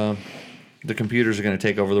how the computers are going to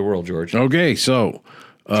take over the world, George. Okay, so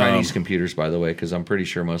Chinese computers, by the way, because I'm pretty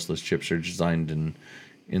sure most of those chips are designed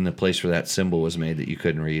in the place where that symbol was made that you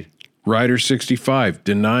couldn't read. Rider 65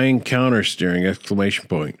 denying counter steering!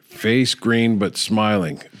 Face green but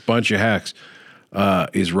smiling. Bunch of hacks.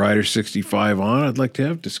 Is Rider 65 on? I'd like to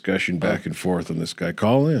have discussion back and forth on this guy.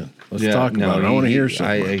 Call in. Let's talk about it. I want to hear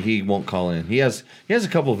something. He won't call in. He has a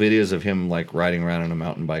couple videos of him like riding around on a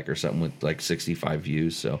mountain bike or something with like 65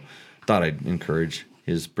 views. So thought I'd encourage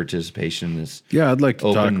his participation in this. Yeah, I'd like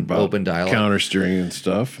to talk about open dialogue, counter steering and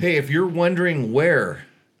stuff. Hey, if you're wondering where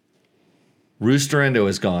Roosterendo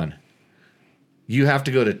has gone, you have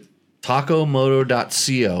to go to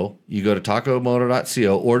tacomoto.co. You go to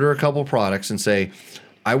tacomoto.co, order a couple products, and say,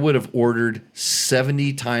 I would have ordered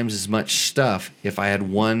 70 times as much stuff if I had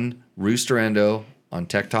one Roosterendo on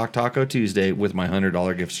Tech Talk Taco Tuesday with my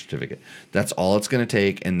 $100 gift certificate. That's all it's going to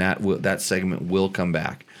take, and that segment will come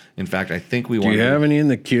back. In fact, I think we want. Do you have any in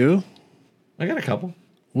the queue? I got a couple.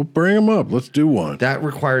 Well, bring them up. Let's do one. That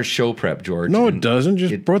requires show prep, George. No, it doesn't.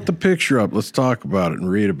 Just put the picture up. Let's talk about it and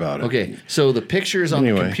read about it. Okay, so the picture is on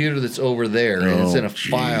the computer that's over there, and it's in a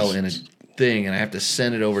file in a thing, and I have to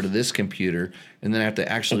send it over to this computer, and then I have to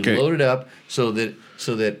actually load it up so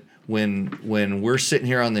that when we're sitting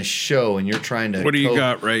here on this show and you're trying to what do you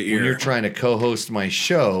got right here? When you're trying to co-host my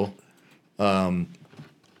show, then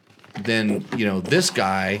this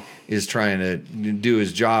guy is trying to do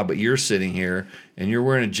his job, but you're sitting here and you're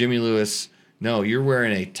wearing a Jimmy Lewis. No, you're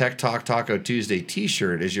wearing a Tech Talk Taco Tuesday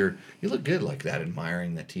T-shirt. You look good like that,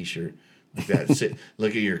 admiring that T-shirt. Like that.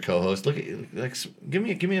 Look at your co-host. Give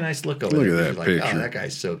me a nice look over there. Look at that picture. Oh, that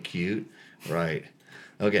guy's so cute. Right.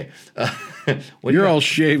 Okay. You're all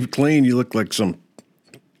shaved clean. You look like some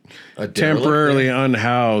temporarily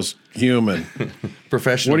unhoused human.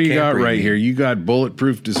 Professional. What do you got right here? You got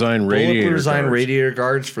bulletproof design radiator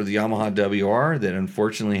guards for the Yamaha WR that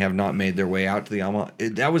unfortunately have not made their way out to the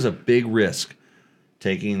Yamaha. That was a big risk,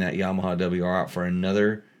 taking that Yamaha WR out for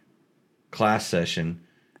another class session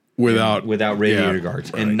without radiator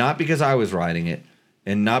guards, and not because I was riding it,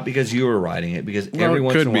 and not because you were riding it, because every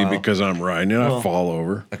once in a while, it could be because I'm riding it. I fall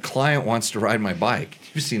over. A client wants to ride my bike.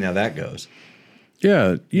 You've seen how that goes.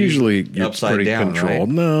 Yeah, usually you're upside pretty down, controlled.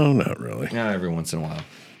 Right? No, not really. Yeah, every once in a while.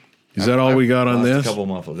 Is that all we got on this? A couple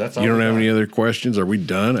mufflers. That's all. You don't have any other questions? Are we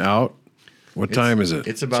done? Out? What time is it?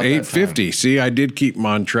 It's about 8:50. See, I did keep them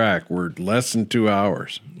on track. We're less than 2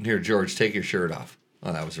 hours. Here, George, take your shirt off.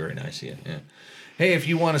 Oh, that was very nice of you. Yeah. Hey, if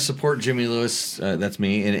you want to support Jimmy Lewis, that's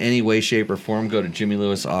me, in any way, shape, or form, go to Jimmy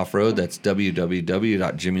Lewis Off-Road. That's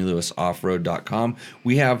www.jimmylewisoffroad.com.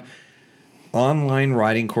 We have online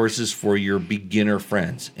riding courses for your beginner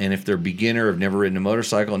friends. And if they're beginner, have never ridden a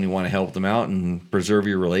motorcycle, and you want to help them out and preserve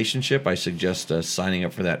your relationship, I suggest signing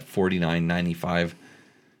up for that $49.95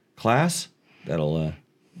 class. That'll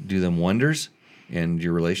do them wonders and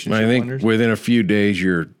your relationship wonders. I think within a few days,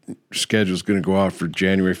 your schedule's going to go out for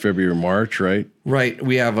January, February, March, right? Right.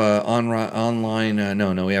 We have online,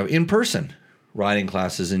 we have in-person riding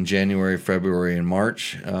classes in January, February, and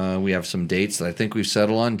March. We have some dates that I think we've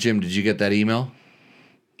settled on. Jim, did you get that email?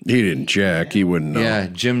 He didn't check. He wouldn't know. Yeah,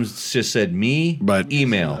 Jim just said me, but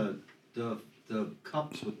email. The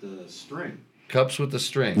cups with the string. Cups with the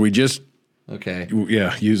string. We just okay.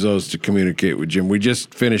 Yeah, use those to communicate with Jim. We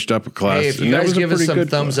just finished up a class. Hey, if you and that guys was a give us pretty some good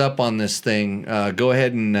thumbs class. up on this thing, go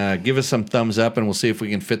ahead and give us some thumbs up, and we'll see if we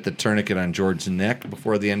can fit the tourniquet on George's neck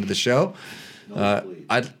before the end of the show.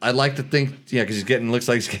 I'd like to think, because looks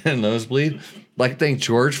like he's getting a nosebleed. I'd like to thank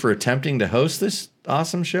George for attempting to host this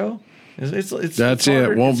awesome show. That's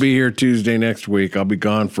it. Won't be here Tuesday next week. I'll be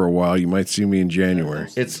gone for a while. You might see me in January.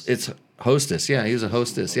 It's hostess. Yeah, he was a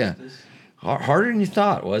hostess. Yeah, harder than you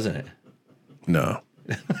thought, wasn't it? No.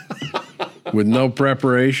 With no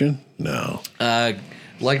preparation? No. I'd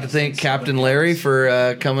like to thank Captain Larry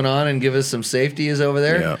for coming on and give us some safety is over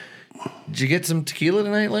there. Yeah. Did you get some tequila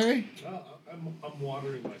tonight, Larry? I'm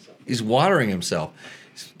watering myself. He's watering himself.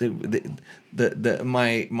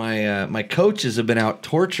 My coaches have been out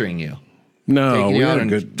torturing you. No, Taking we you had out a on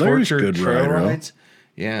good, Larry's torture good trail rider. rides.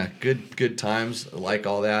 Yeah, good times. I like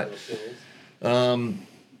all that.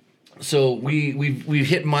 So we've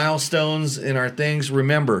hit milestones in our things.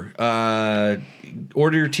 Remember,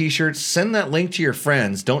 order your T-shirts. Send that link to your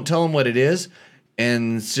friends. Don't tell them what it is,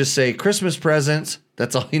 and just say Christmas presents.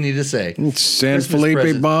 That's all you need to say. San Christmas Felipe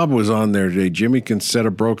presents. Bob was on there today. Jimmy can set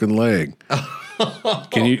a broken leg.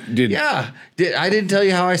 Can you? Yeah, I didn't tell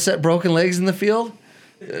you how I set broken legs in the field.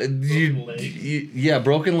 Broken legs.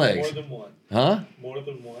 Broken legs. More than one. Huh? More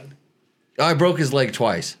than one. I broke his leg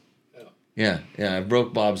twice. Oh. Yeah. I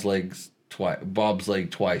broke Bob's leg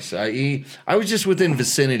twice. I was just within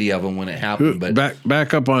vicinity of him when it happened. But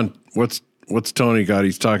Back up on what's Tony got?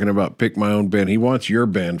 He's talking about pick my own bend. He wants your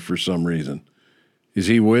bend for some reason. Is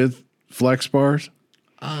he with Flex Bars?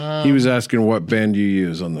 He was asking what bend you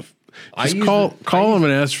use on the. Call him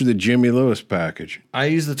and ask for the Jimmy Lewis package. I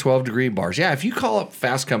use the 12-degree bars. Yeah, if you call up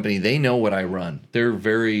Fast Company, they know what I run. They're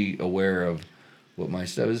very aware of what my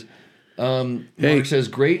stuff is. Mark says,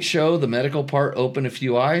 great show. The medical part opened a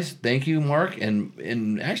few eyes. Thank you, Mark.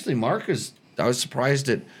 And actually, I was surprised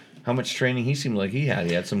at how much training he seemed like he had.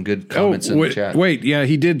 He had some good comments in the chat. Wait, yeah,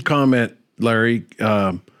 he did comment, Larry.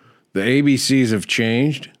 The ABCs have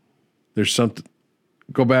changed. There's something.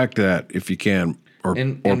 Go back to that if you can. Or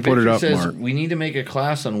put Victor it up, says, Mark. we need to make a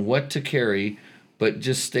class on what to carry, but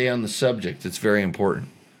just stay on the subject. It's very important.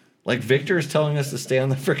 Like Victor is telling us to stay on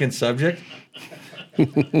the freaking subject. Hey,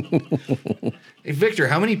 Victor,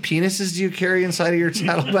 how many penises do you carry inside of your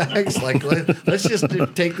saddlebags? Like, let's just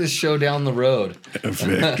take this show down the road.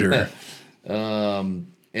 Victor.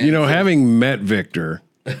 Having met Victor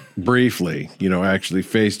briefly, actually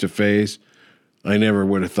face to face, I never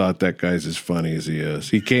would have thought that guy's as funny as he is.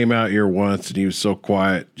 He came out here once and he was so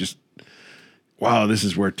quiet. Just, wow, this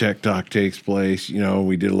is where Tech Talk takes place.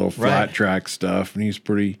 We did a little flat track stuff, and he's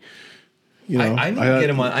pretty, I need to get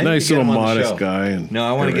him on. Nice little modest guy. And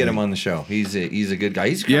I want to get him on the show. He's a good guy.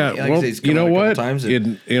 He's you know what?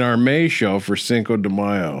 In our May show for Cinco de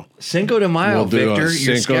Mayo. Cinco de Mayo, we'll do Victor. Your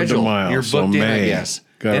Cinco de schedule. Mayo. You're booked in, I guess.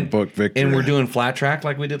 Got to book Victor. And we're doing flat track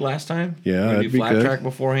like we did last time. Yeah, we're that'd do be flat good. track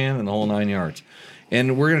beforehand and the whole 9 yards.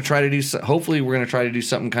 And we're going to try to do. Hopefully, we're going to try to do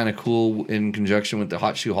something kind of cool in conjunction with the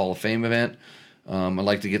Hot Shoe Hall of Fame event. I'd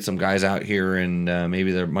like to get some guys out here, and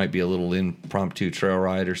maybe there might be a little impromptu trail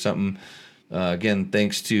ride or something. Again,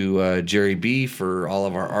 thanks to Jerry B for all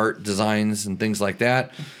of our art designs and things like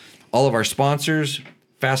that. All of our sponsors,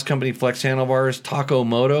 Fast Company Flex Handlebars, Taco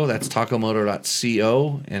Moto, that's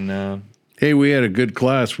tacomoto.co. And hey, we had a good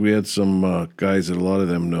class. We had some guys that a lot of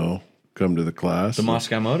them know come to the class. the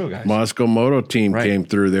Moscow Moto guys. Moscow Moto team came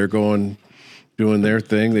through. They're doing their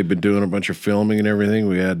thing. They've been doing a bunch of filming and everything.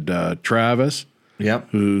 We had Travis,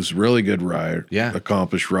 who's really good rider,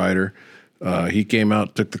 accomplished rider. He came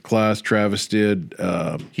out, took the class. Travis did.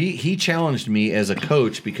 He challenged me as a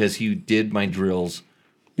coach because he did my drills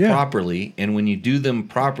properly, and when you do them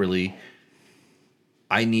properly,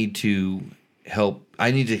 I need to help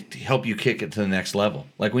you kick it to the next level.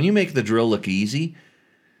 Like when you make the drill look easy,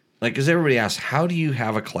 like because everybody asks, how do you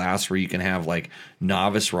have a class where you can have like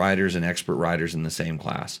novice riders and expert riders in the same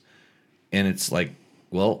class? And it's like,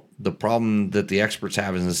 well, the problem that the experts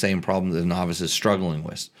have is the same problem that the novice is struggling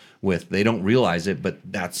with. They don't realize it, but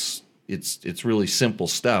it's really simple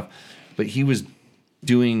stuff. But he was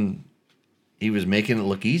making it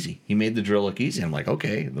look easy. He made the drill look easy. I'm like,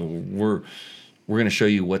 okay, we're going to show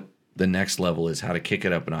you what the next level is, how to kick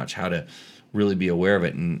it up a notch, how to really be aware of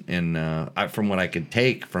it. And from what I could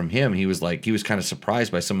take from him, he was kind of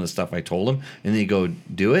surprised by some of the stuff I told him, and then he go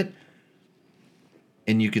do it.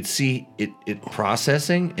 And you could see it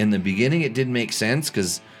processing. In the beginning, it didn't make sense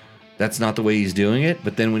because that's not the way he's doing it.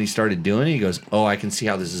 But then when he started doing it, he goes, oh, I can see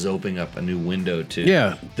how this is opening up a new window to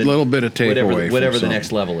a little bit of takeaway. Whatever the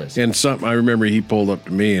next level is. And I remember he pulled up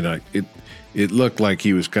to me, and it looked like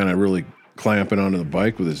he was kind of really clamping onto the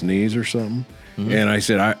bike with his knees or something. And I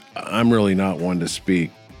said, I'm really not one to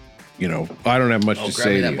speak. You know, I don't have much to grab say.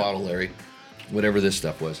 me to that you. bottle, Larry. Whatever this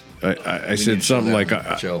stuff was. I said something like,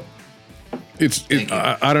 Joe.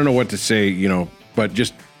 I don't know what to say, you know, but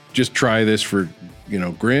just try this for, you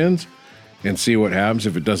know, grins and see what happens.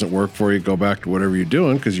 If it doesn't work for you, go back to whatever you're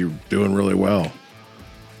doing because you're doing really well.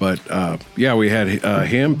 But yeah, we had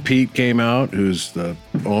him. Pete came out, who's the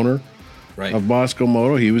owner of Bosco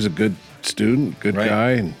Moto. He was a good student, good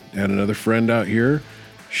guy, and had another friend out here.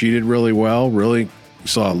 She did really well. Really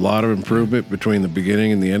saw a lot of improvement between the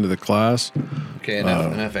beginning and the end of the class. Okay,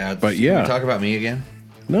 enough ads. But yeah. Can we talk about me again?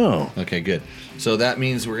 No. Okay, good. So that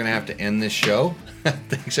means we're going to have to end this show.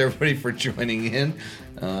 Thanks, everybody, for joining in.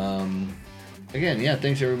 Again, yeah,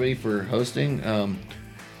 thanks, everybody, for hosting.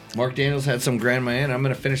 Mark Daniels had some Grand Mayan. I'm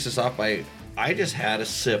going to finish this off by... I just had a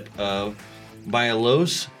sip of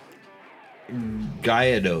Bailos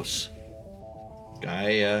Gallardos.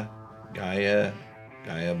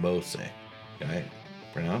 Gallabose.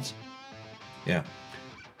 Pronounce? Yeah.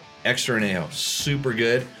 Extra Añejo. Super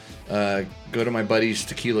good. Go to my buddy's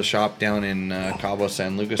tequila shop down in Cabo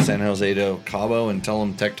San Lucas, San Jose de Cabo, and tell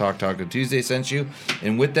them Tech Talk Taco Tuesday sent you.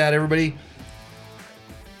 And with that, everybody,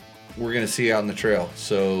 we're going to see you out in the trail.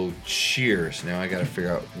 So cheers. Now I got to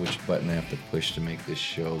figure out which button I have to push to make this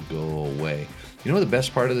show go away. You know what the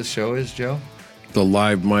best part of the show is, Joe? The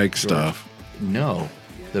live mic stuff. No.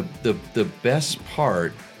 The best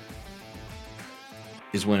part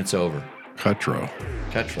is when it's over. Cutro.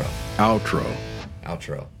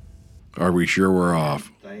 Outro. Are we sure we're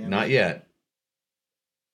off? Not yet.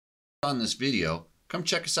 On this video, come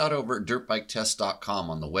check us out over at dirtbiketest.com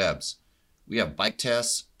on the webs. We have bike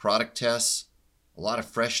tests, product tests, a lot of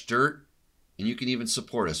fresh dirt, and you can even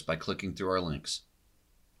support us by clicking through our links.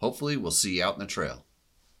 Hopefully, we'll see you out in the trail.